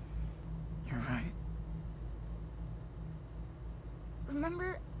 You're right.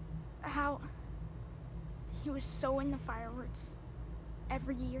 Remember how he was so into fireworks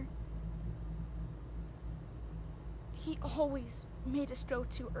every year? He always made us go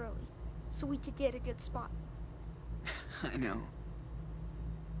too early so we could get a good spot. I know.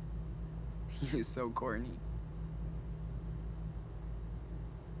 He is so corny.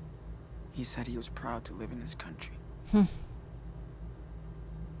 He said he was proud to live in his country.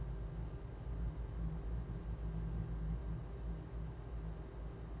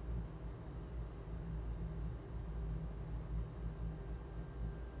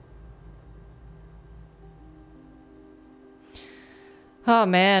 Oh,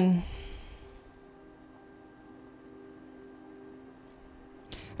 man.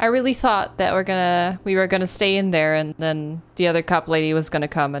 I really thought that we were gonna stay in there and then the other cop lady was gonna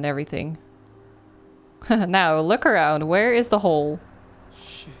come and everything. Now, look around. Where is the hole?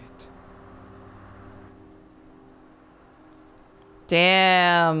 Shit.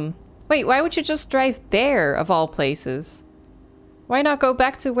 Damn. Wait, why would you just drive there, of all places? Why not go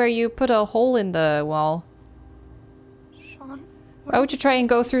back to where you put a hole in the wall? Sean? Why would you try and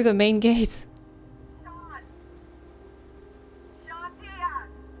go through the main gate?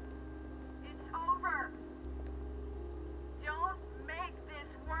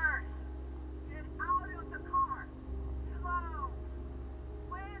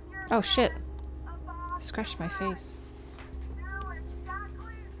 Oh shit. Scratched my face.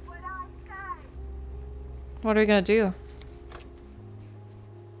 What are we gonna do?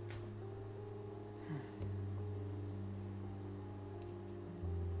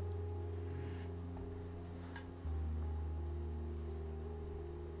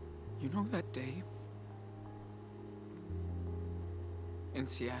 You know that day? In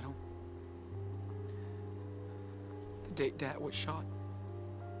Seattle? The day Dad was shot?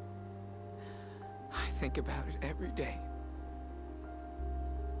 I think about it every day.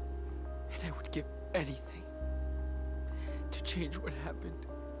 And I would give anything to change what happened.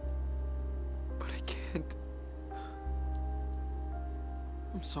 But I can't.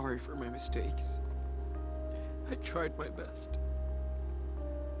 I'm sorry for my mistakes. I tried my best.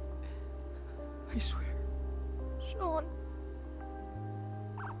 I swear. Sean.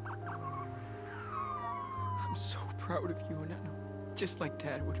 I'm so proud of you, and I know, just like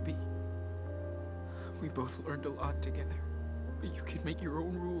Dad would be. We both learned a lot together, but you can make your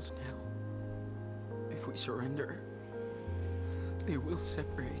own rules now. If we surrender, they will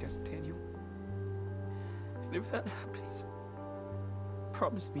separate us, Daniel. And if that happens,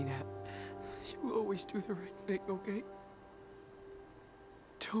 promise me that you will always do the right thing, okay?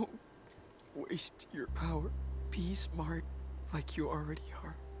 Don't waste your power. Be smart like you already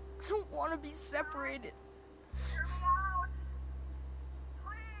are. I don't want to be separated. Hear me out.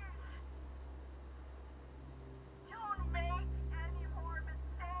 Please. Don't make any more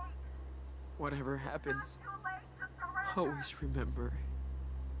mistakes. Whatever happens, always remember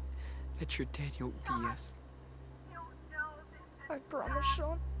that you're Daniel Diaz. I promise,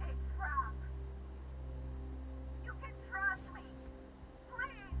 Sean. You can trust me.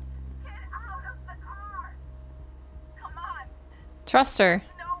 Please, get out of the car. Come on. Trust her.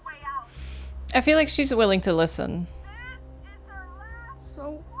 No way out. I feel like she's willing to listen.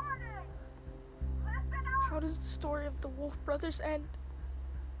 So, how does the story of the Wolf brothers end?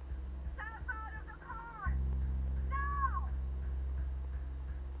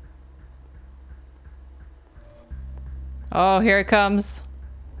 Oh, here it comes.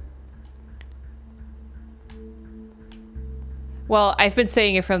 Well, I've been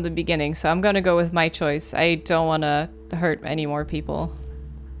saying it from the beginning, so I'm gonna go with my choice. I don't want to hurt any more people.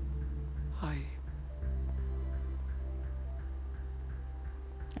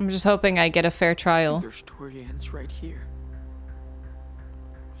 I'm just hoping I get a fair trial. Their story ends right here.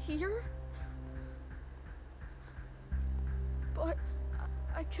 Here? But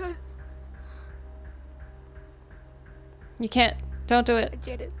I could... You can't. Don't do it. I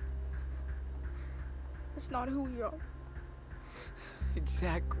get it. That's not who we are.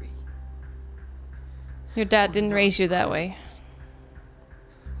 Exactly. Your dad didn't raise you that way.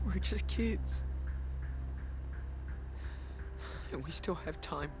 We're just kids. And we still have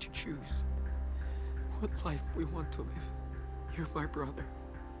time to choose what life we want to live. You're my brother.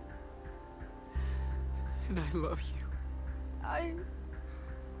 And I love you.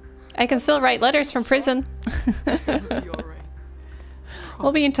 I can still write letters from prison. It's gonna be alright.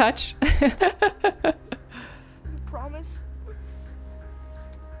 We'll be in touch. You promise?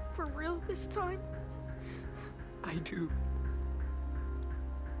 For real this time? I do.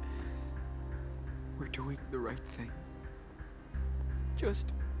 We're doing the right thing.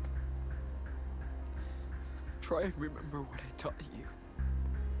 Just try and remember what I taught you.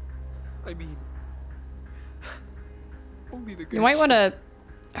 I mean, only the good. You might want to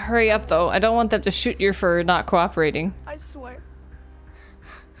hurry up, though. I don't want them to shoot you for not cooperating. I swear.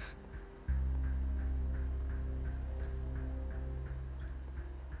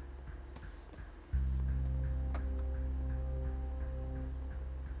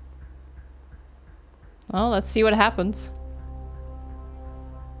 Well, let's see what happens.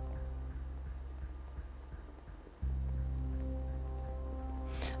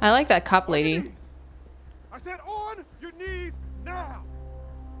 I like that cop lady. I said on your knees now.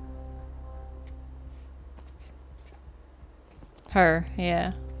 Her,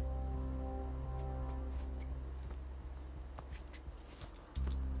 yeah.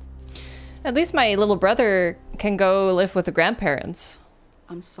 At least my little brother can go live with the grandparents.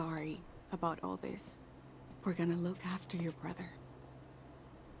 I'm sorry about all this. We're gonna look after your brother.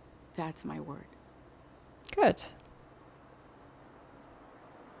 That's my word. Good.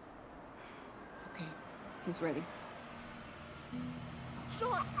 Okay, he's ready.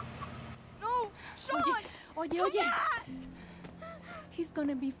 Sean! No! Sean! Oye. He's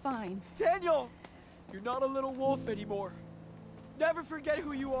gonna be fine. Daniel! You're not a little wolf anymore. Never forget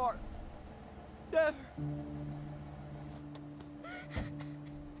who you are. Never.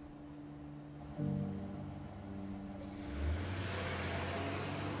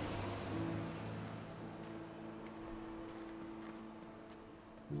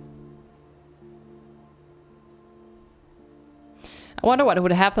 I wonder what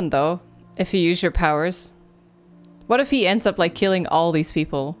would happen, though, if you use your powers. What if he ends up, like, killing all these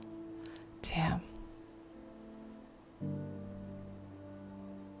people? Damn. Do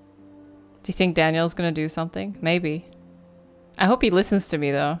you think Daniel's gonna do something? Maybe. I hope he listens to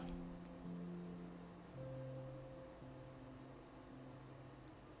me, though.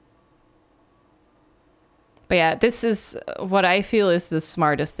 But yeah, this is what I feel is the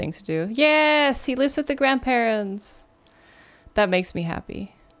smartest thing to do. Yes, he lives with the grandparents. That makes me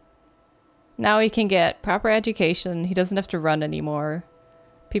happy. Now he can get proper education. He doesn't have to run anymore.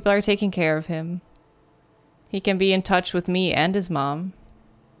 People are taking care of him. He can be in touch with me and his mom.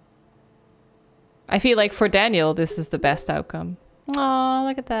 I feel like for Daniel, this is the best outcome. Aw,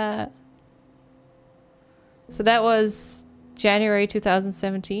 look at that. So that was January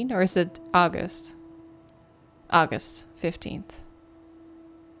 2017, or is it August? August 15th.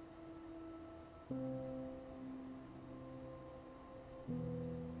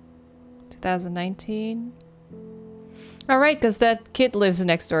 (2019). All right, because that kid lives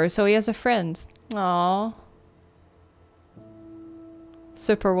next door, so he has a friend. Aww.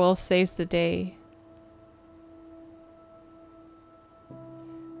 Super Wolf saves the day.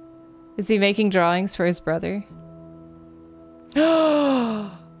 Is he making drawings for his brother? Oh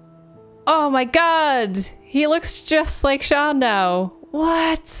my god! He looks just like Sean now.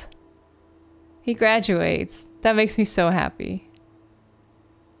 What? He graduates. That makes me so happy.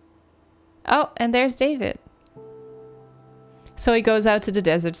 Oh, and there's David. So he goes out to the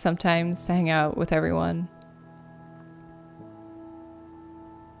desert sometimes to hang out with everyone.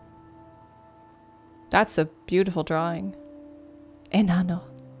 That's a beautiful drawing. Enano.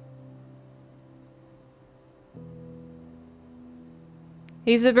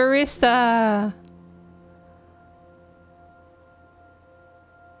 He's a barista.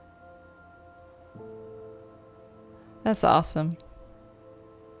 That's awesome.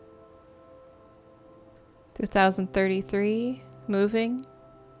 2033, moving.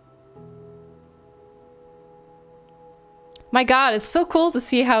 My God, it's so cool to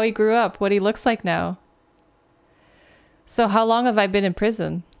see how he grew up, what he looks like now. So how long have I been in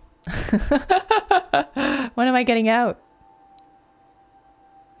prison? When am I getting out?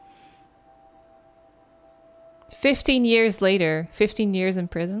 15 years later. 15 years in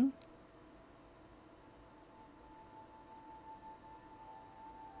prison?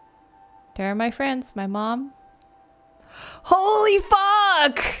 There are my friends, my mom. Holy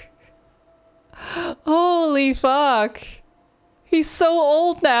fuck! Holy fuck! He's so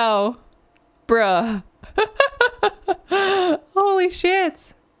old now. Bruh. Holy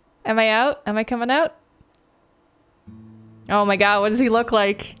shit. Am I out? Am I coming out? Oh my God, what does he look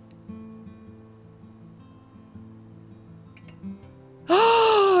like?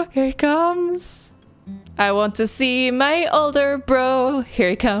 Oh, here he comes. I want to see my older bro.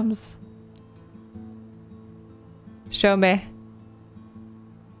 Here he comes. Show me.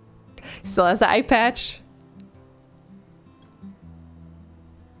 Still has the eye patch.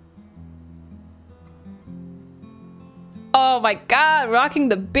 Oh my God, rocking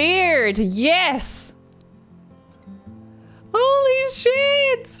the beard. Yes. Holy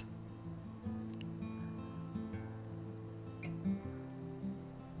shit.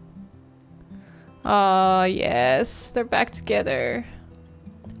 Oh, yes. They're back together.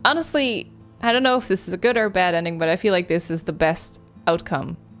 Honestly, I don't know if this is a good or a bad ending, but I feel like this is the best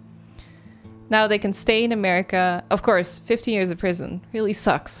outcome. Now they can stay in America. Of course, 15 years of prison really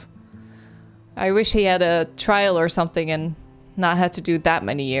sucks. I wish he had a trial or something and not had to do that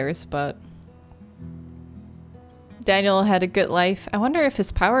many years, but... Daniel had a good life. I wonder if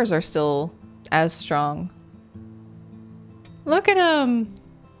his powers are still as strong. Look at him!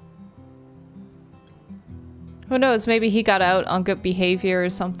 Who knows, maybe he got out on good behavior or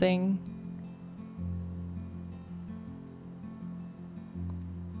something.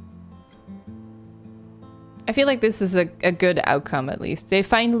 I feel like this is a good outcome, at least. They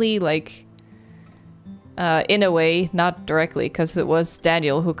finally, like, in a way, not directly, because it was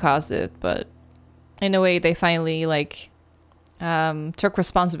Daniel who caused it, but in a way they finally, like, took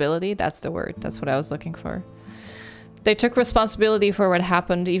responsibility. That's the word. That's what I was looking for. They took responsibility for what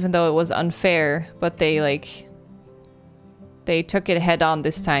happened, even though it was unfair, but they, like, they took it head on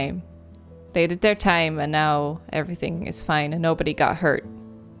this time. They did their time, and now everything is fine, and nobody got hurt.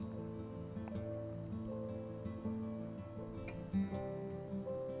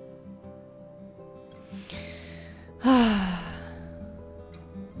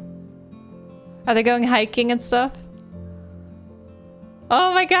 Are they going hiking and stuff?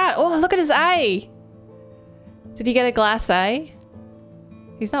 Oh my God! Oh, look at his eye! Did he get a glass eye?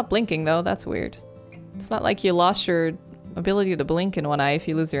 He's not blinking though, that's weird. It's not like you lost your ability to blink in one eye if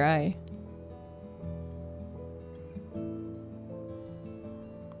you lose your eye.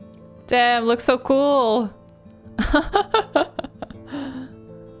 Damn, looks so cool!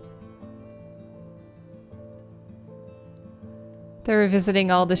 They're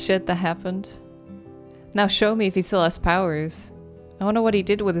revisiting all the shit that happened. Now show me if he still has powers. I wonder what he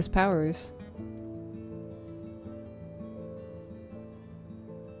did with his powers.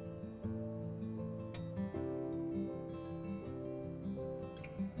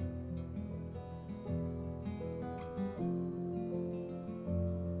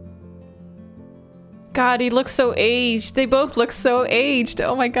 God, he looks so aged. They both look so aged.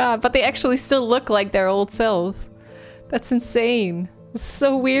 Oh my God, but they actually still look like their old selves. That's insane. It's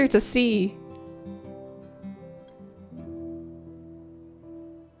so weird to see.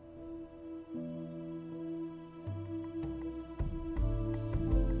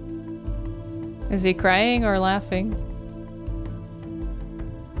 Is he crying or laughing?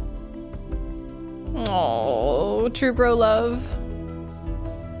 Oh, true bro love.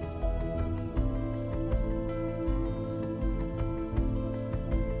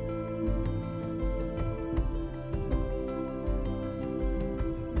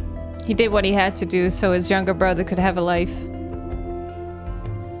 He did what he had to do so his younger brother could have a life.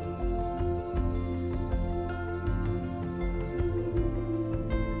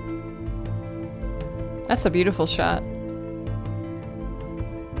 That's a beautiful shot.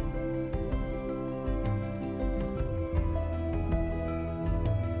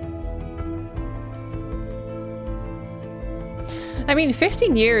 I mean,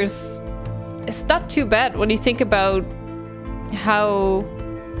 15 years is not too bad when you think about how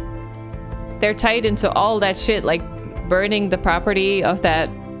they're tied into all that shit, like burning the property of that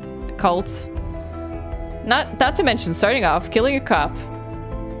cult. Not to mention, starting off, killing a cop.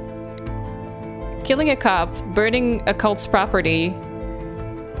 Killing a cop, burning a cult's property,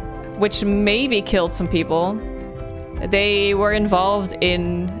 which maybe killed some people. They were involved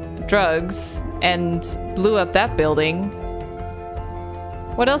in drugs and blew up that building.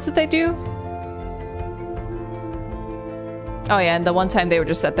 What else did they do? Oh yeah, and the one time they were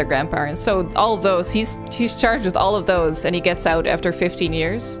just at their grandparents. So all of those, he's charged with all of those, and he gets out after 15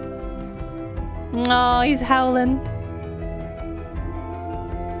 years. Oh, he's howling.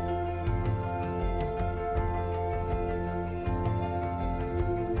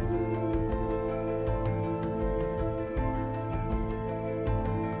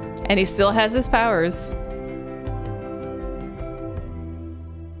 And he still has his powers.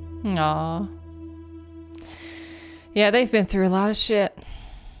 Aww. Yeah, they've been through a lot of shit.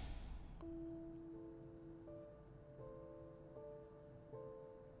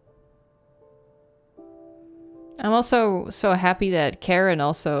 I'm also so happy that Karen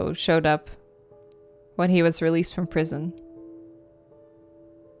also showed up when he was released from prison.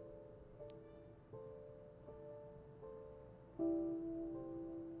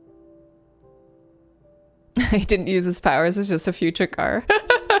 He didn't use his powers, it's just a future car.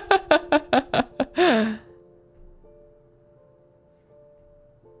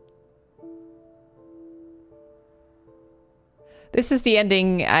 This is the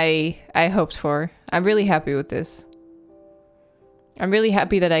ending I hoped for. I'm really happy with this. I'm really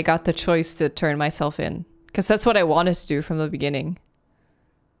happy that I got the choice to turn myself in, because that's what I wanted to do from the beginning.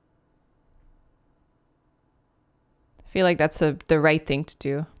 I feel like that's the right thing to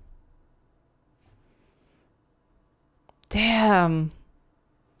do. Damn.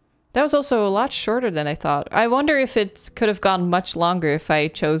 That was also a lot shorter than I thought. I wonder if it could have gone much longer if I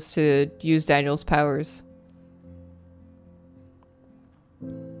chose to use Daniel's powers.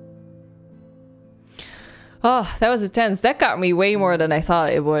 Oh, that was intense. That got me way more than I thought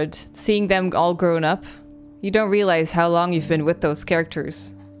it would. Seeing them all grown up. You don't realize how long you've been with those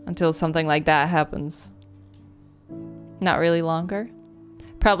characters until something like that happens. Not really longer.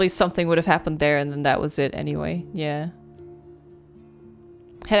 Probably something would have happened there and then that was it anyway. Yeah.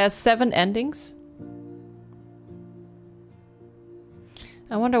 It has 7 endings.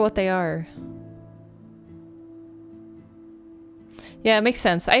 I wonder what they are. Yeah, it makes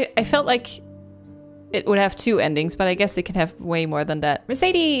sense. I felt like it would have 2 endings, but I guess it can have way more than that.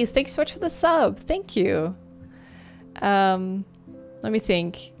 Mercedes, thanks so much for the sub. Thank you. Let me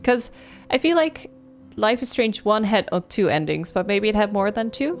think. Because I feel like Life is Strange 1 had 2 endings, but maybe it had more than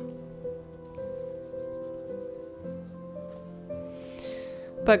 2?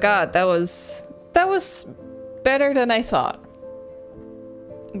 But God, that was better than I thought.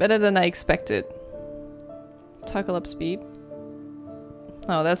 Better than I expected. Toggle up speed.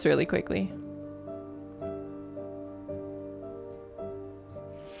 Oh, that's really quickly.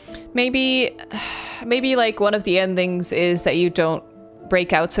 Maybe like one of the endings is that you don't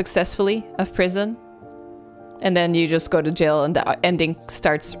break out successfully of prison. And then you just go to jail and the ending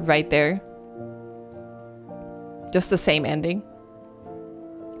starts right there. Just the same ending.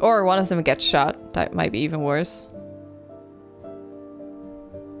 Or one of them gets shot. That might be even worse.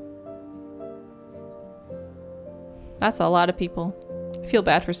 That's a lot of people. I feel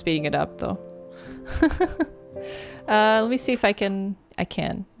bad for speeding it up though. Let me see if I can. I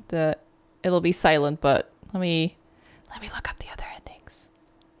can. It'll be silent, but let me look up the other endings.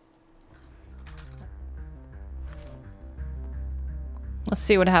 Let's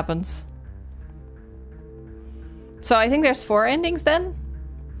see what happens. So I think there's 4 endings then?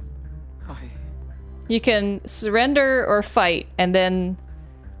 You can surrender or fight, and then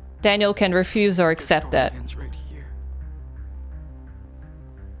Daniel can refuse or accept that. Right here.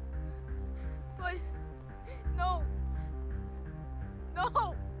 But no.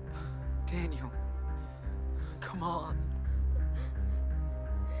 No. Daniel, come on.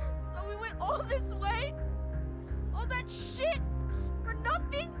 So we went all this way? All that shit for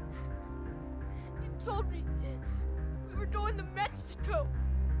nothing? You told me we were going to Mexico.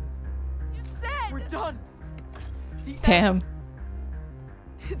 You said we're done. Damn.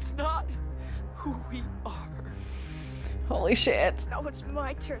 It's not who we are. Holy shit. Now it's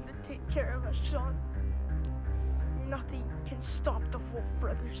my turn to take care of us, Sean. Nothing can stop the Wolf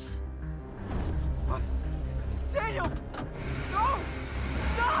brothers. What? Daniel! No!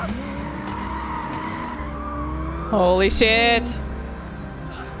 Stop! Holy shit.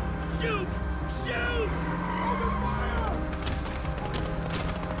 Shoot! Shoot! Open fire!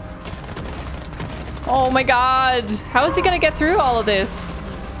 Oh my god! How is he gonna get through all of this?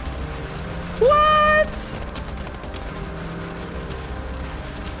 What?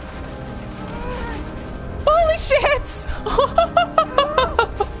 Holy shit!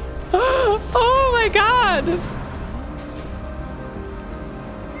 Oh my god!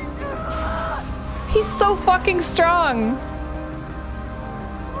 He's so fucking strong!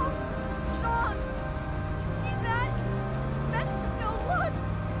 Sean! You see that? Mexico,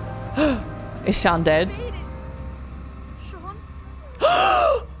 look! Is Sean dead? Sean?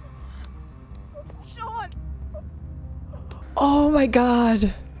 Sean! Oh my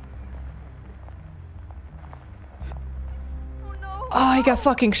god! Oh, he got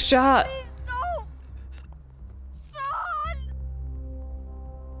fucking shot!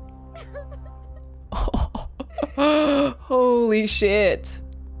 Holy shit.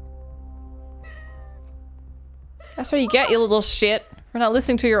 That's what you get, you little shit. For not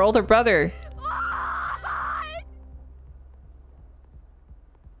listening to your older brother.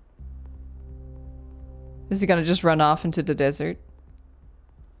 Is he gonna just run off into the desert?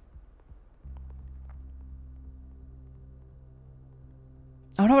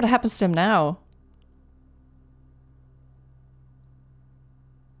 I don't know what happens to him now.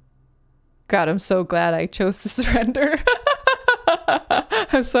 God, I'm so glad I chose to surrender.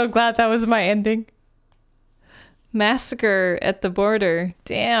 I'm so glad that was my ending. Massacre at the border.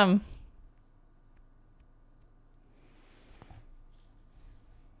 Damn.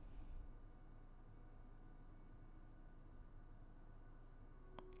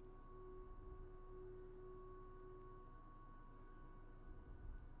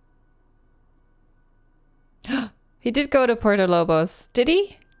 He did go to Puerto Lobos. Did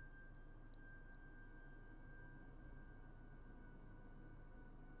he?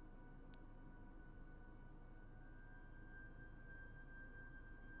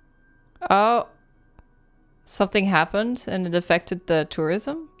 Oh. Something happened and it affected the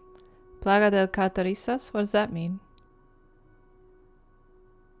tourism? Plaga del Cataristas? What does that mean?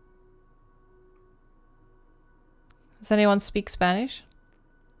 Does anyone speak Spanish?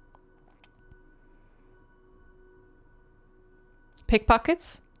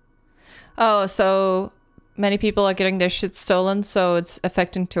 Pickpockets? Oh, so many people are getting their shit stolen, so it's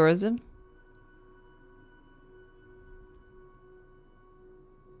affecting tourism?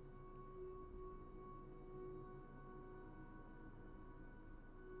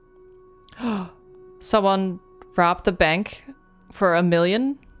 Someone robbed the bank for $1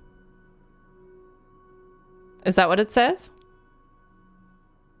 million? Is that what it says?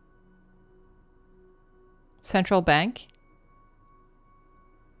 Central Bank?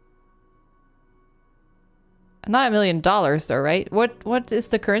 Not $1 million though, right? What is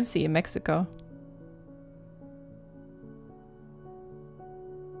the currency in Mexico?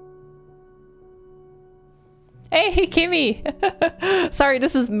 Hey, Kimmy! Sorry,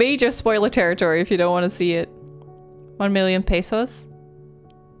 this is major spoiler territory if you don't want to see it. 1 million pesos?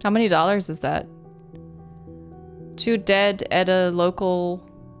 How many dollars is that? 2 dead at a local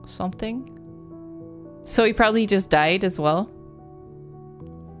something? So he probably just died as well?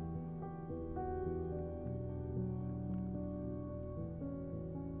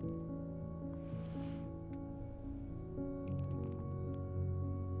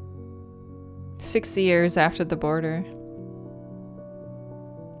 $60 years after the border.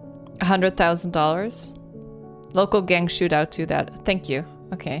 $100,000. Local gang shootout to that. Thank you.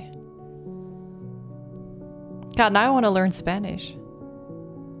 Okay. God, now I want to learn Spanish.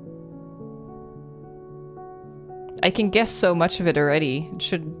 I can guess so much of it already. It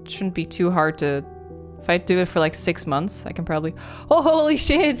shouldn't be too hard to... If I do it for like 6 months, I can probably... Oh, holy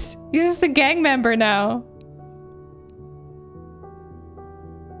shit! He's just a gang member now!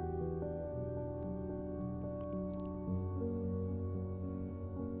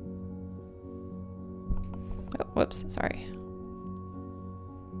 Oh, whoops, sorry.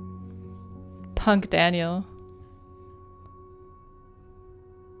 Punk Daniel.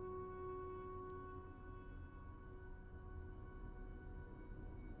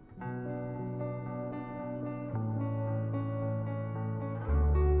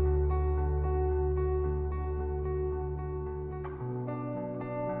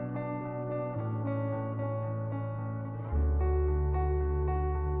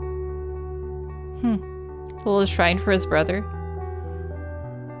 A little shrine for his brother.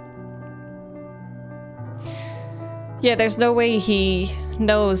 Yeah, there's no way he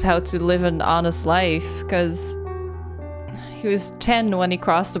knows how to live an honest life, because he was 10 when he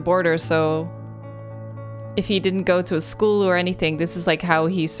crossed the border, so if he didn't go to a school or anything, this is like how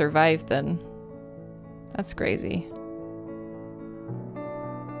he survived then. That's crazy.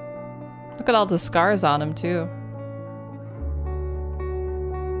 Look at all the scars on him, too.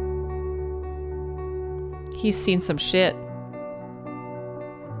 He's seen some shit.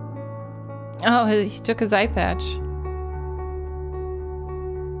 Oh, he took his eye patch.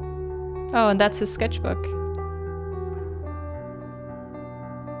 Oh, and that's his sketchbook.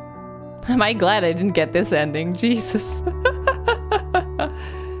 Am I glad I didn't get this ending? Jesus.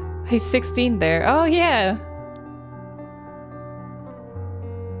 He's 16 there. Oh, yeah.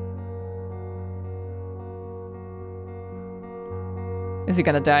 Is he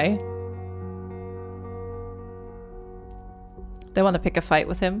gonna die? They want to pick a fight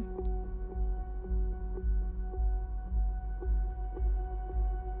with him.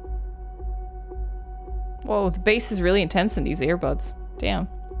 Whoa, the bass is really intense in these earbuds. Damn.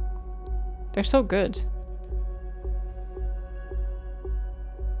 They're so good.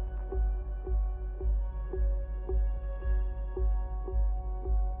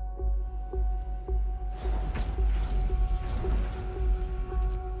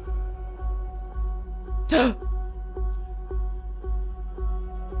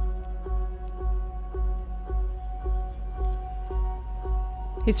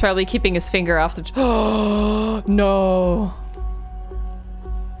 He's probably keeping his finger off the... Oh, no.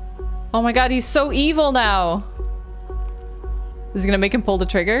 Oh my god, he's so evil now. Is he gonna make him pull the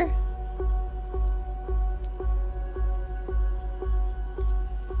trigger?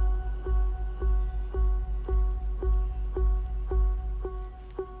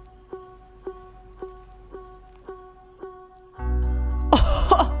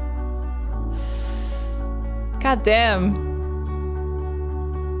 God damn.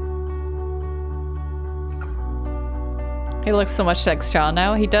 He looks so much like Sean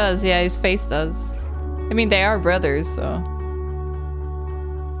now. He does, yeah, his face does. I mean, they are brothers, so...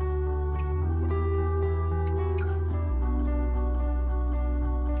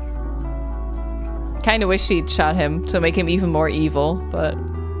 Kinda wish he'd shot him to make him even more evil, but...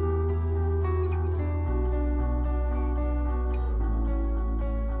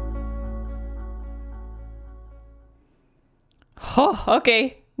 Oh,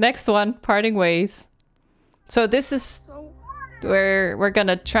 okay. Next one, parting ways. So this is where we're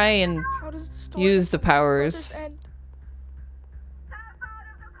gonna try and use the powers.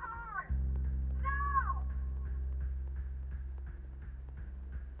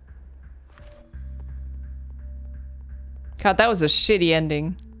 God, that was a shitty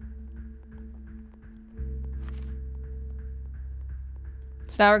ending.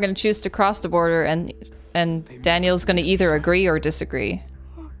 So now we're gonna choose to cross the border, and Daniel's gonna either agree or disagree.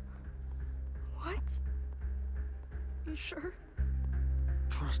 What? You sure?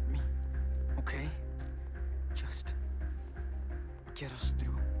 Trust me, okay? Just get us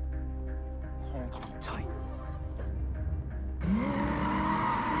through. Hold on tight.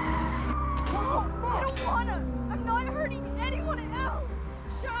 I don't wanna! I'm not hurting anyone else!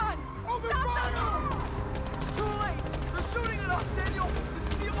 Sean! Open fire! It's too late! They're shooting at us, Daniel! This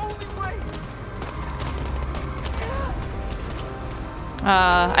is the only way!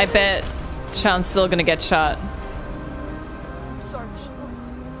 I bet Sean's still gonna get shot. I'm sorry, Sean,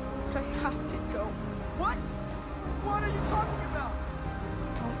 but I have to go. What? What are you talking about?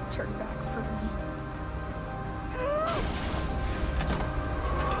 Don't turn back for me.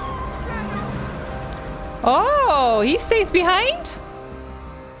 Oh, he stays behind?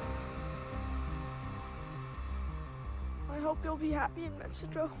 I hope you'll be happy in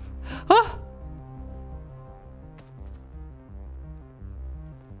Mexico. Oh!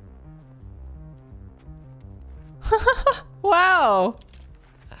 Wow.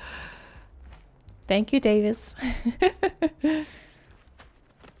 Thank you, Davis.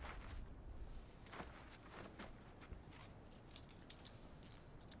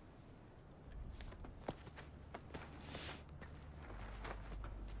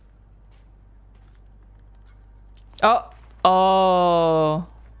 Oh. Oh.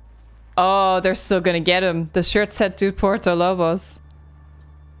 Oh, they're still gonna get him. The shirt said "Tu Puerto Lobos."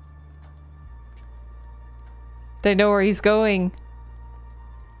 They know where he's going.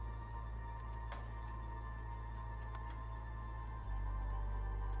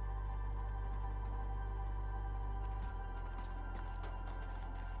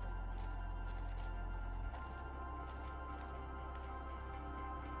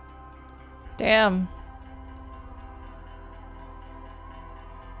 Damn.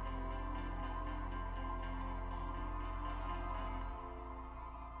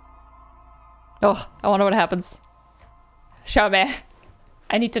 Oh, I wonder what happens. Show me.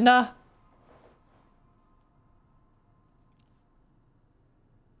 I need to know.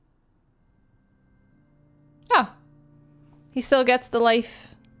 Oh. He still gets the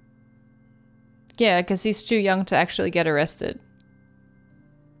life Yeah, because he's too young to actually get arrested.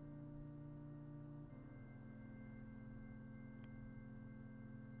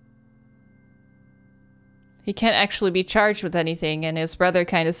 He can't actually be charged with anything, and his brother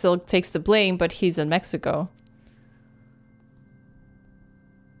kind of still takes the blame, but he's in Mexico.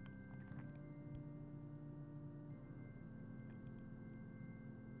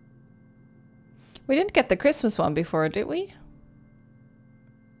 We didn't get the Christmas one before, did we?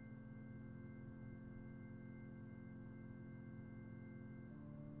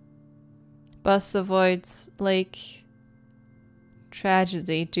 Bus avoids lake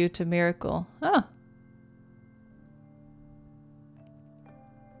tragedy due to miracle. Oh.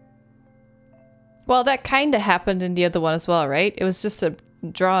 Well, that kind of happened in the other one as well, right? It was just a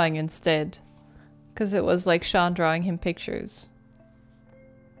drawing instead. Because it was like Sean drawing him pictures.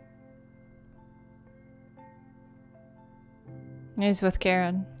 He's with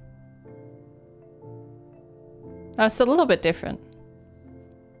Karen. Oh, it's a little bit different.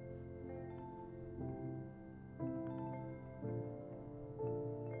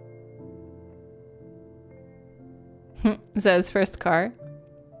 Is that his first car?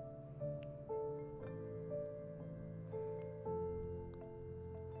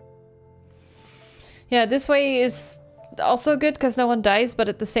 Yeah, this way is also good because no one dies, but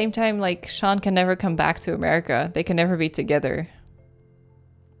at the same time, like, Sean can never come back to America. They can never be together.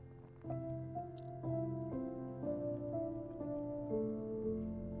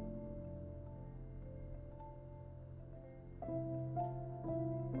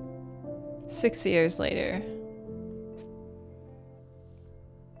 Six years later.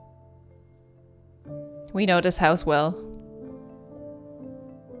 We know this house well.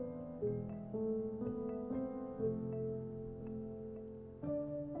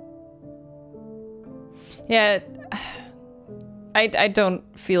 Yeah, I don't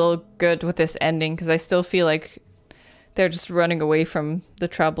feel good with this ending because I still feel like they're just running away from the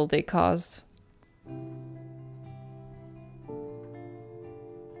trouble they caused.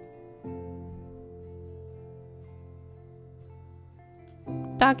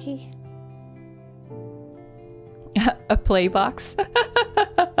 Doggy. A play box.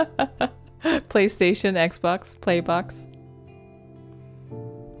 PlayStation, Xbox, play box.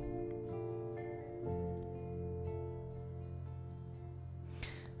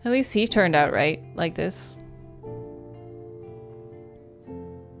 At least he turned out right, like this.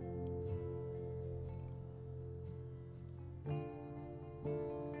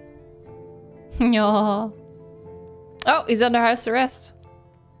 Aww. Oh, he's under house arrest.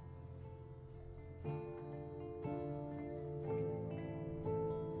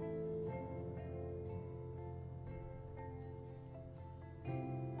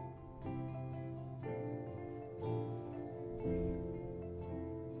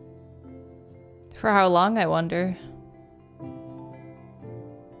 For how long, I wonder?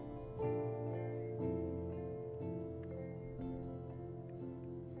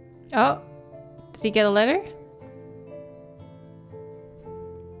 Oh, did he get a letter?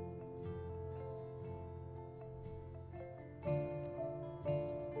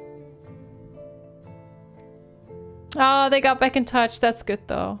 Oh, they got back in touch. That's good,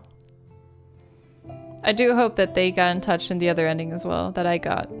 though. I do hope that they got in touch in the other ending as well, that I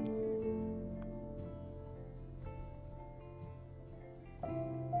got.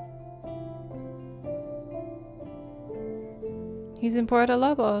 He's in Puerto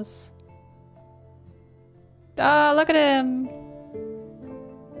Lobos. Ah, look at him.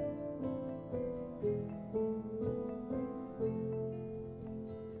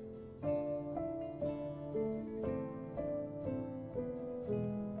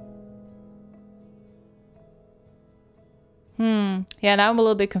 Yeah, now I'm a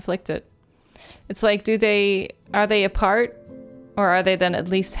little bit conflicted. It's like, are they apart? Or are they then at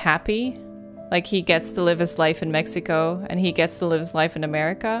least happy? Like, he gets to live his life in Mexico and he gets to live his life in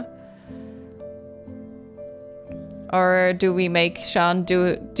America? Or do we make Sean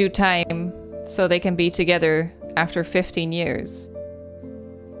do time so they can be together after 15 years?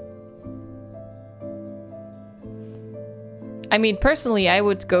 I mean, personally, I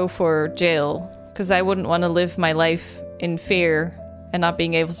would go for jail because I wouldn't want to live my life in fear and not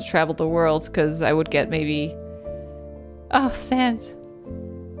being able to travel the world because I would get maybe... Oh, sand.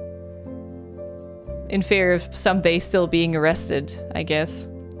 In fear of someday still being arrested, I guess.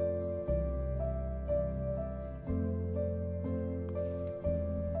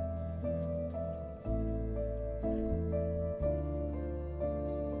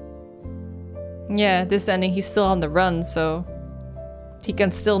 Yeah, this ending he's still on the run, so he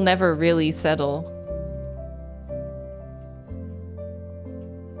can still never really settle.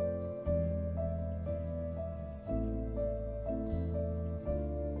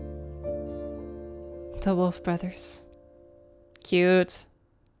 The Wolf Brothers. Cute.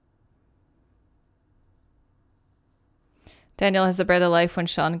 Daniel has a better life when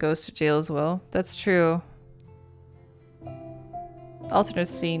Sean goes to jail as well. That's true. Alternate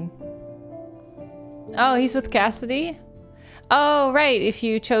scene. Oh, he's with Cassidy? Oh, right, if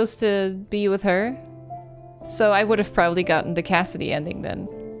you chose to be with her. So I would have probably gotten the Cassidy ending then.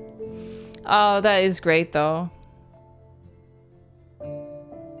 Oh, that is great though.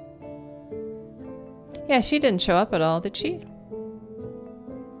 Yeah, she didn't show up at all, did she?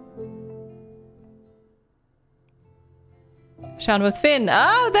 Sean with Finn.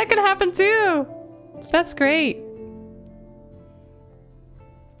 Oh, that could happen too. That's great.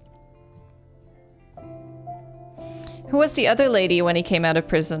 Who was the other lady when he came out of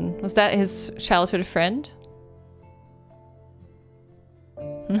prison? Was that his childhood friend?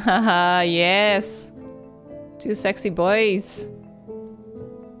 Haha, yes. Two sexy boys.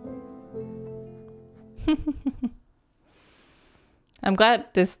 I'm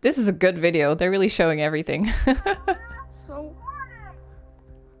glad this is a good video. They're really showing everything. So,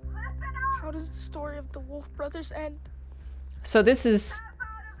 how does the story of the Wolf Brothers end? So this is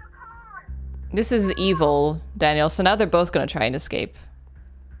evil, Daniel. So now they're both gonna try and escape.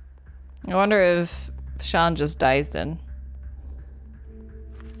 I wonder if Sean just dies then.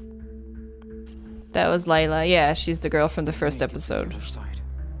 That was Lila. Yeah, she's the girl from the first episode.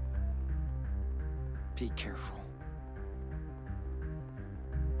 Be careful.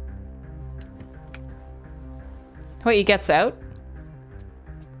 Wait, he gets out?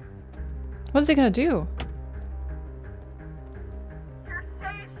 What is he gonna do? You're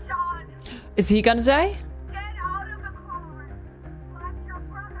safe, Sean. Is he gonna die? Get out of the car. Like your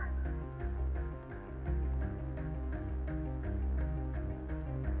brother.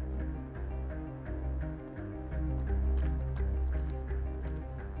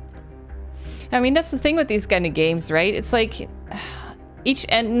 I mean, that's the thing with these kind of games, right? It's like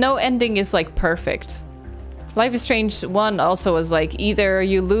no ending is like perfect. Life is Strange 1 also was like either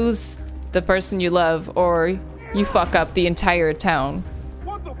you lose the person you love or you fuck up the entire town.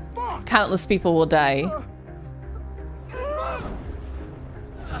 What the fuck? Countless people will die.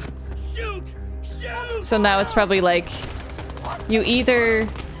 Shoot! Shoot! So now it's probably like you either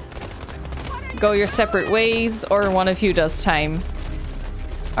go your separate ways or one of you does time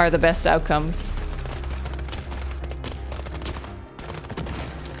are the best outcomes.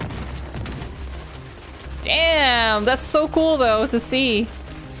 Damn, that's so cool though to see.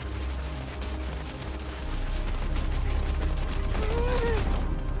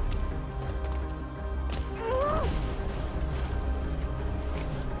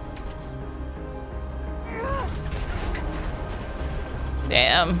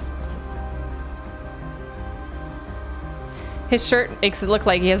 Damn. His shirt makes it look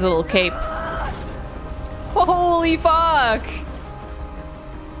like he has a little cape. Holy fuck!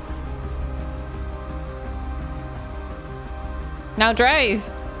 Now drive!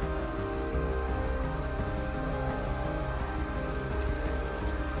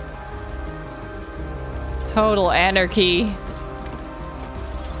 Total anarchy.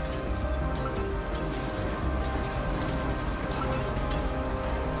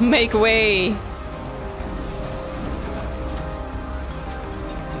 Make way!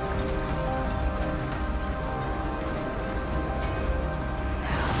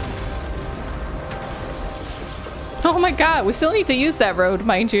 Oh my god, we still need to use that road,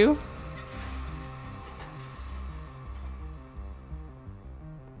 mind you.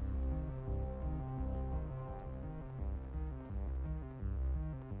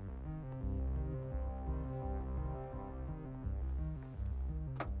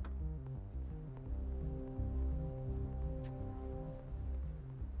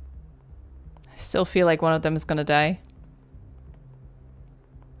 I still feel like one of them is gonna die.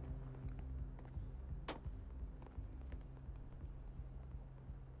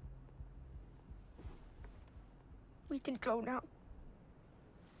 We can go now.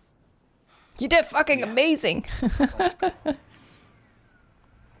 You did fucking amazing.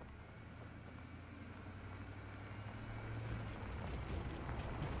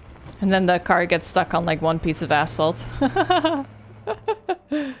 And then the car gets stuck on like one piece of asphalt.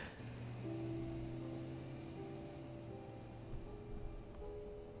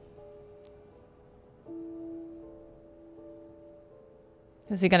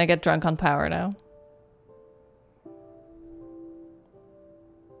 Is he gonna get drunk on power now?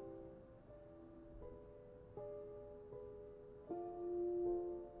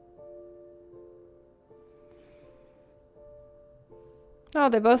 Oh,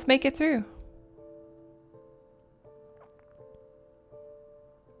 they both make it through.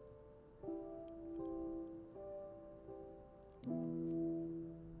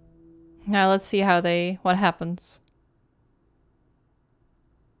 Now let's see what happens.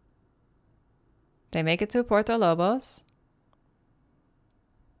 They make it to Puerto Lobos.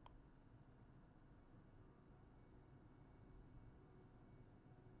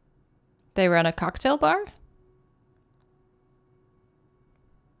 They run a cocktail bar?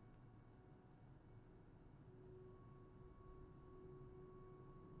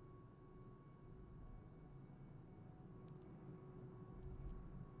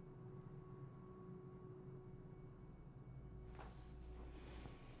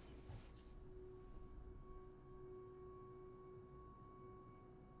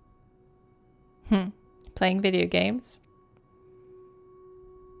 Playing video games.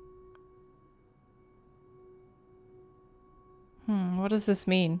 What does this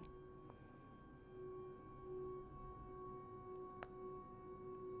mean?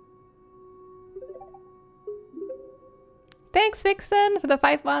 Thanks, Vixen, for the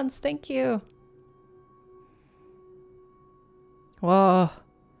 5 months. Thank you. Whoa.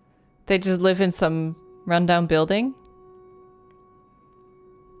 They just live in some rundown building?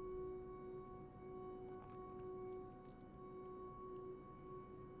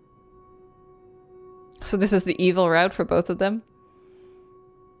 So this is the evil route for both of them?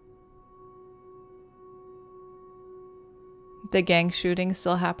 The gang shooting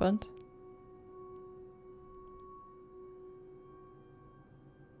still happened.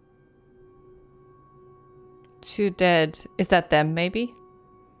 2 dead. Is that them, maybe?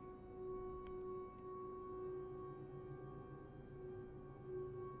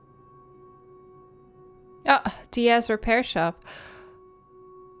 Oh, Diaz repair shop.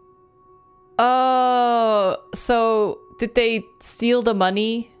 Oh, so did they steal the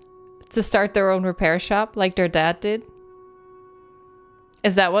money to start their own repair shop like their dad did?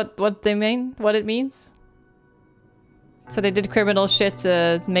 Is that what they mean? What it means? So they did criminal shit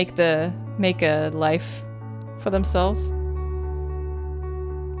to make a life for themselves?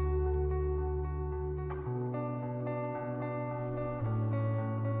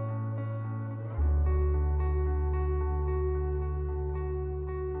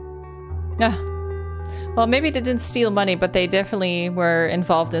 Yeah. Well, maybe they didn't steal money, but they definitely were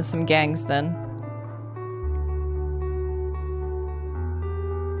involved in some gangs then.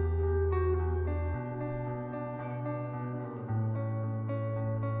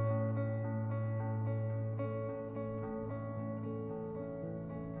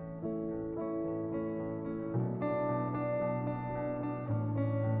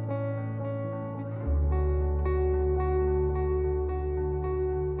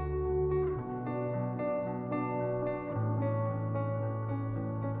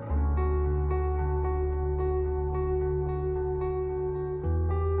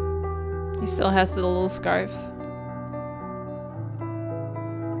 He still has the little scarf.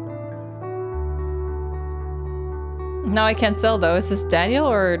 Now I can't tell though. Is this Daniel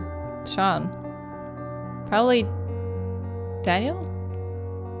or Sean? Probably Daniel?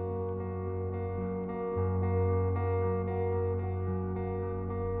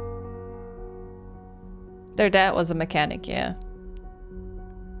 Their dad was a mechanic, yeah.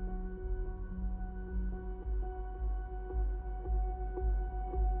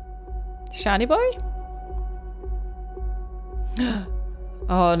 Shiny boy?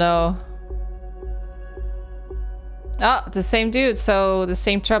 Oh no. Ah, the same dude, so the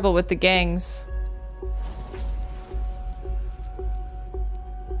same trouble with the gangs.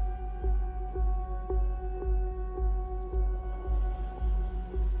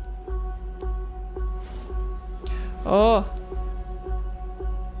 Oh.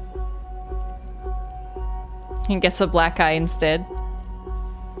 He gets a black eye instead.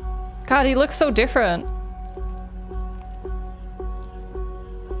 God, he looks so different.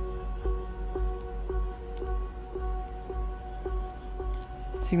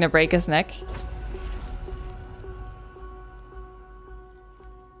 Is he gonna break his neck?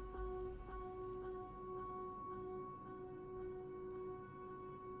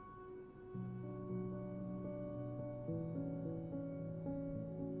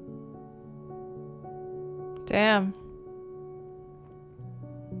 Damn.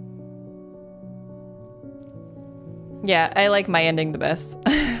 Yeah, I like my ending the best.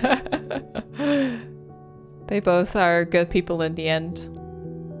 They both are good people in the end.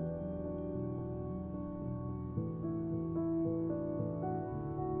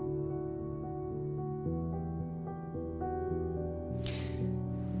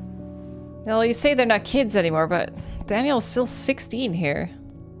 Well, you say they're not kids anymore, but Daniel's still 16 here.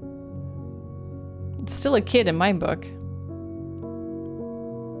 It's still a kid in my book.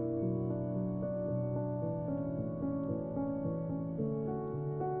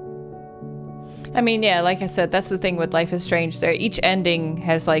 I mean, yeah, like I said, that's the thing with Life is Strange. There, each ending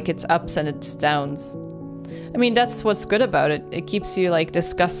has like its ups and its downs. I mean, that's what's good about it. It keeps you like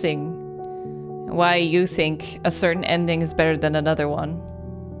discussing why you think a certain ending is better than another one.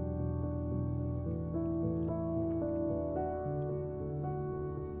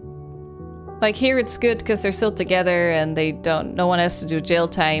 Like here it's good because they're still together and they don't, no one has to do jail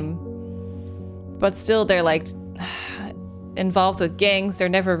time. But still they're like involved with gangs. They're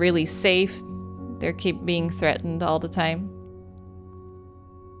never really safe. They keep being threatened all the time.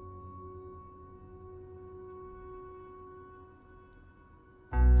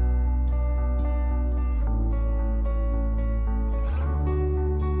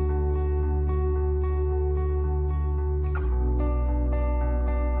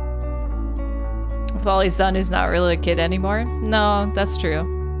 With all he's done, he's not really a kid anymore. No, that's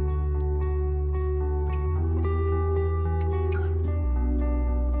true.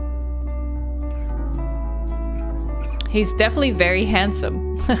 He's definitely very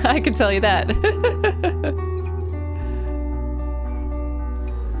handsome. I can tell you that.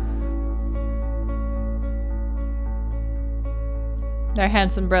 They're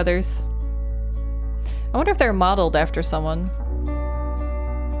handsome brothers. I wonder if they're modeled after someone.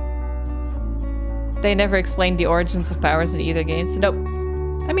 They never explained the origins of powers in either games. Nope.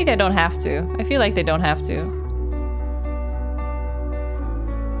 I mean, they don't have to. I feel like they don't have to.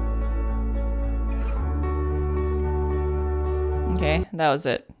 Okay, that was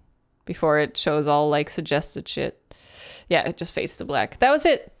it. Before it shows all like suggested shit. Yeah, it just fades to black. That was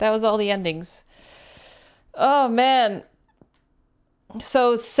it. That was all the endings. Oh man.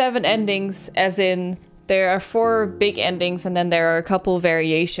 So 7 endings, as in there are 4 big endings and then there are a couple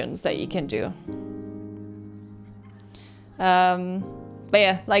variations that you can do. But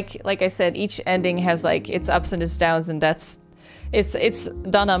yeah, like I said, each ending has like its ups and its downs, and it's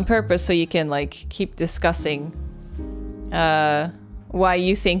done on purpose so you can like keep discussing why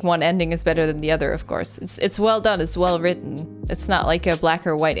you think one ending is better than the other. Of course, it's well done, it's well written. It's not like a black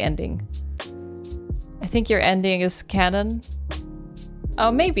or white ending. I think your ending is canon.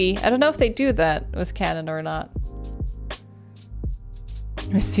 Oh, maybe. I don't know if they do that with canon or not.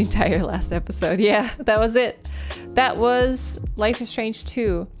 Missed the entire last episode. Yeah, that was it. That was Life is Strange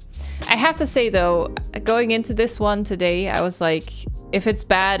 2. I have to say though, going into this one today, I was like, if it's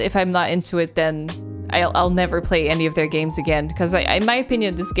bad, if I'm not into it, then I'll never play any of their games again. Because in my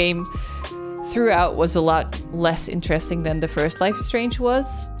opinion, this game throughout was a lot less interesting than the first Life is Strange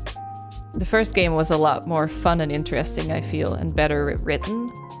was. The first game was a lot more fun and interesting, I feel, and better written.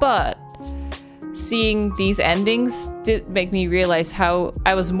 But seeing these endings did make me realize how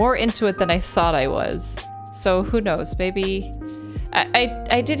I was more into it than I thought I was. So who knows, maybe...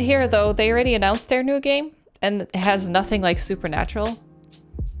 I did hear though, they already announced their new game and it has nothing like supernatural.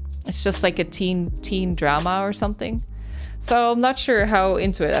 It's just like a teen drama or something. So I'm not sure how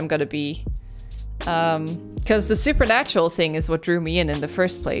into it I'm gonna be. Because the supernatural thing is what drew me in the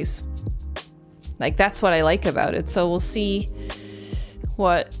first place. Like that's what I like about it. So we'll see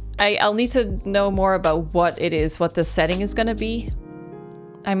what... I'll need to know more about what it is, what the setting is gonna be.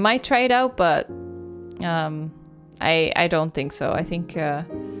 I might try it out, but I don't think so. I think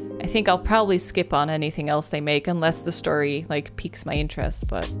I'll probably skip on anything else they make unless the story like piques my interest,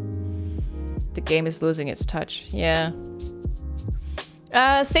 but the game is losing its touch. Yeah.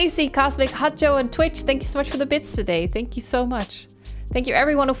 Stacy, Cosmic, Hotjo, and Twitch, thank you so much for the bits today. Thank you so much. Thank you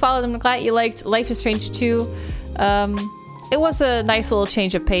everyone who followed. I'm glad you liked Life is Strange 2. It was a nice little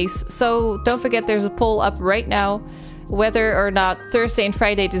change of pace. So don't forget there's a poll up right now whether or not Thursday and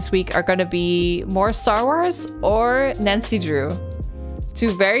Friday this week are going to be more Star Wars or Nancy Drew.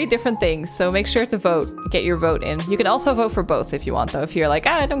 2 very different things, so make sure to vote. Get your vote in. You can also vote for both if you want though. If you're like,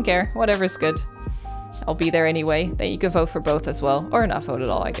 I don't care, whatever's good. I'll be there anyway. Then you can vote for both as well. Or not vote at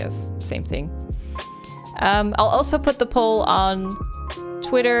all, I guess. Same thing. I'll also put the poll on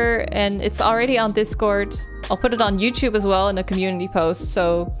Twitter and it's already on Discord. I'll put it on YouTube as well in a community post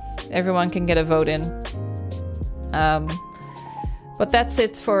so everyone can get a vote in. But that's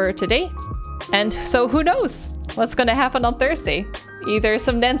it for today. And so who knows what's gonna happen on Thursday? Either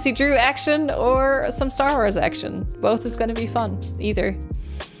some Nancy Drew action or some Star Wars action. Both is gonna be fun, either.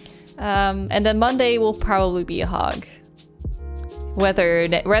 And then Monday will probably be a hog. Whether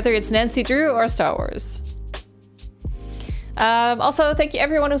it's Nancy Drew or Star Wars. Also, thank you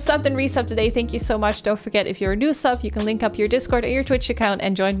everyone who subbed and resubbed today. Thank you so much. Don't forget, if you're a new sub, you can link up your Discord or your Twitch account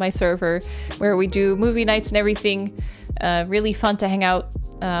and join my server where we do movie nights and everything. Really fun to hang out.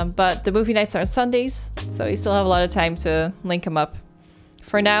 But the movie nights are on Sundays, so you still have a lot of time to link them up.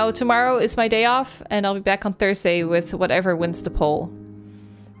 For now, tomorrow is my day off, and I'll be back on Thursday with whatever wins the poll.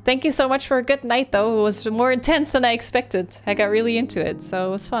 Thank you so much for a good night, though. It was more intense than I expected. I got really into it, so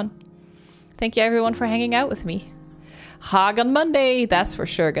it was fun. Thank you, everyone, for hanging out with me. Hog on Monday. That's for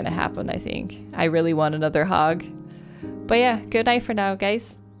sure gonna happen, I think. I really want another hog. But yeah, good night for now,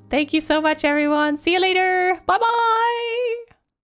 guys. Thank you so much, everyone. See you later. Bye-bye.